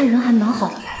他人还蛮好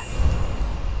的嘞。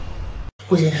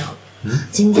顾先生，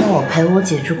今天我陪我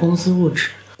姐去公司入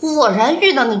职，果然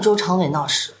遇到那周长伟闹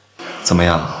事。怎么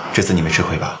样？这次你没吃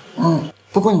亏吧？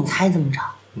不过你猜怎么着？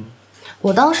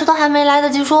我当时都还没来得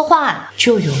及说话呢，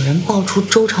就有人爆出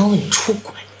周长伟出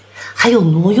轨，还有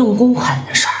挪用公款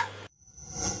的事儿。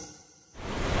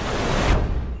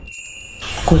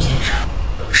顾先生，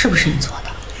是不是你做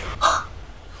的？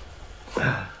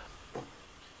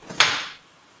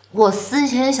我思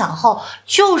前想后，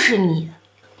就是你，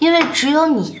因为只有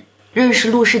你认识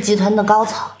陆氏集团的高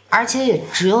层，而且也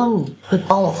只有你会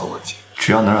帮我和我姐。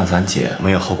只要能让咱姐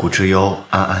没有后顾之忧，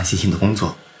安安心心的工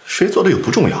作，谁做的有不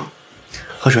重要。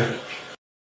喝水。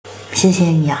谢谢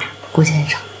你啊，顾先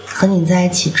生。和你在一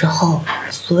起之后，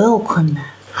所有困难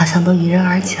好像都迎刃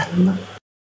而解了呢。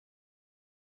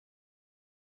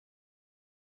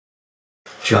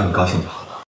只要你高兴就好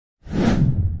了。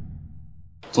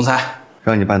总裁，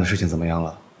让你办的事情怎么样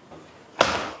了？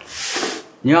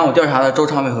你让我调查的周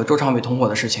长伟和周长伟同伙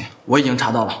的事情，我已经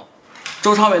查到了。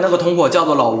周长伟那个同伙叫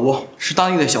做老吴，是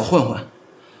当地的小混混。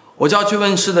我叫去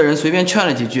问事的人随便劝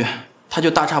了几句，他就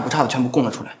大差不差的全部供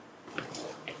了出来。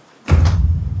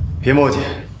别墨迹，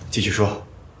继续说。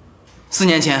 4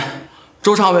年前，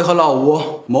周长伟和老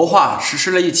吴谋划实施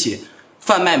了一起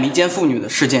贩卖民间妇女的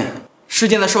事件。事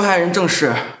件的受害人正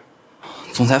是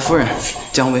总裁夫人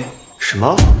姜薇。什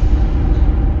么？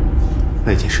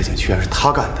那件事情居然是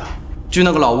他干的？据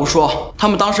那个老吴说，他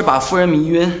们当时把夫人迷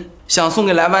晕，想送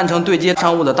给来万城对接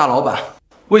商务的大老板，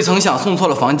未曾想送错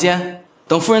了房间。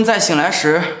等夫人再醒来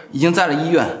时，已经在了医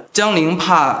院。江玲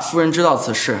怕夫人知道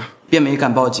此事，便没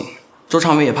敢报警。周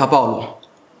长伟也怕暴露，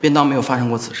便当没有发生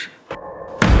过此事。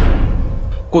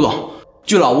顾总，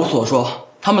据老吴所说，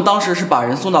他们当时是把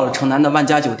人送到了城南的万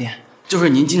家酒店，就是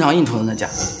您经常应酬的那家。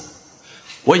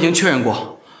我已经确认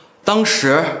过，当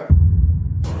时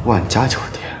万家酒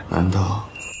店难道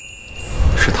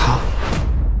是他？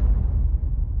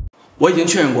我已经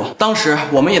确认过，当时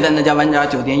我们也在那家万家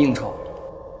酒店应酬。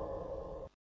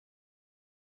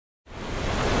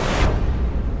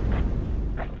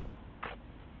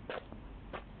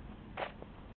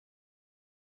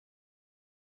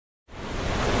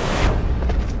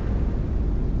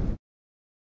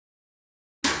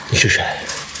你是谁？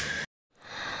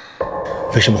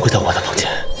为什么会在我的房间？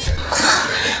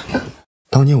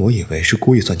当年我以为是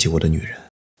故意算计我的女人，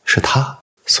是她，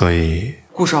所以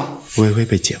顾少，微微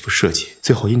被姐夫设计，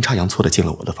最后阴差阳错的进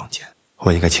了我的房间。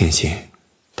我应该庆幸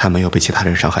她没有被其他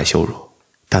人伤害羞辱，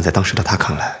但在当时的她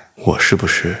看来，我是不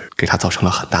是给她造成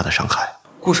了很大的伤害？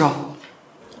顾少，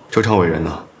周长伟人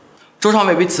呢？周长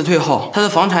伟被辞退后，他的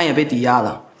房产也被抵押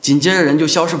了，紧接着人就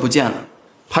消失不见了。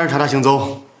派人查他行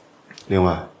踪。另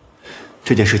外，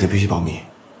这件事情必须保密，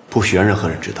不许让任何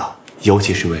人知道，尤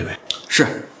其是薇薇。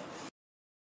是。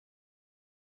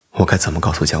我该怎么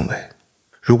告诉姜伟？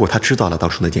如果他知道了当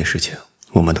初那件事情，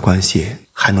我们的关系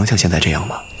还能像现在这样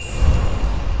吗？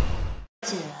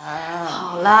姐，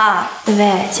好了，薇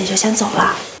薇，姐就先走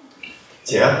了。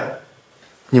姐，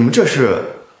你们这是？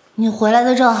你回来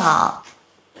的正好。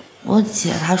我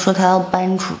姐她说她要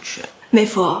搬出去。妹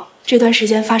夫，这段时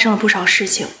间发生了不少事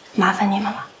情，麻烦你们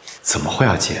了。怎么会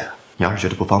啊，姐？你要是觉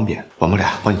得不方便，我们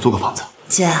俩帮你租个房子。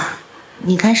姐，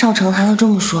你看少成他都这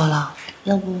么说了，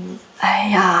要不……哎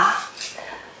呀，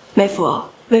妹夫，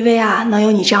薇薇啊，能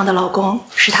有你这样的老公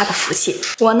是她的福气，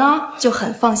我呢就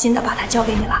很放心的把她交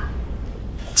给你了。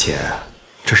姐，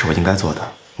这是我应该做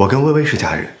的。我跟薇薇是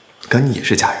家人，跟你也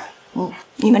是家人。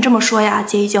你们这么说呀，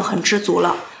姐已经很知足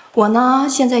了。我呢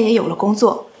现在也有了工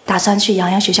作，打算去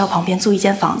洋洋学校旁边租一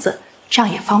间房子，这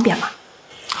样也方便嘛。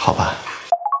好吧。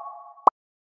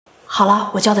好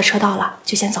了，我叫的车到了，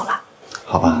就先走了。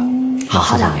好吧，好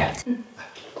好的。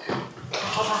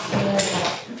好吧。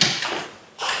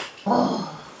哦，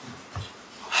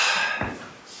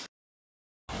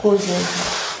顾先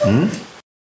生。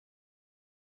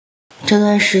这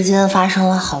段时间发生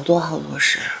了好多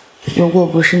事，如果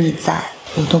不是你在，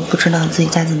我都不知道自己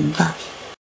该怎么办。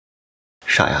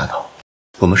傻丫头，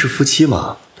我们是夫妻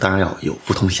嘛，当然要有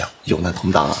福同享，有难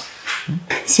同当啊。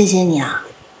谢谢你啊，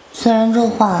虽然这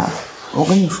话我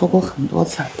跟你说过很多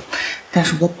次了，但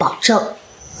是我保证，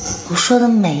我说的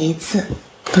每一次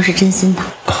都是真心的。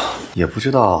也不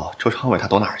知道周长伟他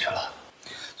躲哪儿去了。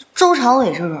周长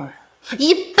伟这种人，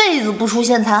一辈子不出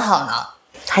现才好呢。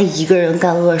他一个人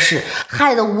干恶事，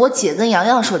害得我姐跟洋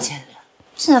洋受牵连，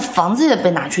现在房子也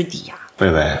被拿去抵押。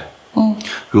薇薇，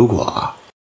如果啊，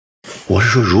我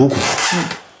是说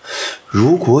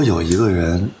如果有一个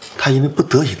人他因为不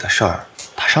得已的事儿，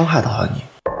他伤害到了你，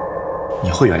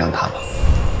你会原谅他吗？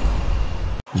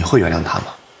你会原谅他吗？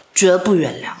绝不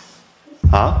原谅。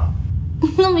啊？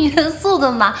那么严肃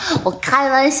的吗？我开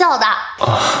玩笑的。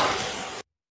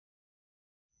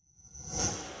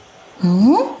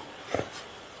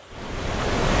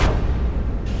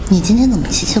你今天怎么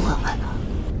奇奇怪怪的？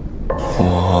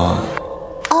我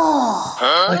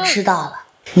知道了，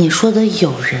你说的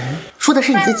有人，说的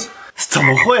是你自己。怎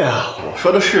么会啊？我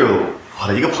说的是我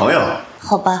的一个朋友。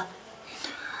好吧，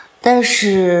但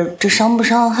是这伤不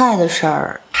伤害的事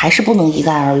儿还是不能一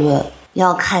概而论，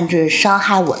要看这伤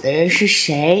害我的人是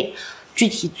谁，具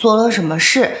体做了什么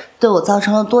事，对我造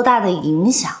成了多大的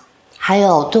影响，还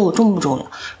有对我重不重要。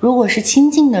如果是亲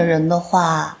近的人的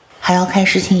话，还要看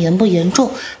事情严不严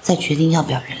重，再决定要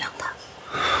不要原谅他。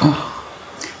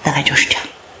大概就是这样。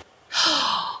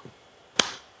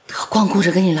光顾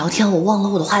着跟你聊天，我忘了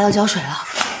我的花要浇水了。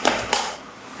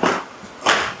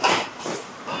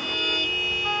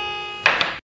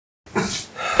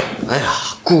哎呀，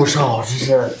顾少，这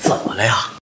是怎么了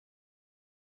呀？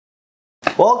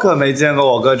我可没见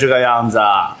过我哥这个样子，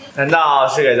难道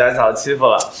是给咱嫂欺负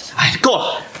了？哎，够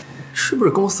了！是不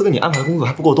是公司给你安排的工作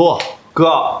还不够多？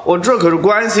哥，我这可是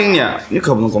关心你，你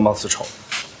可不能公报私仇。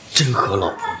真和老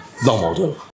婆闹矛盾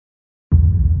了。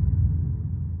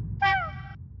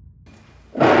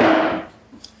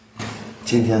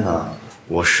今天呢，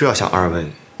我是要向二位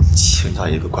请教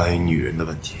一个关于女人的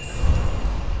问题。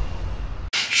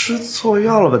吃错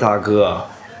药了吧，大哥？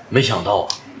没想到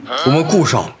我们顾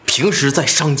少平时在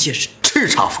商界是叱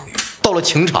咤风云，到了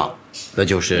情场那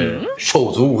就是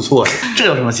手足无措呀。这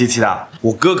有什么稀奇的？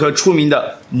我哥可出名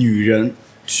的女人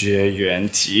绝缘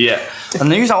体，能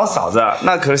遇上我嫂子，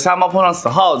那可是瞎猫碰上死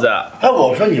耗子。哎，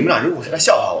我说你们俩如果是来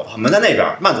笑话我的话，门在那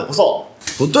边，慢走不送。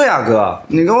不对啊，哥，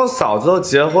你跟我嫂子都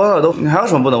结婚了，你还有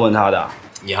什么不能问她的？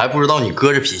你还不知道你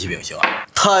哥这脾气秉性啊？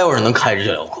他要是能开这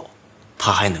条口，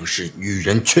他还能是女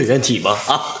人绝缘体吗？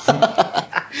啊，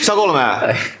笑够了没？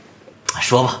哎，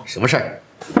说吧，什么事儿？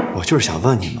我就是想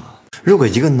问你们，如果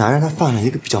一个男人他犯了一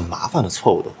个比较麻烦的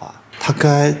错误的话，他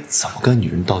该怎么跟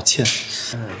女人道歉？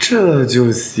这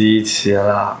就稀奇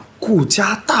了，顾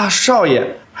家大少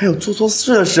爷还有做错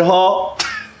事的时候。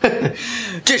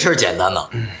这事儿简单呐，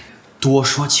多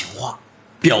说情话，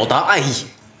表达爱意。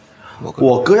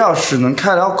我哥要是能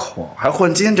开了口，还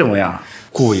混今天这模样。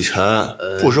顾以晨，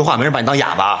不说话没人把你当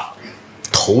哑巴。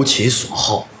投其所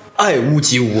好，爱屋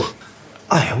及乌。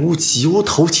爱屋及乌，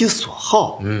投其所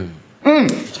好。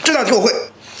这道题我会。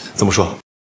怎么说？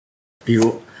比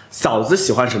如嫂子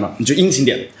喜欢什么，你就殷勤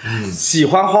点；喜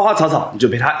欢花花草草，你就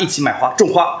陪她一起买花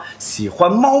种花；喜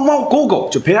欢猫猫狗狗，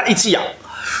就陪她一起养。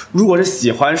如果是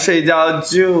喜欢睡觉，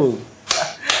就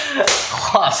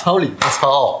话糙理不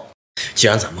糙。既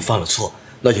然咱们犯了错，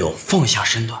那就放下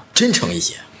身段，真诚一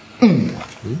些。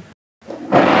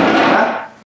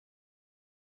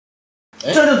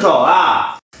这就走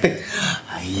了。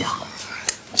哎呀，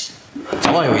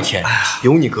早晚有一天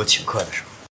有你哥请客的时候。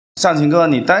向晴哥，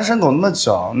你单身狗那么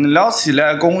久，你聊起恋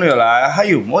爱攻略来还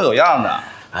有模有样的。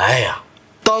哎呀，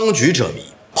当局者迷，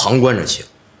旁观者清。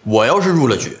我要是入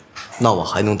了局，那我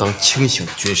还能当清醒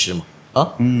的军师吗？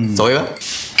啊，走一个。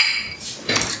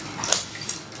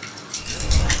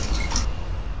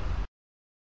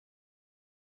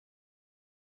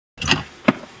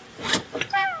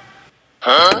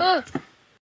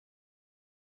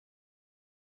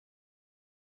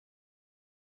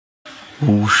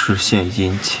无事献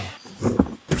殷勤。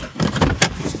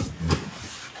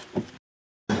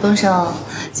东升，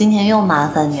今天又麻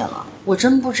烦你了，我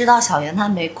真不知道小妍她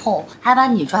没空，还把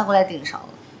你抓过来顶上了。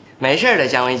没事的，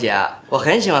姜薇姐，我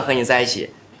很喜欢和你在一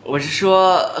起。我是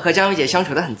说和姜薇姐相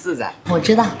处的很自在。我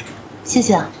知道，谢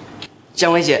谢啊。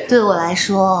姜薇姐，对我来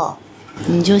说，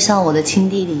你就像我的亲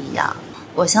弟弟一样，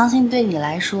我相信对你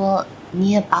来说，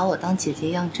你也把我当姐姐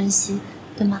一样珍惜，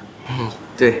对吗？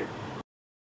对。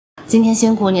今天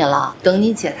辛苦你了，等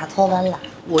你姐她脱完懒，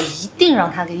我一定让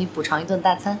她给你补偿一顿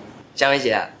大餐。姜薇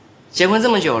姐，结婚这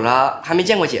么久了，还没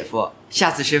见过姐夫，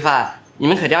下次吃饭你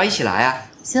们可定要一起来啊！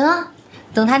行啊，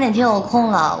等他哪天有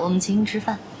空了，我们请你吃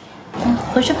饭。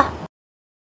回去吧。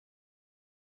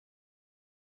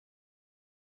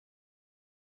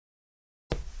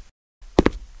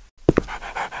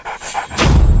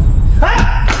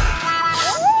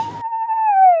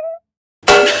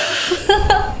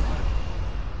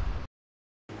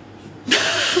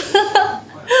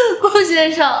顾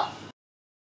先生，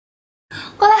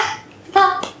过来，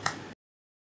他。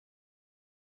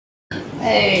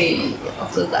哎呀，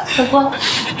乖乖，快过来。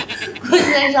顾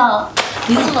先生，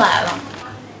你怎么来了？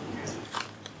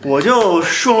我就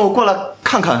顺路过来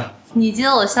看看。你接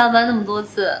我下班那么多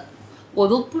次，我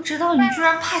都不知道你居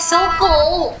然怕小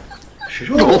狗。谁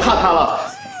说我怕它了？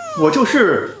我就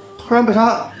是突然被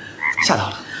它吓到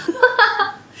了。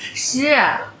是，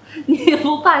你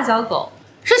不怕小狗，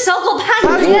是小狗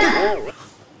怕你。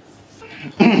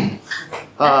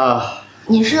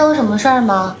你是有什么事儿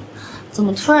吗？怎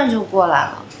么突然就过来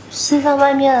了？现在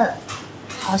外面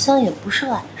好像也不是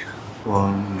晚上。我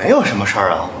没有什么事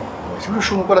儿啊，我就是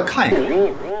顺路过来看一看。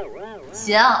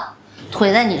行，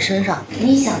腿在你身上，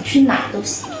你想去哪都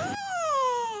行。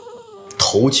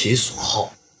投其所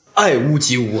好，爱屋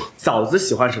及乌。嫂子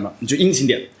喜欢什么，你就殷勤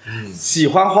点；喜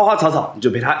欢花花草草，你就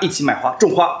陪她一起买花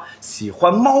种花；喜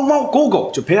欢猫猫狗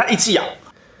狗，就陪她一起养。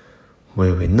我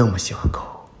以为那么喜欢狗，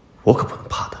我可不能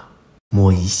怕它，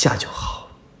摸一下就好。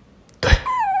对。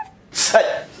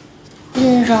哎，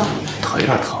先生，腿有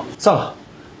点疼，算了，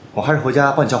我还是回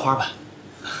家帮你浇花吧。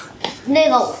那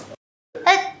个，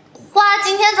哎，花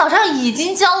今天早上已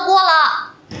经浇过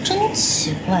了。真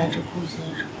奇怪，这顾先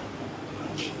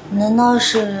生，难道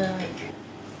是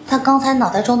他刚才脑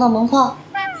袋撞到门框，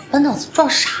把脑子撞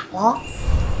傻了？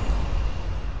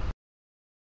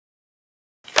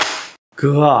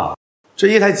哥，这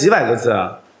页台几百个字，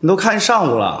你都看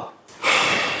上午了。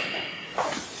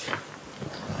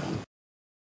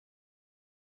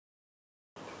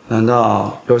难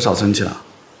道又少生气了？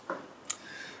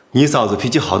你嫂子脾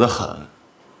气好得很，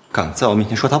敢在我面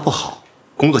前说她不好，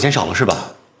工作减少了是吧？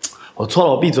我错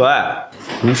了，我闭嘴。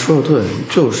您说的对，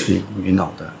就是一个鱼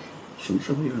脑袋，什么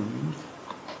时候有人？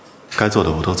该做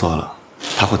的我都做了，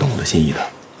他会懂我的心意的。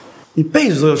你背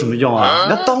着做有什么用啊？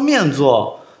你要当面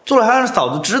做，做了还让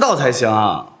嫂子知道才行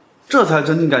啊，这才是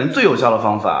增进感情最有效的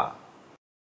方法。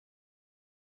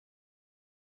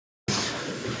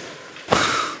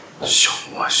凶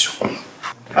啊凶！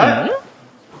哎，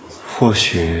或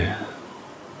许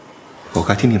我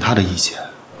该听听他的意见。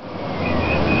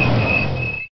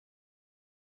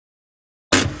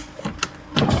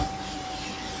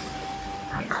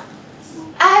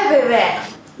哎，薇薇，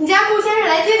你家顾先生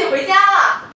来接你回家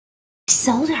了。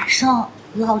小点声，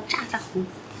老咋咋呼呼。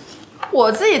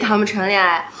我自己谈不成恋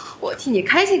爱，我替你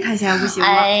开心开心还不行吗？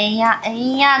哎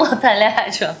呀，我谈恋爱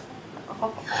去。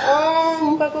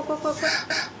乖，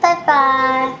拜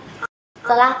拜。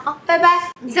走啦啊，拜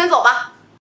拜，你先走吧。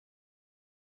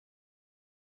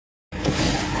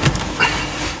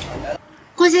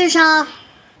顾先生，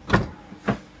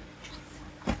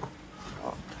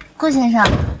顾先生，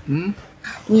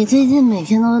你最近每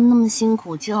天都那么辛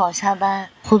苦，接我下班，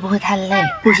会不会太累？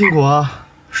不辛苦啊，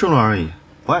顺路而已，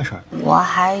不碍事儿。我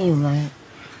还以为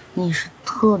你是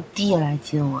特地来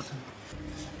接我的。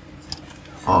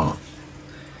哦，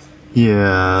也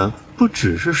不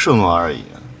只是顺路而已，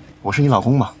我是你老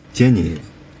公嘛，接你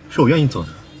是我愿意做的。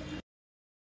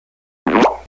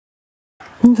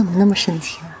你怎么那么深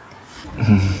情啊？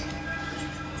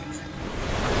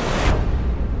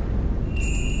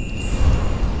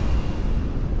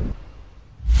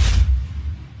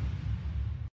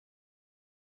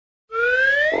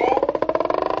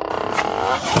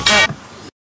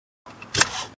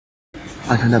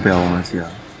安全带不要忘了系啊。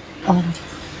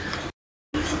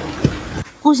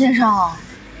顾先生，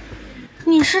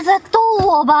你是在逗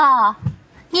我吧？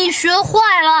你学坏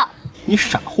了。你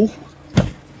傻乎乎的。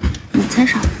你才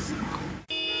傻。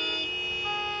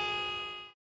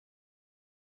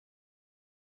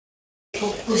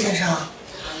顾先生，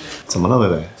怎么了，薇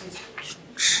薇？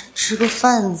吃个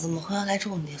饭怎么会要来这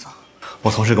种地方？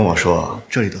我同事跟我说，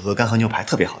这里的鹅肝和牛排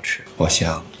特别好吃，我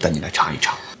想带你来尝一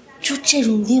尝。就这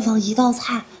种地方，一道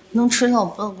菜能吃掉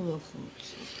半个月工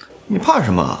资。你怕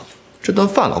什么？这顿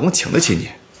饭老公请得起你。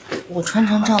我穿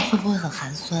成这样会不会很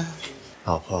寒酸？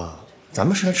老婆，咱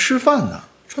们是来吃饭的，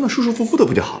穿得舒舒服服的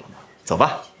不就好了吗？走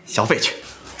吧，消费去。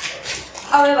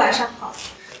二位晚上好。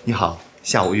你好，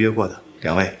下午预约过的，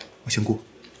两位我姓顾。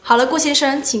好了，顾先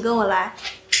生，请跟我来。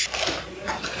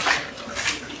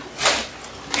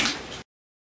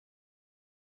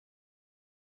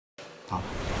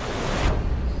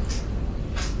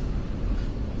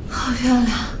好漂亮。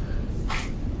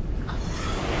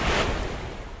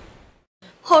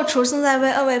后厨正在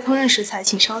为二位烹饪食材，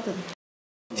请稍等。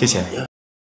谢谢。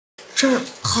这儿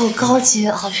好高级，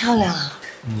好漂亮啊！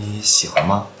你喜欢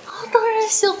吗？当然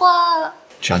喜欢。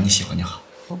只要你喜欢就好。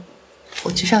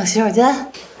我去上洗手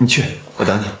间。你去，我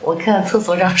等你。我看厕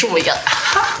所长什么样。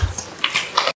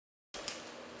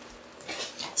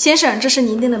先生，这是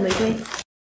您订的玫瑰。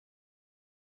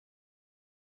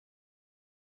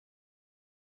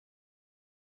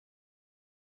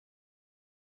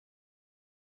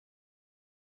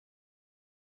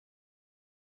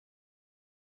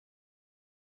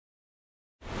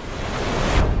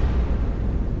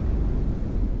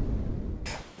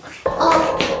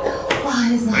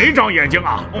没长眼睛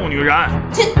啊，臭女人！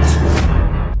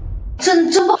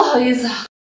真不好意思啊。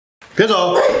别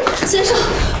走，先生，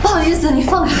不好意思，你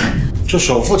放开。这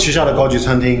首富旗下的高级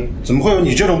餐厅，怎么会有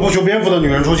你这种不修边幅的女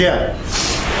人出现？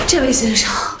这位先生，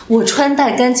我穿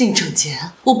戴干净整洁，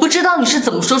我不知道你是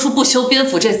怎么说出不修边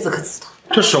幅这4个字的。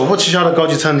这首富旗下的高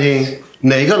级餐厅，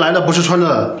哪个来的不是穿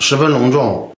的十分隆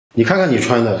重？你看看你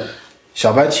穿的，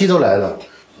小白 T 都来了，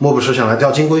莫不是想来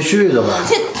钓金龟婿的吧？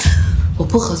我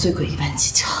不和醉鬼一般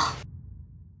计较。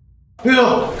别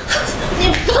走！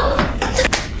你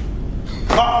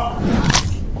放！啊！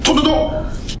动！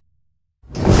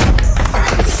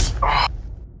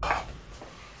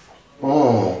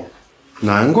哦，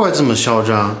难怪这么嚣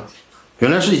张，原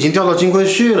来是已经钓到金龟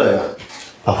婿了呀！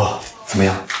老婆，怎么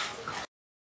样？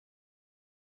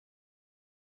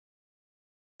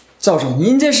赵总，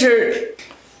您这是？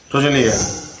周经理，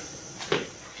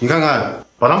你看看，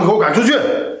把他们给我赶出去！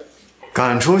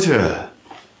赶出去，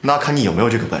那看你有没有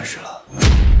这个本事了。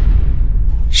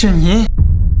是您？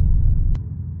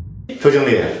周经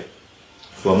理，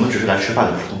我们只是来吃饭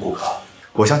的普通顾客，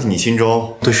我相信你心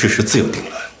中对事实自有定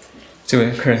论。这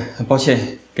位客人，很抱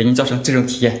歉给您造成这种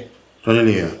体验。周经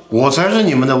理，我才是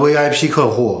你们的 VIP 客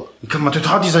户，你干嘛对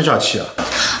他低声下气啊？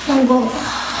老公，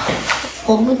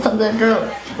我不想在这儿，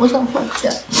我想回家。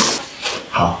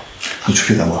好，你出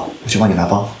去等我，我去帮你拿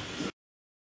包。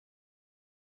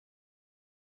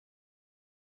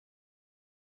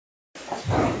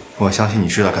我相信你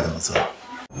知道该怎么做。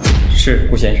是，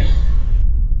顾先生。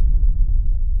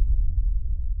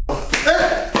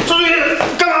周宇，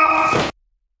干嘛？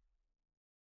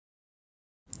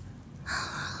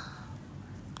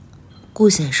顾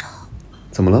先生，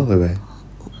怎么了，微微？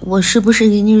我是不是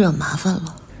给你惹麻烦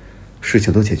了？事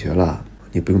情都解决了，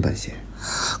你不用担心。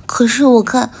可是我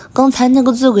看刚才那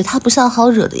个醉鬼，他不像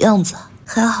好惹的样子。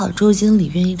还好周经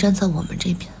理愿意站在我们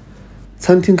这边。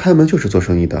餐厅开门就是做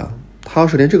生意的，他要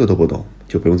是连这个都不懂，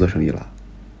就不用做生意了。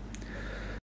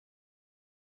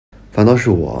反倒是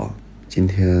我今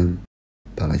天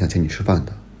本来想请你吃饭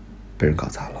的，被人搞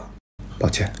砸了，抱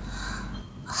歉。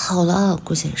好了，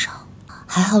顾先生，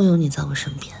还好有你在我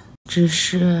身边。只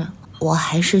是我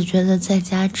还是觉得在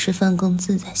家吃饭更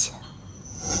自在些。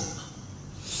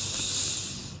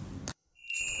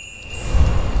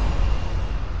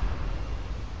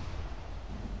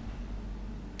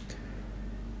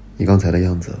你刚才的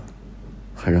样子，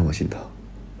还让我心疼。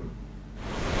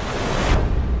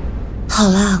好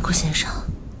啦，顾先生，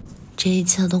这一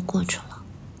切都过去了。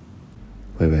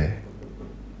微微，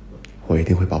我一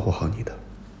定会保护好你的。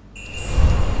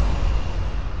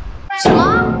什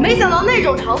么？没想到那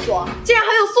种场所竟然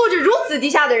还有素质如此低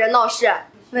下的人闹事。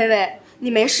微微，你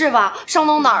没事吧？伤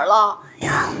到哪儿了？哎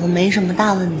呀，我没什么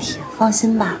大问题，放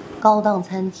心吧。高档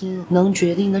餐厅能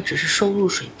决定的只是收入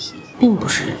水平，并不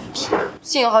是人品。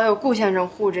幸好有顾先生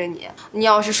护着你，你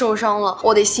要是受伤了，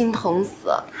我得心疼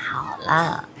死。好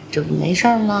啦，这不没事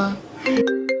吗？微微，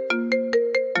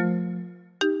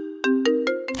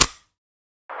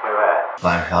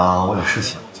晚上我有事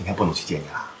情，今天不能去接你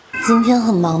了。今天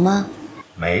很忙吗？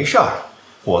没事儿，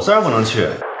我虽然不能去，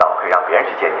但我可以让别人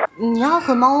去接你。你要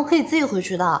很忙，我可以自己回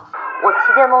去的。我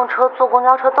骑电动车、坐公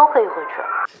交车都可以回去。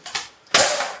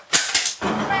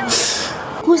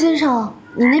顾先生，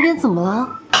你那边怎么了？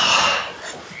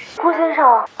顾先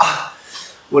生，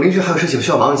我临时还有事情需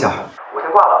要忙一下，我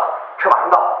先挂了，车马上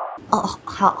到。哦，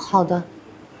好的。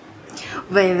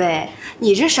微微，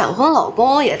你这闪婚老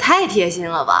公也太贴心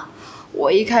了吧！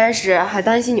我一开始还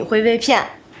担心你会被骗，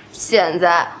现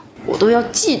在我都要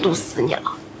嫉妒死你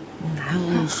了。哪有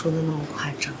你说的那么夸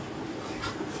张？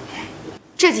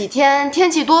这几天天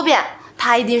气多变，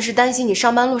他一定是担心你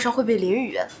上班路上会被淋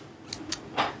雨。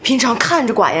平常看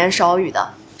着寡言少语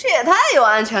的，这也太有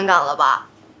安全感了吧！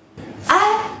哎，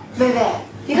微微，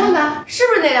你看看是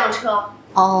不是那辆车？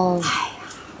哦，哎呀，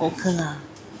我看看，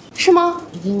是吗？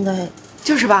应该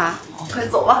就是吧。快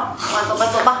走吧，走吧，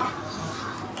走吧。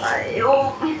哎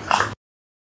呦，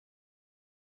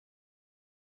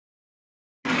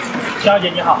小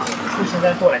姐你好，我现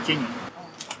在过来接你。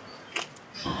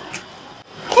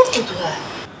对不对？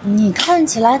你看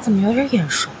起来怎么有点眼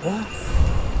熟啊？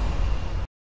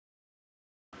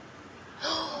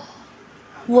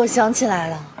我想起来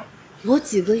了，我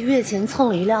几个月前蹭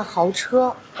了一辆豪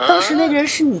车，当时那个人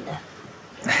是你。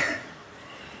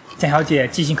蒋小姐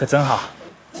记性可真好，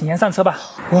请先上车吧。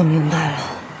我明白了，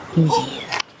你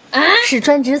是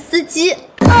专职司机。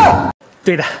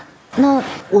对的。那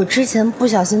我之前不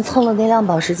小心蹭了那辆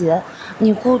保时捷，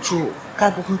你雇主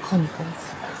该不会扣你工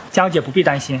资吧？江小姐不必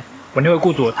担心，我那位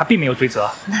雇主他并没有追责。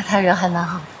那他人还蛮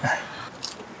好的。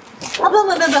啊，不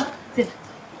用，对。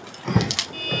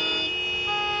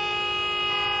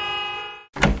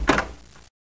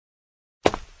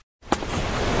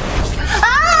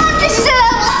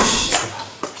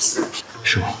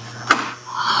是我。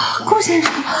顾先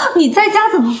生，你在家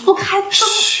怎么不开灯？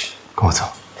跟我走。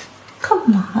干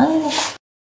嘛呀？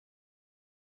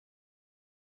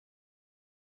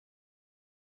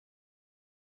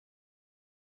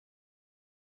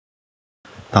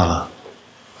到了，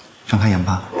张开眼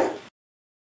吧。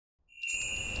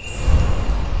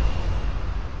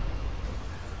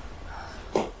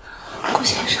顾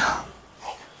先生，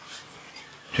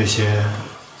这些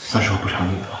算是我补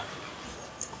偿你的吧。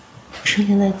是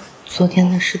因为昨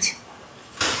天的事情。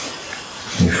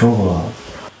你说过，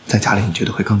在家里你觉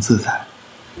得会更自在，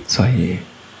所以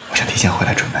我想提前回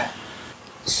来准备。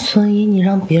所以你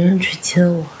让别人去接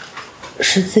我，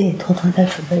是自己偷偷在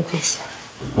准备这些。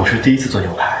我是第一次做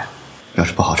牛排，要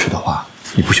是不好吃的话，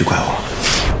你不许怪我。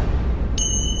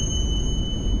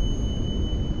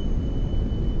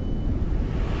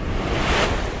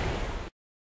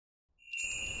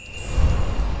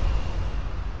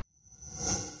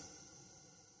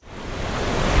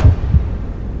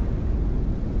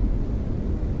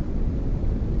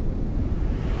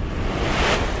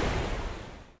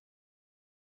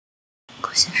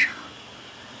顾先生，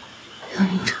有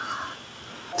你真好。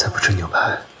再不吃牛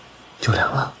排就凉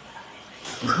了。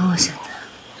可我现在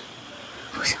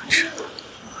不想吃了。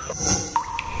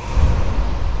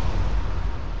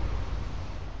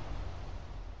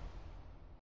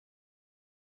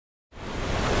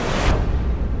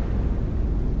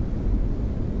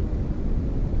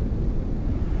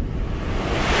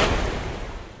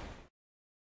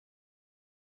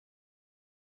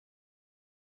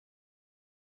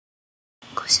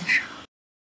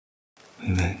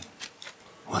微微，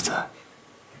我在。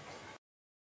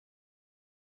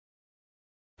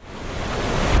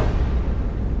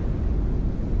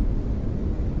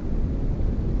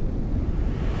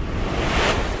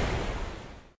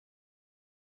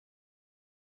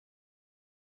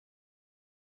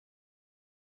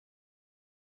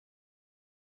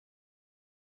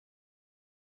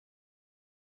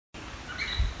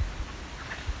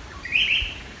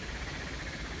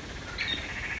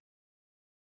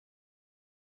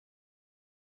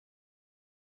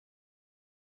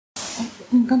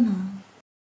你干嘛？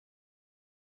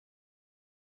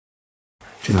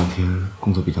这两天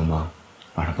工作比较忙，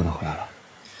马上不能回来了，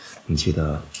你记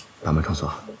得把门窗锁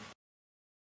好。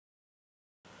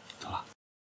走了。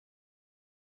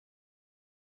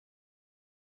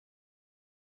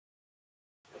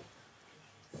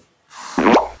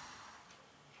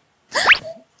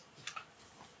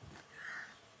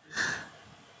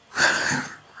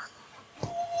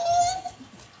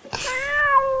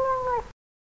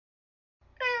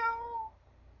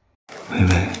微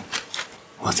微，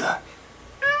我在。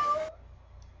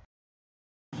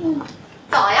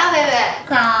早呀，微微。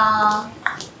早。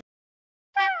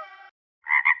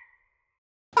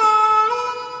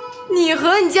你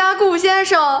和你家顾先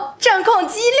生战况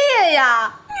激烈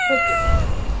呀！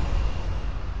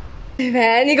微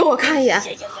微，你给我看一眼。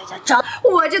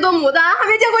我这朵牡丹还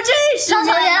没见过这世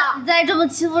面呢。你再这么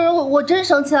欺负人，我真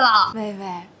生气了。微微，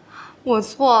我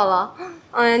错了。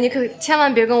哎呀，你可千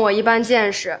万别跟我一般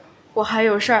见识。我还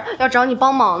有事儿要找你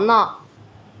帮忙呢。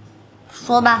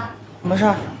说吧，什么事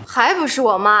儿？还不是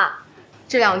我妈。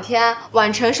这两天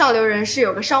宛城上流人士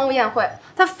有个商务宴会，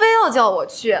她非要叫我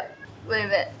去。微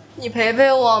微，你陪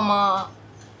陪我吗？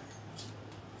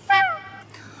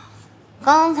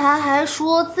刚才还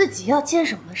说自己要见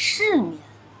什么世面，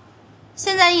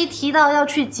现在一提到要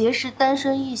去结识单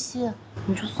身异性，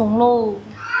你就怂喽。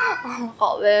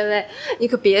好，微微，你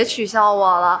可别取笑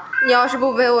我了。你要是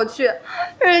不陪我去，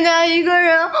人家一个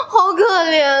人好可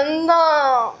怜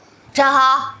的。站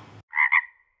好。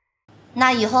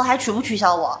那以后还取不取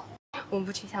笑我？我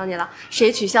不取笑你了，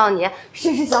谁取笑你？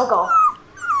谁是小狗？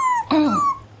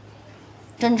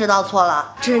真知道错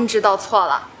了，真知道错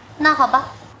了。那好吧，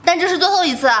但这是最后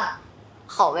一次。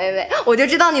好，微微，我就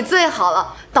知道你最好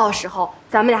了。到时候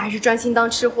咱们俩还是专心当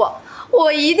吃货，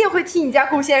我一定会替你家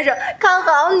顾先生看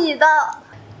好你的。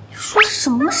你说什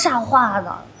么傻话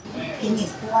呢？给你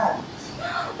断了。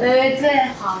微微最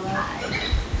好了。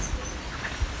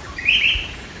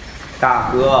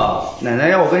大哥，奶奶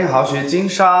要我跟你好好学经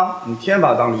商，你天天把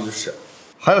我当驴子使。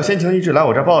还有先前一直来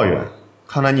我这儿抱怨，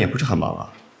看来你也不是很忙啊。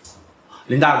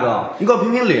林大哥，你给我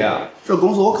评评理，这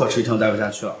公司我可是一天都待不下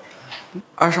去了。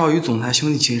二少与总裁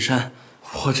兄弟情深，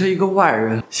我这一个外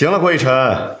人。行了，郭一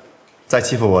晨，再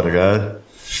欺负我的人，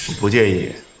我不介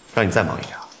意让你再忙一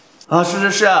点。啊，是，你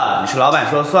是老板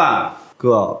说了算。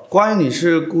哥，关于你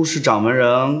是顾氏掌门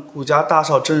人、顾家大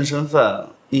少真实身份，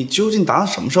你究竟打算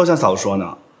什么时候向嫂子说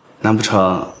呢？难不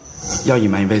成要隐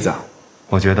瞒一辈子啊？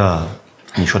我觉得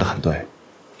你说的很对，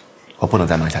我不能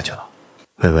再瞒下去了。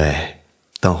微微，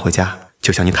等我回家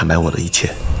就向你坦白我的一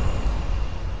切。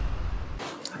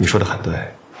你说的很对，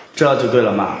这就对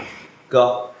了嘛。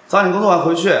哥，早点工作完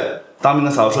回去，当面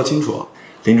跟嫂子说清楚。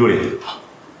林助理，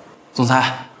总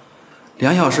裁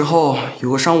，2小时后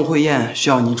有个商务会宴需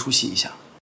要您出席一下。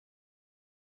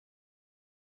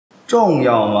重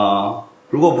要吗？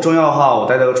如果不重要的话，我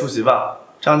代个出席吧。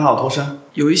这样他好脱身。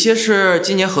有一些是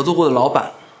今年合作过的老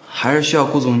板，还是需要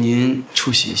顾总您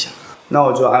出席一下。那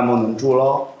我就爱莫能助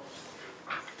喽。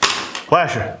不碍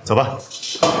事，走吧。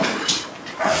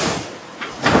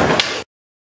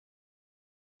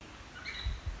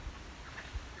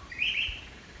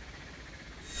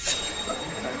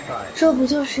这不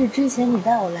就是之前你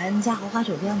带我来的那家豪华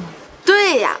酒店吗？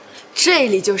对呀，这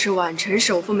里就是宛城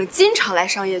首富们经常来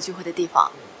商业聚会的地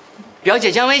方。表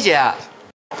姐姜薇姐，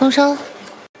东升，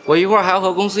我一会儿还要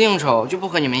和公司应酬，就不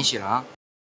和你们一起了啊。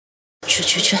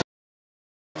去。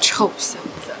臭小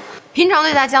子，平常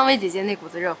对待姜薇姐姐那股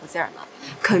子热乎劲儿呢，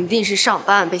肯定是上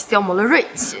班被消磨了锐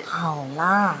气。好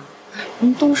啦，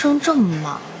人东升这么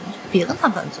忙，你就别跟他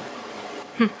拌嘴。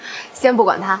哼，先不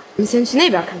管他，我们先去那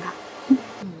边看看。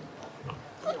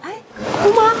哎，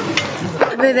姑妈，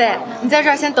薇薇，你在这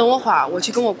儿先等我会儿，我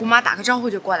去跟我姑妈打个招呼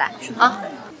就过来啊。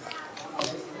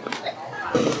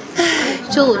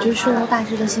就我这胸无大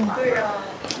志的性格，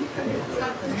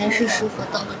还是适合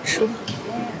当个吃货。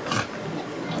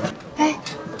哎，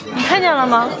你看见了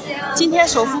吗？今天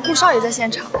首富顾少也在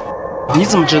现场。你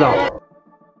怎么知道？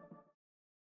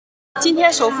今今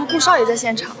天首富顾少也在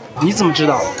现场。你怎么知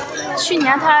道？去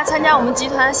年他来参加我们集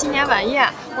团的新年晚宴，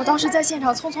我当时在现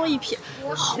场匆匆一瞥，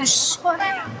好帅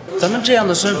呀！咱们这样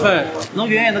的身份，能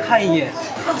远远的看一眼，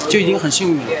就已经很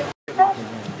幸运了。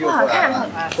不好看，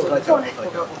过来。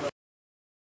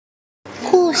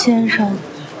顾先生，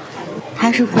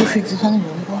他是顾氏集团的员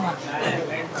工啊，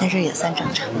在这也算正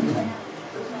常。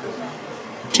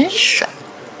真帅！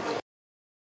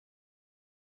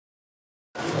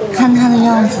看他的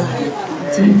样子，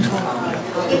精英出来。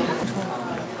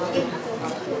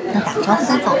那打招呼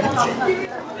再走吧。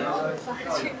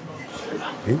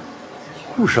哎，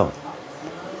顾少，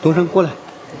东升过来。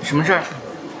什么事儿？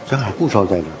正好顾少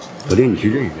在这儿，我领你去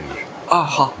认识认识。啊，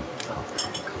好。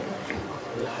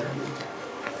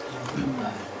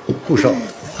顾少，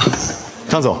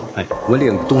张总，哎，我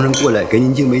领东升过来给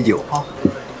您敬杯酒。好。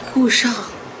顾少。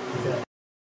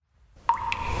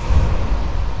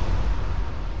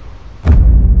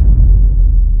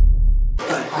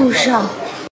顾少。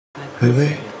微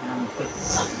微，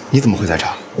你怎么会在这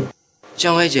儿？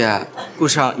姜薇姐，顾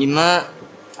少，你们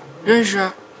认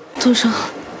识？东升，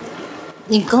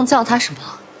你刚叫他什么？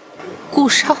顾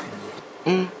少？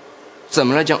怎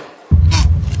么了，姜？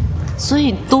所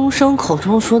以东升口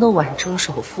中说的晚成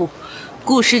首富，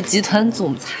顾氏集团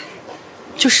总裁，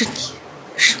就是你，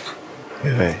是吗？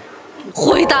微微，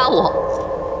回答我，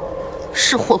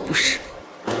是或不是？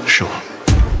是我。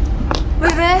微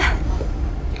微。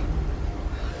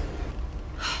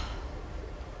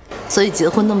所以结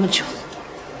婚那么久，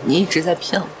你一直在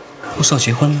骗我。顾少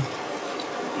结婚了？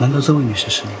难道这位女士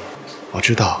是你？我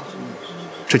知道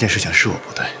这件事情是我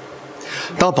不对，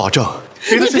但我保证。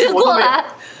你别过来！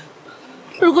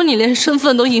如果你连身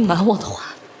份都隐瞒我的话，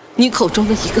你口中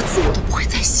的一个字我都不会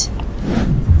再信。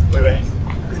微微，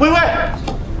微微，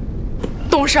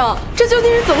东升，这究竟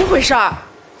是怎么回事？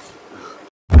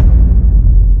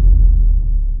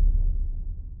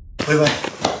微微。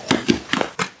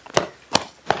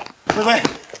微微，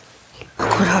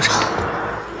顾少少，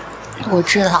我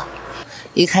知道，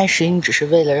一开始你只是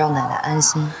为了让奶奶安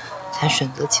心，才选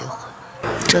择结婚。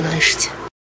这段时间，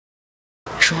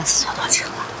是我自作多情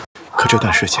了。可这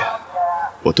段时间，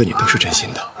我对你都是真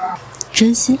心的。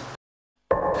真心？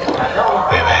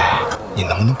微微，你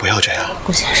能不能不要这样？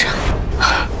顾先生，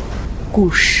顾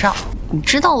少，你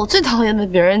知道我最讨厌被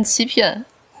别人欺骗，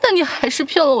但你还是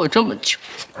骗了我这么久。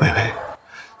微微，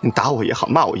你打我也好，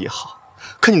骂我也好。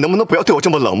可你能不能不要对我这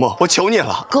么冷漠？我求你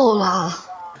了。够了，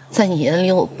在你眼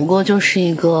里我不过就是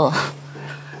一个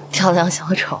跳梁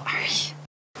小丑而已。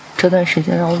这段时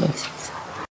间让我冷静一下。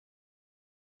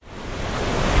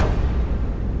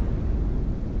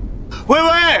微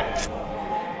微，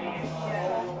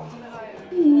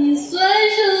你算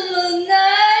什么男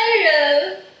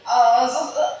人？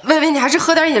微微，你还是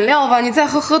喝点饮料吧，你再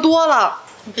喝多了。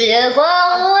别管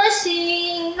我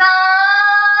心难。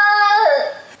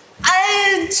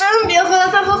哎，真别喝了，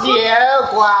再喝。别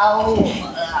管我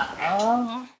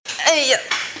了。哎呀，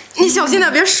你小心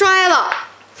点，别摔了。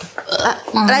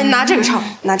来，你拿这个唱，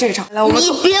拿这个唱。来，我们。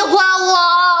你别管我。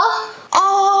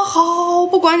哦，好，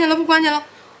不管你了，不管你了。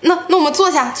那我们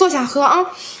坐下喝啊，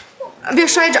别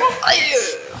摔着。哎呀，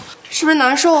是不是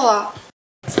难受了？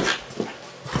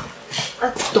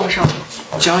东升，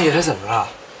姜爷他怎么了？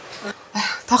哎呀，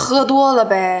她喝多了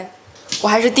呗。我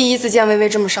还是第一次见薇薇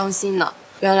这么伤心呢。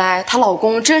原来她老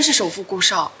公真是首富顾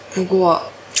少，不过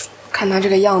看她这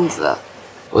个样子，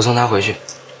我送她回去。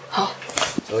好，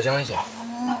走，姜薇姐，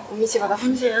我们一起把她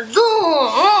扶起。别动！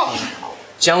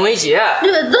姜薇姐，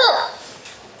别动！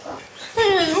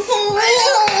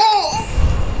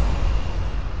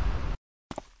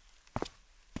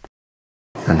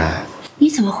奶奶，你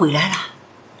怎么回来了？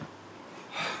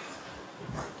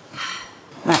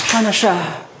晚上的事儿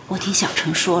我听小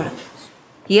陈说了，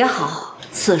也好，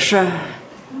此事儿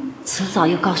迟早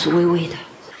要告诉薇薇的。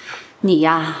你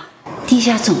呀，低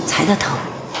下总裁的头，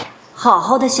好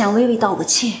好的向薇薇道个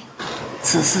歉，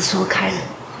此事说开了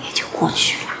也就过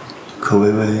去了。可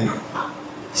薇薇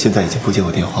现在已经不接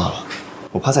我电话了，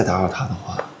我怕再打扰她的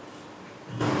话，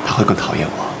她会更讨厌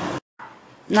我。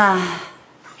那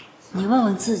你问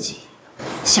问自己，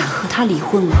想和他离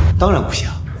婚吗？当然不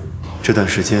想。这段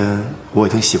时间我已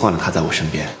经习惯了他在我身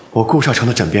边，我顾少成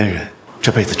的枕边人，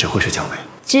这辈子只会是姜薇。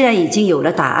既然已经有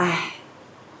了答案，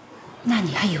那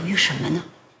你还犹豫什么呢？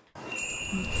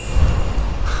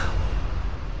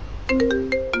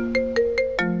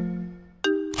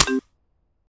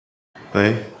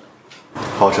喂，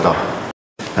好，我知道了。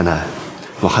奶奶，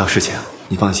我还有事情，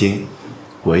你放心，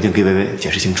我一定给薇薇解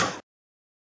释清楚。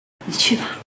你去吧。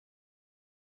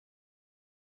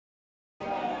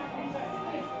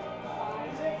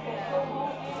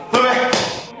薇薇，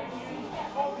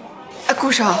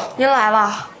顾少，您来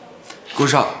了。顾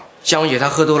少，江姐她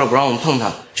喝多了，不让我们碰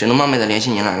她，只能冒昧的联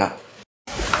系您来了。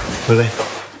微微，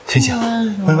醒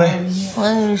醒，微微，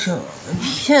为什么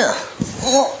骗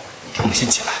我？我们先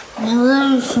起来。你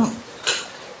为什么？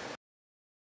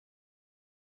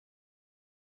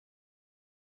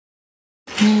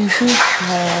你是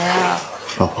谁啊？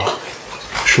老婆，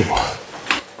是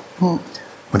我。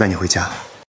我带你回家。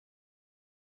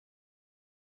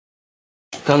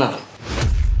等等，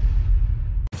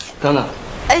等等。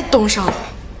哎，东少，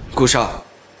顾少，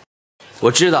我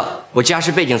知道我家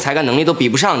世背景、才干、能力都比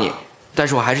不上你，但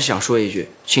是我还是想说一句，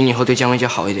请你以后对江薇姐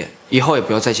好一点，以后也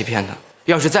不要再去骗她。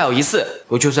要是再有一次，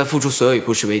我就算付出所有以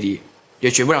故事为敌，也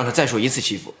绝不让她再受一次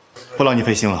欺负。不劳你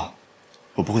费心了，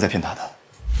我不会再骗她的。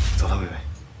走了，薇薇。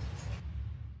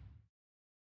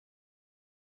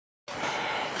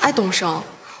哎，东升，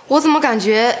我怎么感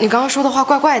觉你刚刚说的话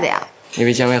怪怪的呀？因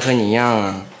为江薇和你一样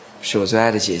啊，是我最爱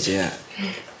的姐姐。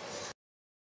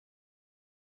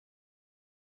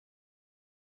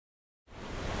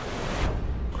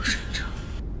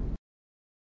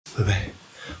薇薇，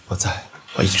我在，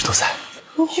我一直都在。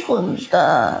混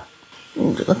蛋！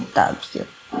你这个大骗子！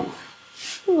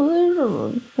你为什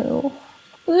么骗我？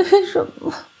为什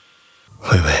么？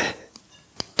薇薇，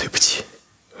对不起，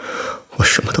我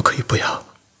什么都可以不要，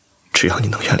只要你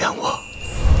能原谅我。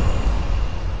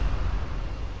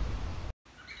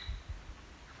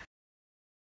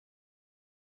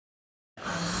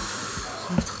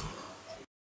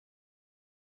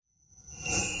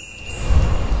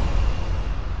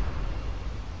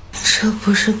这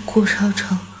不是顾少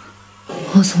成，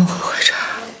我怎么会回这儿？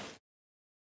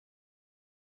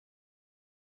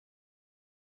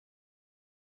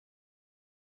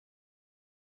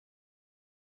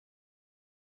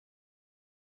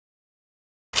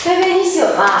薇薇，你醒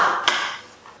了。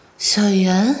小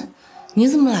妍，你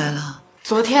怎么来了？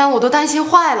昨天我都担心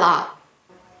坏了。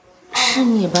是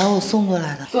你把我送过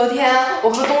来的。昨天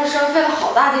我和东升费了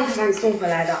好大劲才把你送回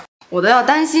来的，我都要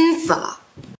担心死了。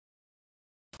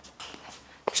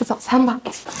吃早餐吧。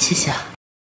谢谢。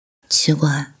奇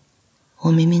怪，我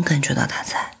明明感觉到他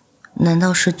在，难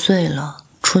道是醉了，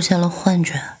出现了幻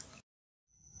觉？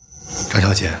张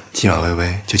小姐，今晚薇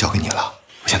薇就交给你了，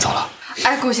我先走了。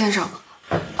哎，顾先生，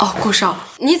哦，顾少，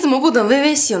你怎么不等薇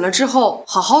薇醒了之后，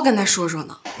好好跟她说说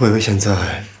呢？薇薇现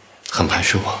在很排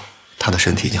斥我，她的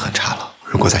身体已经很差了，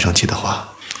如果再生气的话，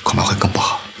恐怕会更不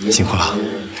好。辛苦了。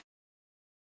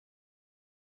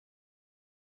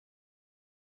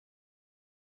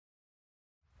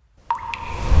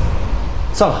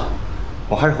算了，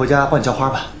我还是回家帮你浇花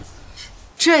吧。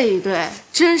这一对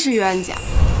真是冤家。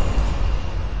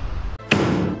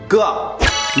哥，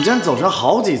你今天走神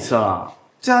好几次了，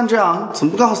既然这样，怎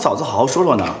么不跟嫂子好好说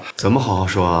说呢？怎么好好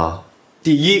说啊？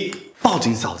第一，抱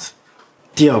紧嫂子；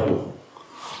第二步，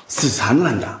死缠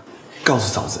烂打，告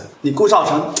诉嫂子你顾少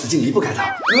成已经离不开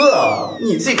她。哥，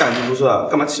你自己感情不顺，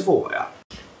干嘛欺负我呀？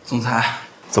总裁，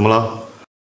怎么了？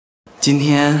今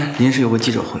天临时有个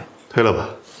记者会，推了吧。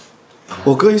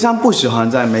我哥一向不喜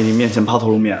欢在媒体面前抛头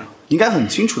露面，应该很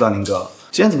清楚的。您哥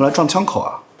今天怎么来撞枪口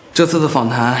啊？这次的访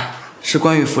谈是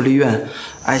关于福利院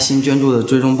爱心捐助的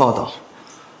追踪报道，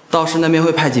到时那边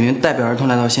会派几名代表儿童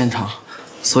来到现场，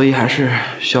所以还是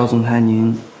需要总裁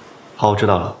您。好，我知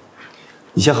道了，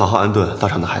你先好好安顿到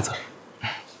场的孩子。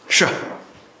是。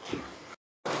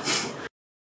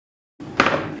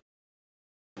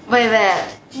薇薇，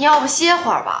你要不歇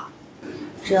会儿吧？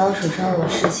只要手上有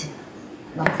事情，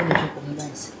脑子里就不会乱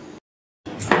想。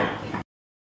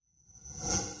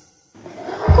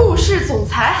顾氏总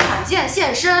裁罕见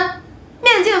现身，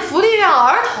面见福利院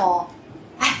儿童。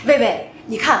哎，薇薇，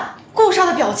你看顾少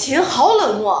的表情好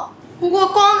冷漠，不过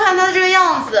光看他这个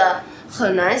样子，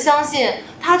很难相信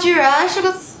他居然是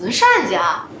个慈善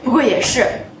家。不过也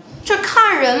是，这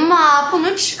看人嘛，不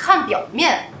能只看表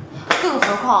面，更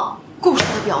何况顾少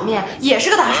的表面也是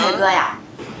个大帅哥呀。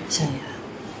小妍，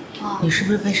你是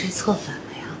不是被谁策反了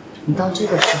呀？你到这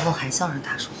个时候还笑着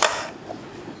大说话。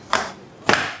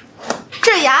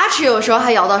这牙齿有时候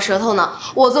还咬到舌头呢。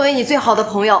我作为你最好的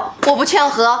朋友，我不劝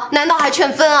和，难道还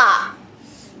劝分啊？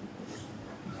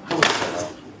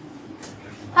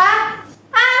哎，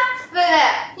薇薇，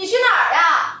你去哪儿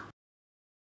呀？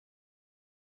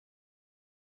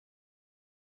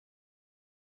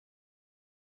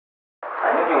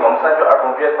您对我们3区儿童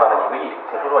捐款的1个亿，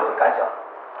请说说你的感想。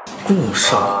顾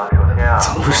少，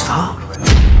怎么会是他？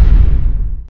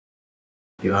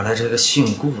原来这个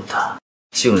姓顾的，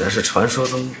竟然是传说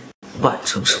中万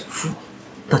城首富。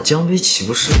那姜薇岂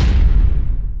不是？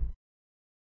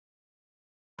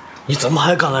你怎么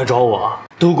还敢来找我？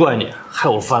都怪你，害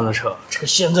我翻了车，这个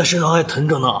现在身上还疼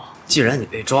着呢。既然你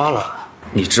被抓了，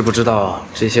你知不知道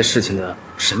这些事情的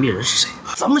神秘人是谁？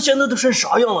咱们现在都成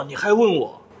啥样了，你还问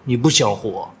我？你不想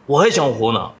活，我还想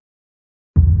活呢。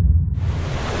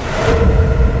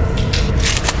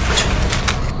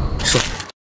说，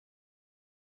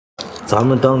咱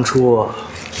们当初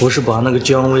不是把那个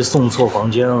姜薇送错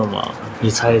房间了吗？你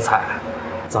猜一猜，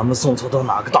咱们送错到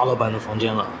哪个大老板的房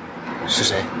间了？是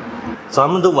谁？咱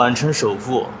们的宛城首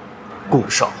富顾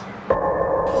少。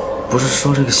不是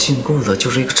说这个姓顾的就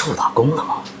是一个臭打工的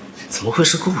吗？怎么会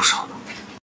是顾少呢？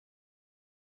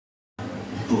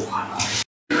不管了，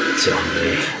姜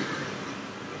薇，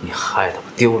你害得我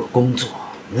丢了工作，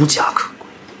无家可归。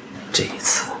这一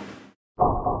次，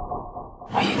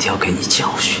我一定要给你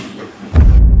教训。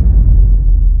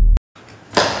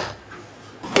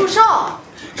顾少，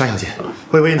张小姐，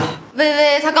微微呢？微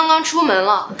微她刚刚出门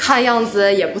了，看样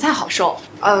子也不太好受。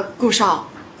顾少，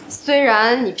虽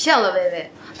然你骗了微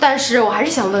微，但是我还是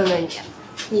想问问你，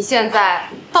你现在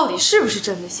到底是不是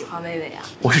真的喜欢微微啊？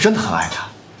我是真的很爱她，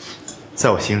在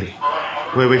我心里，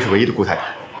微微是唯一的顾太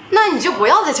太。那你就不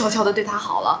要再悄悄的对她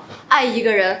好了。爱一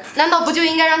个人，难道不就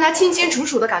应该让她清清楚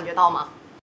楚的感觉到吗？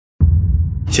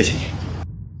谢谢你。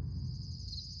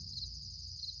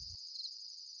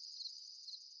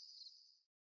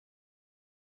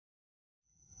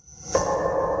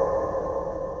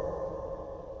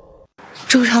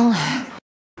周长伟，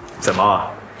怎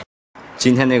么？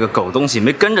今天那个狗东西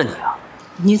没跟着你啊？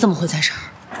你怎么会在这儿？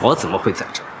我怎么会在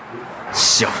这儿？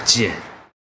小贱，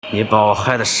你把我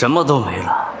害得什么都没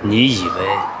了，你以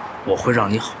为我会让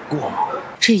你好过吗？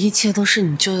这一切都是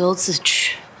你咎由自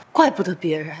取，怪不得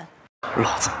别人。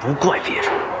老子不怪别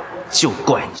人，就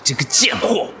怪你这个贱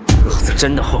货！老子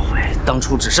真的后悔，当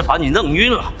初只是把你弄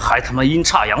晕了，还他妈阴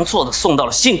差阳错的送到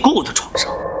了姓顾的床上。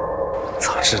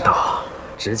早知道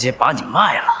直接把你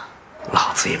卖了，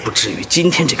老子也不至于今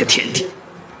天这个田地。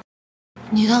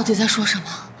你到底在说什么？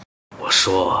我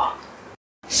说，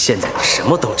现在你什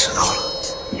么都知道了，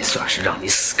也算是让你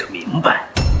死个明白。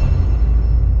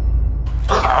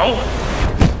好，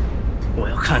我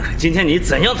要看看今天你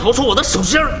怎样逃出我的手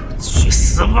心儿！去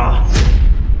死吧！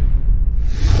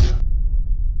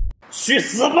去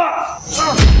死吧！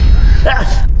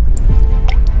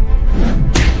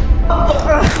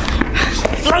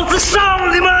老子杀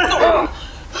了你们！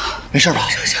没事吧？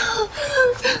小香，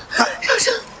小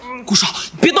香，顾少，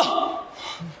别动，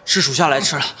是属下来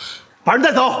迟了，把人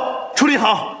带走，处理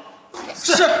好。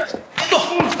是，动，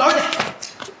老实点。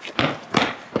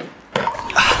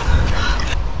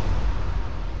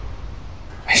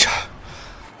没事，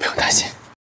不用担心。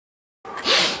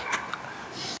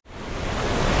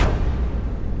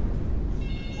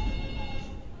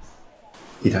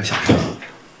一点小伤，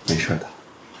没事的。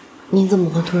你怎么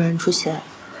会突然出现，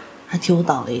还替我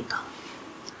挡了一刀？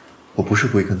我不是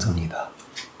故意跟踪你的，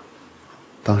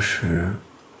当时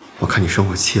我看你生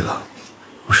我气了，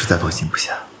我实在放心不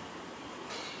下。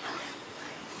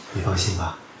你放心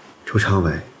吧，周长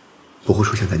伟不会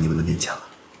出现在你们的面前了。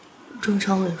周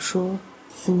长伟说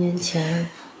，4年前，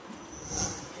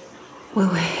微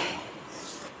微，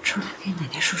出来跟奶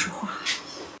奶说说话。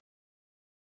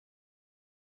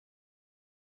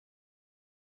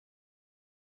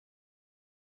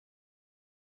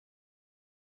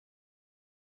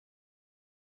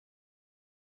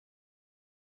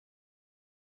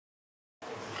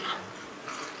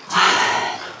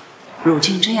如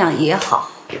今这样也好，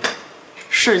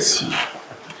事情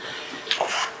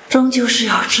终究是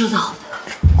要知道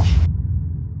的。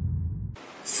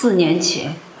4年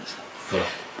前，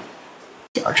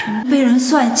小陈被人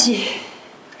算计，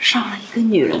上了一个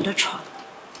女人的床，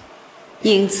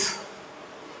因此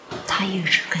他一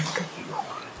直耿耿于怀。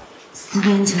 4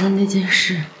年前的那件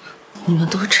事，你们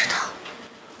都知道，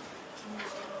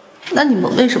那你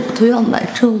们为什么都要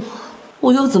瞒着我？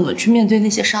我又怎么去面对那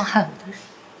些伤害我的人？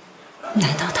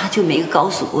 难道他就没告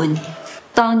诉过你，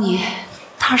当年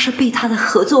他是被他的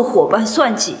合作伙伴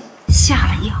算计下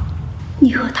了药，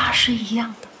你和他是一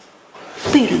样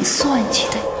的，被人算计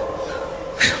的。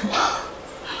什么？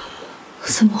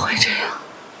怎么会这样？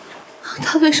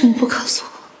他为什么不告诉我？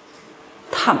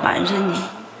他瞒着你，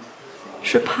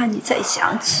是怕你再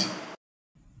想起，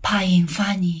怕引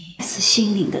发你一次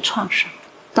心灵的创伤。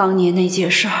当年那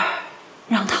件事儿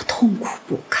让他痛苦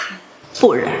不堪，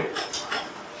不然。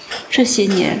 这些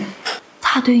年，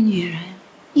他对女人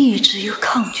一直有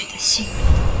抗拒的心理。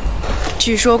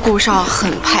据说顾少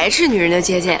很排斥女人的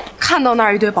接见，看到那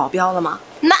儿一堆保镖了吗？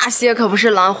那些可不是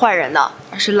拦坏人的，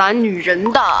而是拦女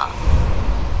人的。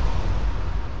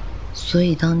所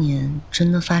以当年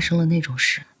真的发生了那种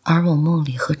事，而我梦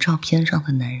里和照片上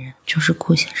的男人就是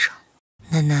顾先生。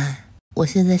奶奶，我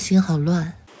现在心好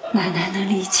乱。奶奶能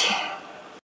理解。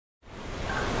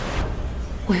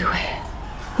微微，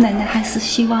奶奶还是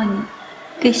希望你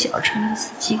给小陈一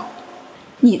次机会。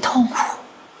你痛苦，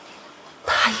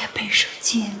他也备受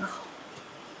煎熬。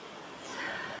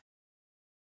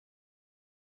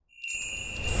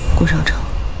顾少成，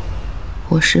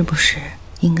我是不是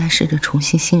应该试着重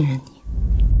新信任你？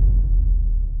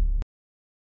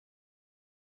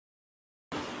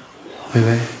微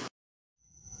微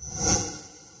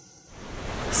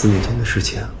，4年前的事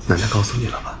情，奶奶告诉你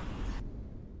了吧？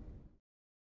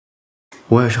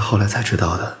我也是后来才知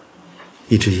道的，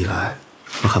一直以来，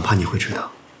我很怕你会知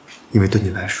道，因为对你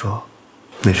来说，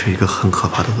那是一个很可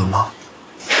怕的噩梦。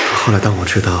后来当我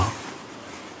知道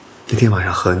那天晚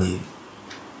上和你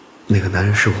那个男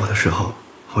人是我的时候，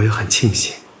我也很庆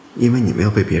幸，因为你没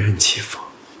有被别人欺负。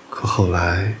可后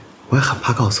来我也很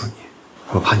怕告诉你，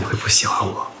我怕你会不喜欢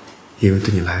我，因为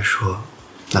对你来说，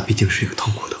那毕竟是一个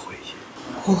痛苦的回忆。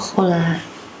我后来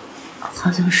好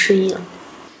像失忆了。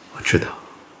我知道。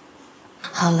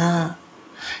好了，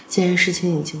既然事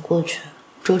情已经过去了，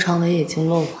周长伟已经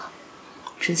落网，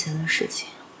之前的事情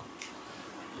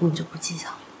我们就不计较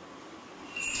了。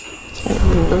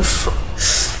你的手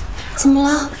怎么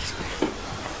了？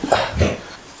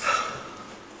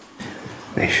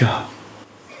没事啊。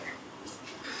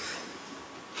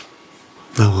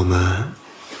那我们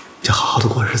就好好的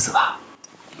过日子吧。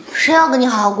谁要跟你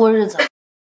好好过日子？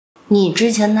你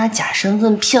之前拿假身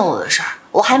份骗我的事儿，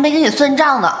我还没给你算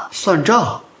账呢。算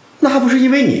账？那还不是因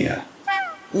为你？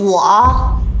我？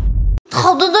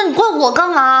好的，那你怪我干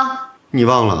嘛？你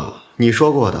忘了你说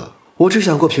过的，我只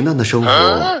想过平淡的生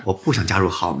活，我不想嫁入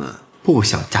豪门，不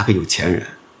想嫁给有钱人。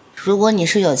如果你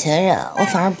是有钱人，我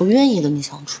反而不愿意跟你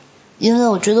相处，因为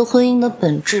我觉得婚姻的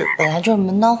本质本来就是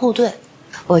门当户对，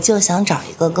我就想找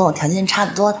一个跟我条件差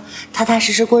不多的，踏踏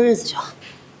实实过日子就好。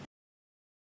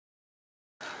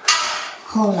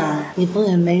后来你不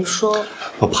也没说？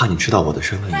我怕你知道我的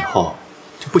身份以后，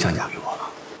就不想嫁给我了。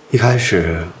一开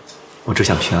始我只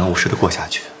想平安无事的过下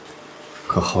去，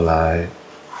可后来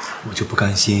我就不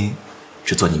甘心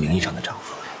只做你名义上的丈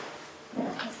夫。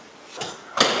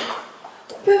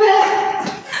薇薇，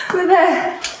薇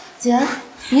薇，姐，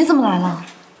你怎么来了？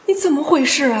你怎么回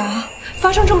事啊？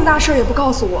发生这么大事也不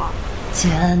告诉我。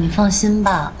姐，你放心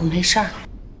吧，我没事儿。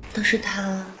都是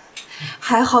他，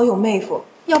还好有妹夫，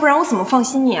要不然我怎么放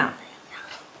心你啊？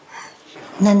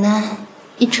奶奶，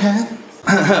一晨。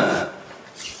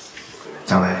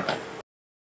姜维，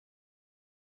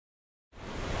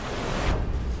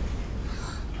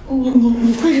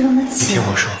你会让他起？你听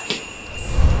我说，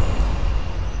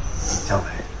姜维，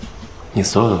你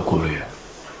所有的顾虑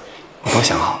我都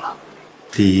想好了。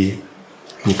第一，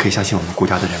你可以相信我们顾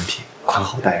家的人品，宽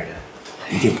厚待人，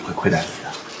一定不会亏待你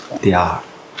的。第二，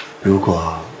如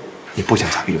果你不想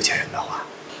嫁给有钱人的话，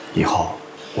以后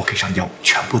我可以上交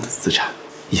全部的资产，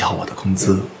以后我的工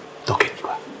资都给你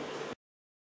管。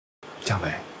姜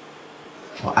维，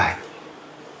我爱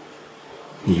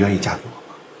你，你愿意嫁给我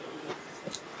吗？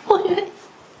我愿意。